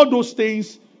 See, all those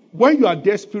things, when you are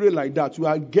desperate like that, you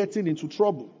are getting into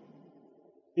trouble.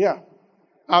 Yeah.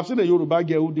 I've seen a Yoruba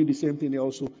girl who did the same thing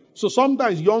also. So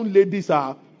sometimes young ladies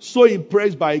are so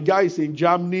impressed by a guy is in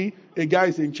Germany, a guy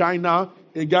is in China,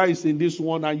 a guy is in this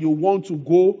one, and you want to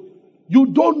go. You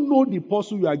don't know the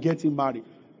person you are getting married.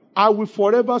 I will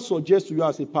forever suggest to you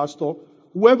as a pastor,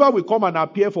 whoever will come and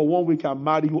appear for 1 week and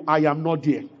marry you, I am not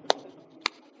there.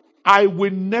 I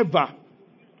will never.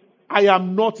 I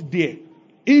am not there.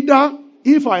 Either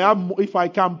if I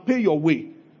can pay your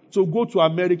way to go to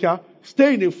America,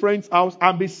 stay in a friend's house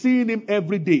and be seeing him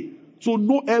every day to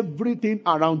know everything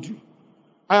around you.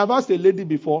 I have asked a lady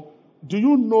before, do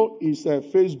you know his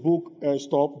Facebook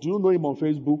stuff? Do you know him on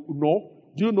Facebook? No.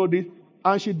 Do you know this?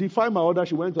 And she defied my order.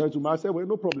 She went to me. I said, well,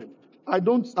 no problem.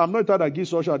 I'm not that I give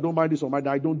social. I don't mind this or mind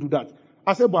that. I don't do that.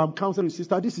 I said, but I'm counseling you,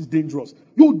 sister. This is dangerous.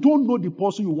 You don't know the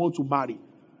person you want to marry.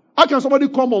 How can somebody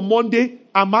come on Monday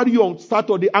and marry you on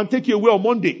Saturday and take you away on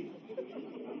Monday?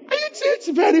 It's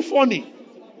very funny.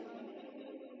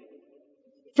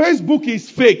 Facebook is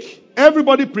fake.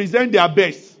 Everybody present their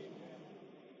best.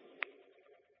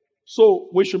 So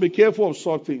we should be careful of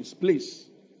such things, please.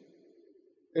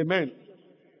 Amen.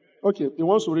 Okay, he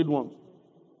wants to read one.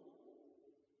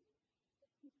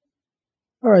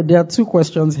 All right, there are two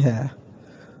questions here.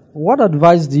 What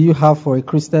advice do you have for a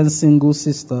Christian single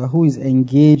sister who is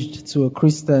engaged to a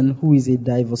Christian who is a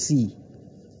divorcee?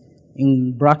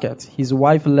 In bracket, his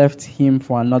wife left him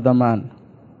for another man.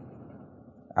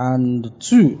 And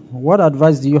two, what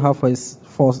advice do you have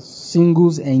for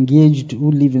singles engaged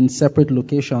who live in separate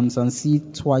locations and see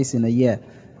twice in a year?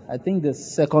 I think the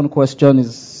second question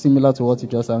is similar to what you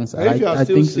just answered. If you are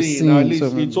still seeing, at least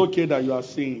so it's okay that you are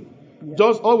seeing.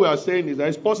 Just all we are saying is that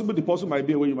it's possible the person might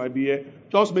be away, you might be here.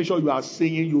 Just make sure you are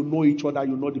saying you know each other,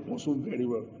 you know the person very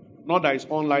well. Not that it's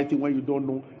online thing when you don't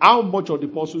know. How much of the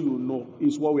person you know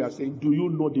is what we are saying. Do you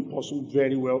know the person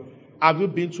very well? Have you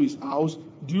been to his house?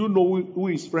 Do you know who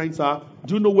his friends are?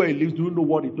 Do you know where he lives? Do you know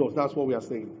what he does? That's what we are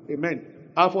saying. Amen.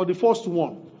 And for the first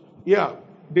one,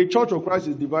 the Church of Christ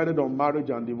is divided on marriage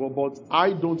and divorce, but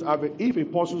I don't have it. If a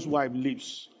person's wife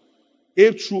leaves,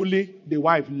 if truly the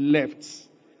wife left,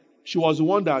 she was the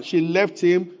one that she left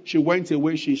him, she went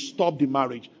away, she stopped the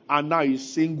marriage, and now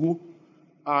he's single,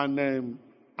 and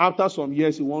after some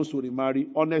years he wants to remarry.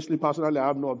 Honestly, personally, I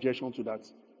have no objection to that.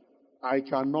 I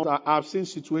have seen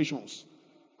situations.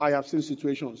 I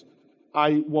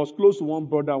was close to one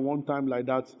brother one time like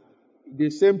that. The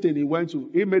same thing he went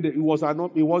to, he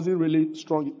wasn't really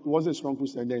strong, he wasn't a strong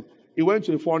Christian then. He went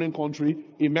to a foreign country,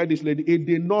 he met this lady, he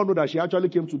did not know that she actually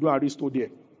came to do Aristo there.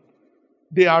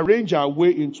 They arranged her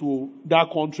way into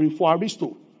that country for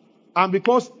Aristo. And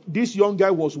because this young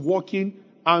guy was working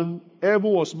and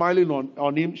everyone was smiling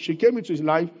on him, she came into his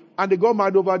life and they got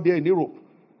married over there in Europe.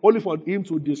 Only for him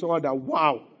to discover that,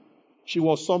 wow, she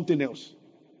was something else.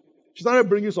 She started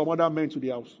bringing some other men to the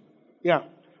house. Yeah.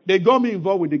 They got me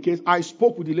involved with the case. I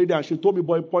spoke with the lady and she told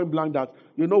me point blank that,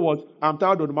 you know what, I'm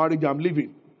tired of the marriage, I'm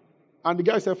leaving. And the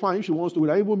guy said, fine, if she wants to do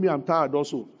that, even me, I'm tired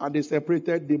also. And they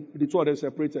separated, the two of them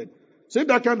separated. So if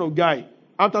that kind of guy,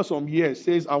 after some years,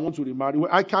 says, I want to remarry, well,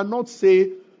 I cannot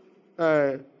say,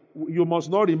 you must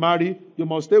not remarry, you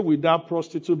must stay with that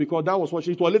prostitute, because that was what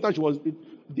she told. Later she was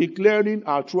declaring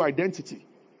her true identity.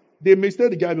 They mistake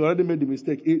the guy, they already made the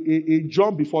mistake. He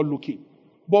jumped before looking.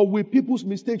 But with people's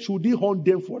mistakes, should he haunt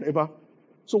them forever?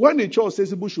 So when the church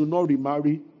says people should not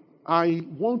remarry, I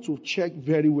want to check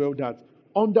very well that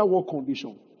under what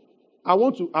condition.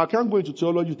 I can't go into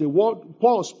theology. The word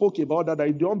Paul spoke about that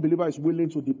if the unbeliever is willing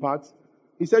to depart,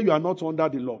 he said you are not under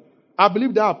the law. I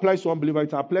believe that applies to unbeliever.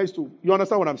 It applies to, you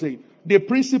understand what I'm saying? The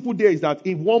principle there is that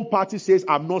if one party says,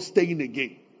 I'm not staying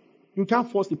again, you can't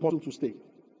force the person to stay.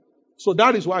 So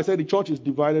that is why I said the church is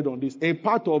divided on this. A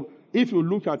part of, if you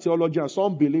look at theology, and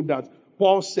some believe that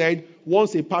Paul said,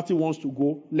 once a party wants to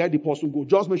go, let the person go.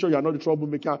 Just make sure you are not the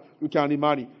troublemaker, you can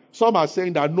remarry. Some are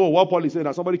saying that no, what Paul is saying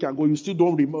that somebody can go, you still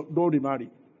don't remarry.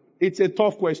 It's a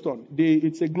tough question.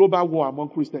 It's a global war among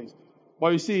Christians.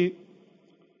 But you see,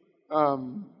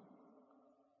 Paul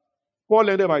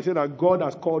ended by saying that God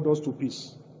has called us to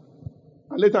peace.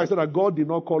 And later I said that God did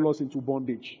not call us into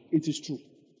bondage. It is true.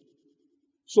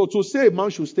 So to say a man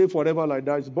should stay forever like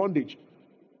that is bondage.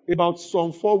 About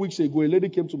some 4 weeks ago, a lady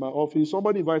came to my office.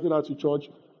 Somebody invited her to church.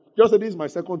 Just said, this is my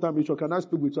second time in church. Can I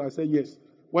speak with you? I said, yes.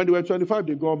 When they were 25,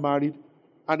 they got married.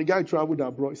 And the guy traveled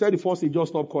abroad. He said the first he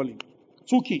just stopped calling.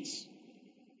 2 kids.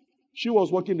 She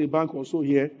was working in a bank also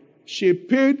here. She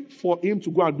paid for him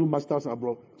to go and do masters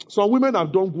abroad. Some women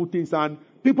have done good things and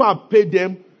people have paid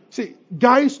them. See,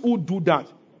 guys who do that,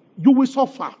 you will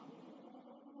suffer.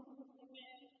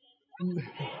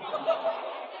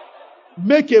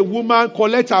 Make a woman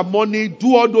collect her money,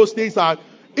 do all those things. And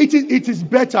it is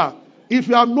better. If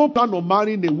you have no plan of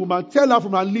marrying a woman, tell her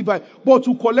from her leave her. But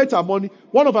to collect her money,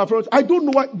 one of her friends, I don't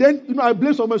know why. Then, I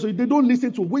blame someone, so they don't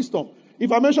listen to wisdom.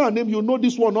 If I mention her name, you know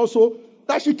this one also.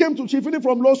 That she finished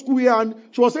from law school here and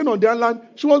she was staying on the island.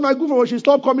 She was my good friend. She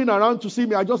stopped coming around to see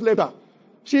me. I just left her.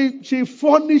 She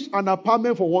furnished an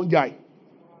apartment for one guy.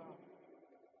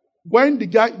 When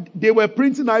they were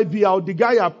printing IV out, the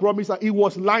guy had promised her, he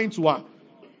was lying to her.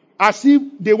 As if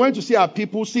they went to see her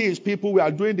people, see his people, we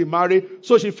are doing the marriage,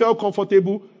 so she felt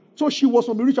comfortable. So she was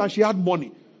from the rich and she had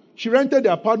money. She rented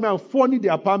the apartment and furnished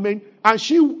the apartment, and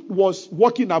she was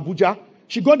working in Abuja.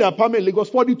 She got the apartment in Lagos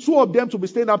for the two of them to be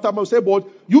staying after me. Said, but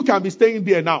you can be staying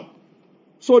there now.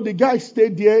 So the guy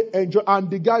stayed there,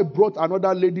 and the guy brought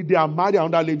another lady there and married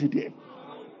another lady there.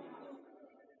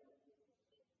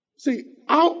 See,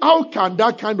 how can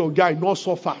that kind of guy not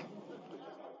suffer?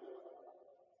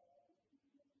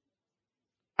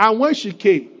 And when she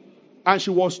came, and she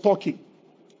was talking,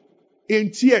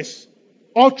 in tears,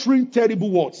 uttering terrible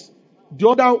words, the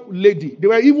other lady, they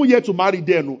were even yet to marry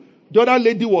there, no. The other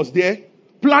lady was there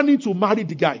planning to marry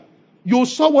the guy. You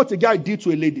saw what the guy did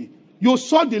to a lady. You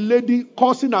saw the lady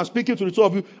cursing and speaking to the two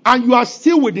of you, and you are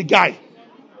still with the guy.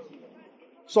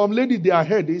 Some lady, their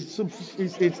head is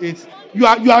you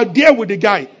are there with the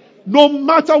guy. No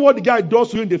matter what the guy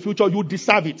does to you in the future, you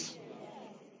deserve it.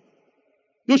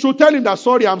 You should tell him that,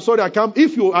 sorry, I'm sorry, I can't.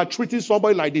 If you are treating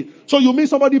somebody like this. So you mean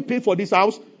somebody paid for this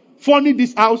house, funding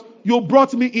this house, you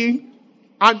brought me in,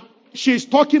 and she's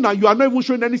talking and you are not even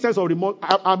showing any sense of remorse.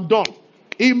 I'm done.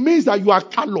 It means that you are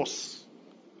callous.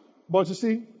 But you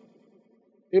see,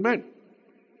 amen.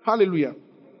 Hallelujah.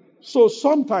 So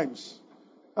sometimes,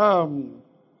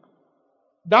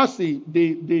 that's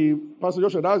the Pastor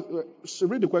Joshua,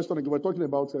 read the question again. We're talking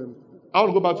about, I want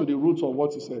to go back to the roots of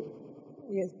what he said.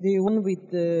 Yes, the one with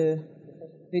the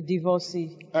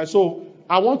divorcee. So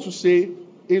I want to say,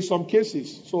 in some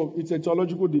cases, so it's a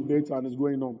theological debate and it's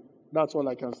going on. That's all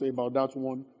I can say about that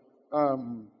one.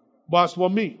 But as for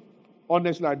me,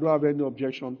 honestly, I don't have any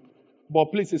objection. But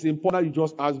please, it's important you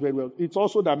just ask very well. It's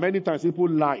also that many times people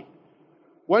lie.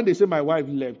 When they say my wife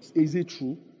left, is it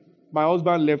true? My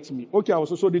husband left me. Okay,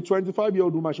 so the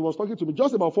 25-year-old woman, she was talking to me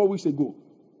just about 4 weeks ago.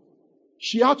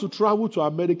 She had to travel to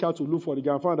America to look for the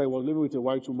guy. I found that he was living with a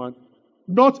white woman.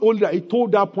 Not only that, he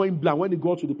told that point blank when he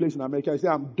got to the place in America, he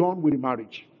said, I'm done with the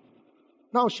marriage.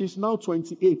 Now she's now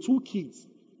 28, 2 kids.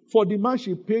 For the man,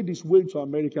 she paid his way to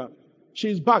America.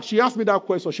 She's back. She asked me that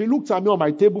question. She looked at me on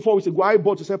my table 4 weeks ago. I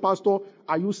bought to say, Pastor,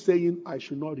 are you saying I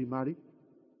should not remarry?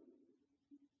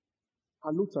 I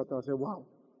looked at her and said, wow.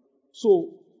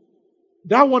 So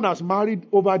that one has married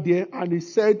over there and he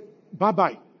said,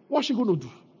 bye-bye. What's she going to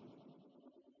do?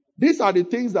 These are the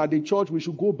things that the church, we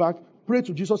should go back, pray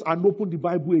to Jesus and open the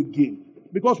Bible again.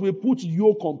 Because we put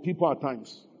yoke on people at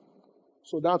times.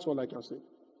 So that's all I can say.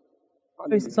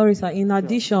 Sorry, sir. In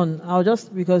addition,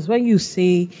 because when you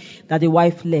say that the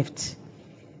wife left,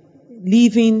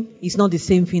 leaving is not the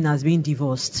same thing as being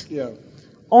divorced. Yeah.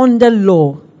 Under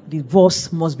law,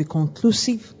 divorce must be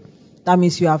conclusive. That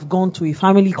means you have gone to a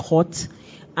family court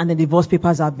and the divorce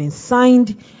papers have been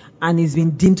signed and it's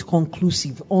been deemed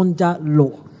conclusive under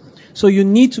law. So you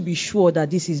need to be sure that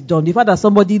this is done. The fact that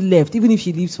somebody left, even if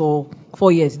she lives for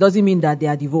 4 years, doesn't mean that they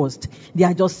are divorced. They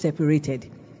are just separated.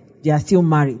 They are still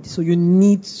married. So you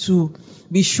need to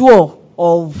be sure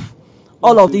of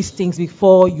all of these things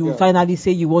before you finally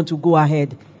say you want to go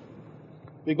ahead.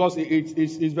 Because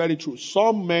it's very true.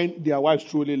 Some men, their wives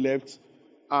truly left,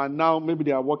 and now maybe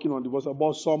they are working on divorce.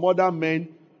 But some other men,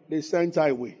 they sent her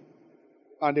away.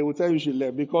 And they will tell you she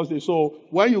left. So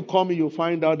when you come in, you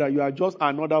find out that you are just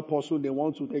another person they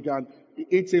want to take. And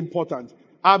it's important.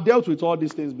 I've dealt with all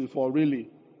these things before, really.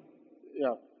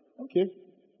 Yeah. Okay.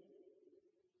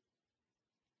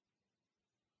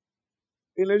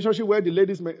 In a relationship where the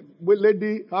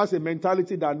lady has a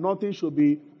mentality that nothing should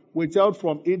be withheld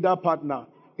from either partner,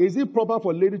 is it proper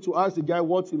for a lady to ask the guy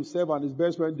what himself and his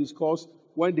best friend discuss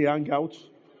when they hang out?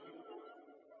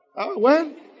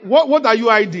 What are you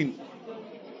hiding?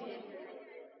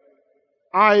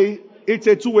 It's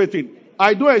a two-way thing.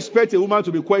 I don't expect a woman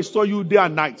to be questioning you day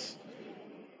and night.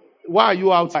 Why are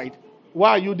you outside?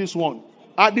 Why are you this one?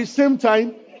 At the same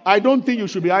time, I don't think you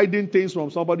should be hiding things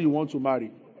from somebody you want to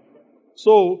marry.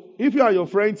 So, if you and your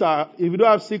friends if you don't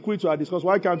have secrets to discuss,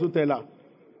 why can't you tell her?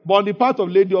 But on the part of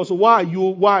lady also, why do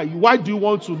you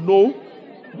want to know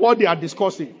what they are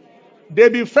discussing? They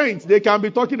be friends. They can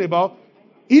be talking about,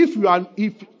 if you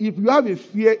have a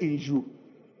fear in you,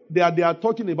 they are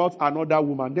talking about another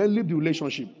woman, then leave the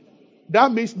relationship.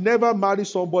 That means never marry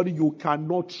somebody you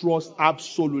cannot trust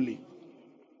absolutely.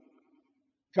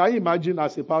 Can you imagine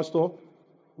as a pastor,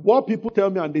 what people tell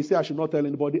me and they say I should not tell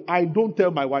anybody, I don't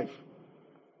tell my wife.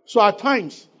 So at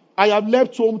times, I have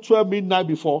left home 12 midnight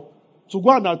before to go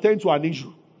and attend to an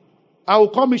issue. I will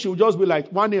come in, she will just be like,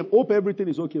 one name, hope everything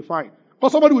is okay, fine.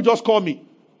 Because somebody will just call me.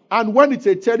 And when it's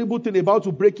a terrible thing about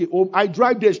to break a home, I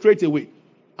drive there straight away.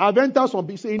 I've entered some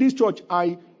people. In this church,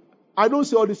 I don't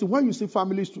say all this. When you see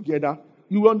families together,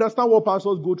 you will understand what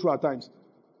pastors go through at times.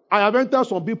 I have entered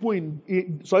some people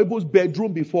in some people's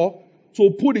bedroom before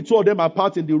to put the two of them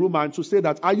apart in the room and to say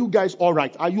that, are you guys all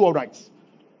right? Are you all right?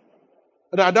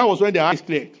 That was when their eyes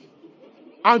cleared.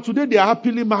 And today they are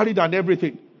happily married and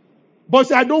everything. But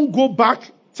see, I don't go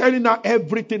back telling her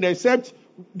everything except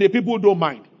the people don't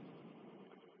mind.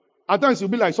 At times you'll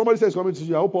be like, somebody says coming to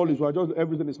you, I hope all is well, just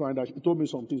everything is fine. She told me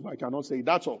some things, but I cannot say it.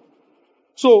 That's all.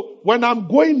 So when I'm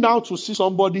going now to see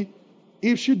somebody,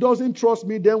 if she doesn't trust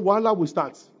me, then voila will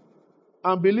start.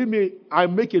 And believe me, I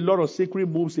make a lot of secret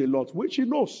moves a lot, which she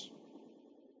knows.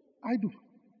 I do.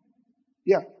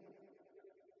 Yeah.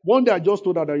 One day I just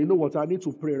told her that, you know what, I need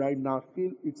to pray right now. I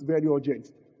feel it's very urgent.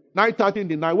 9:30 in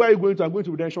the night. Where are you going to? I'm going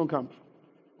to redemption camp.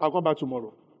 I'll come back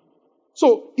tomorrow.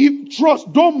 So, if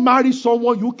trust, don't marry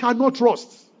someone you cannot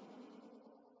trust.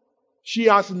 She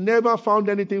has never found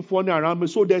anything funny around me,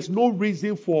 so there's no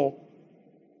reason for.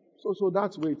 So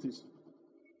that's where it is.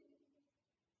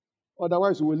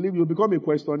 Otherwise, we will leave you, become a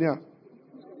questionnaire.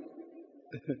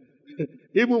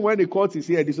 Even when the court is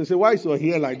here, they say, why is your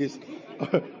hair like this?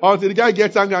 Until the guy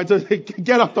gets angry and says,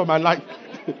 get out of my life.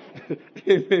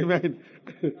 Amen.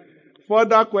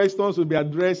 Further questions will be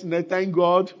addressed next. Thank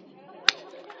God.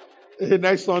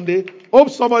 Next Sunday.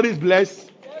 Hope somebody is blessed.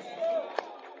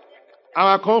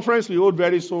 Our conference we hold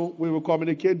very soon. We will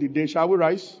communicate the day. Shall we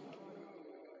rise?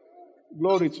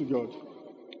 Glory to God.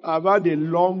 I've had a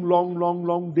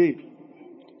long day.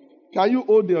 Can you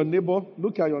hold your neighbor?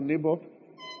 Look at your neighbor.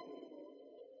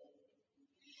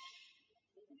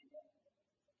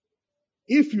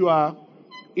 If you are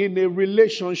in a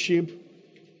relationship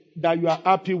that you are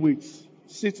happy with,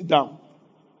 sit down.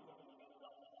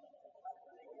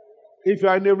 If you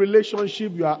are in a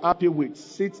relationship you are happy with,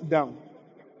 sit down.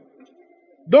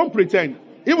 Don't pretend.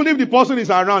 Even if the person is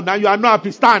around and you are not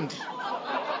happy, stand.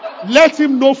 Let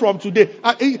him know from today.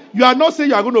 You are not saying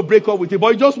you are going to break up with him,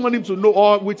 but you just want him to know,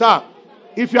 or with her.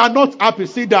 If you are not happy,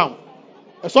 sit down.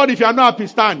 Sorry, if you are not happy,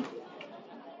 stand.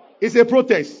 It's a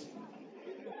protest.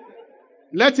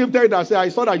 Let him tell you that, say, I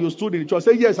saw that you stood in the church.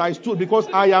 Say, yes, I stood because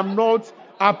I am not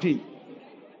happy.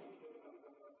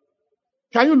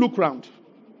 Can you look round?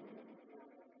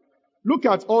 Look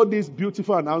at all these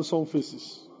beautiful and handsome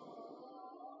faces.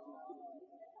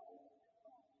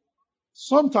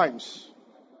 Sometimes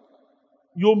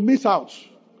you miss out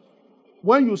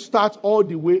when you start all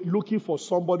the way looking for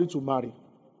somebody to marry.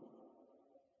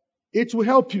 It will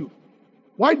help you.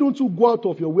 Why don't you go out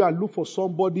of your way and look for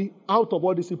somebody out of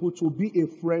all these people to be a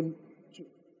friend to?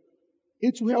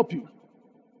 It will help you.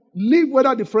 Leave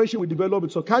whether the friendship will develop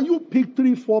it. So can you pick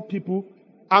 3-4 people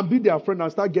and be their friend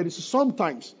and start getting?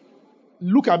 Sometimes,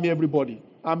 look at me everybody.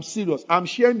 I'm serious. I'm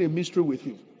sharing a mystery with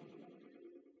you.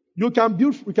 We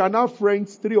can have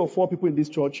friends, 3 or 4 people in this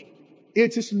church.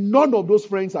 It is none of those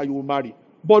friends that you will marry.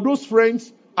 But those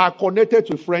friends are connected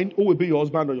to a friend who will be your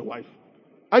husband or your wife.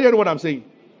 Are you hearing what I'm saying?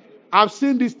 I've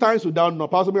seen these times without no.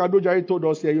 Pastor Adojai told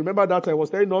us here. You remember that I was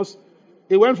telling us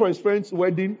he went for his friend's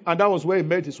wedding and that was where he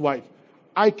met his wife.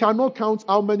 I cannot count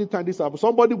how many times this happened.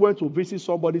 Somebody went to visit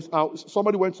somebody's house.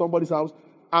 Somebody went to somebody's house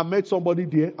and met somebody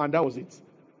there and that was it.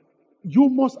 You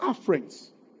must have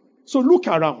friends. So look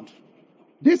around.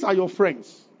 These are your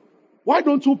friends. Why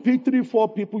don't you pick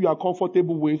 3-4 people you are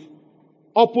comfortable with,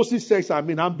 opposite sex,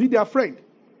 and be their friend?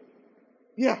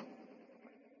 Yeah.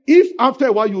 If after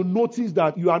a while you notice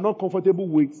that you are not comfortable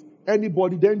with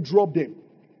anybody, then drop them.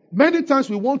 Many times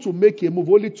we want to make a move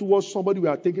only towards somebody we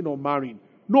are thinking of marrying.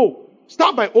 No.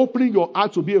 Start by opening your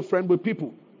heart to be a friend with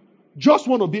people. Just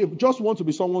want to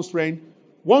be someone's friend.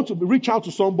 Want to reach out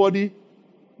to somebody.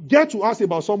 Get to ask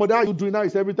about somebody. How are you doing now?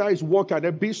 Is everything is work and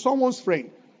then be someone's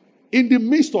friend. In the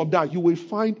midst of that, you will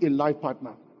find a life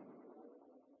partner.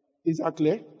 Is that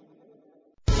clear?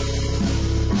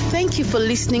 Thank you for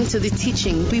listening to the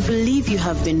teaching. We believe you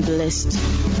have been blessed.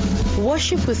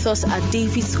 Worship with us at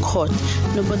David's Court,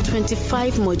 number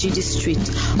 25 Mojidi Street,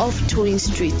 off Toyin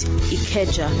Street,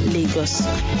 Ikeja, Lagos.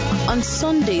 On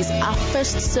Sundays, our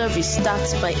first service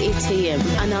starts by 8 a.m.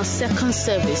 and our second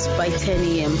service by 10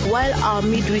 a.m., while our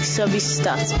midweek service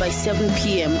starts by 7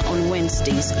 p.m. on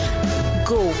Wednesdays.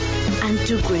 Go and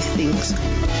do great things.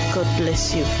 God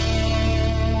bless you.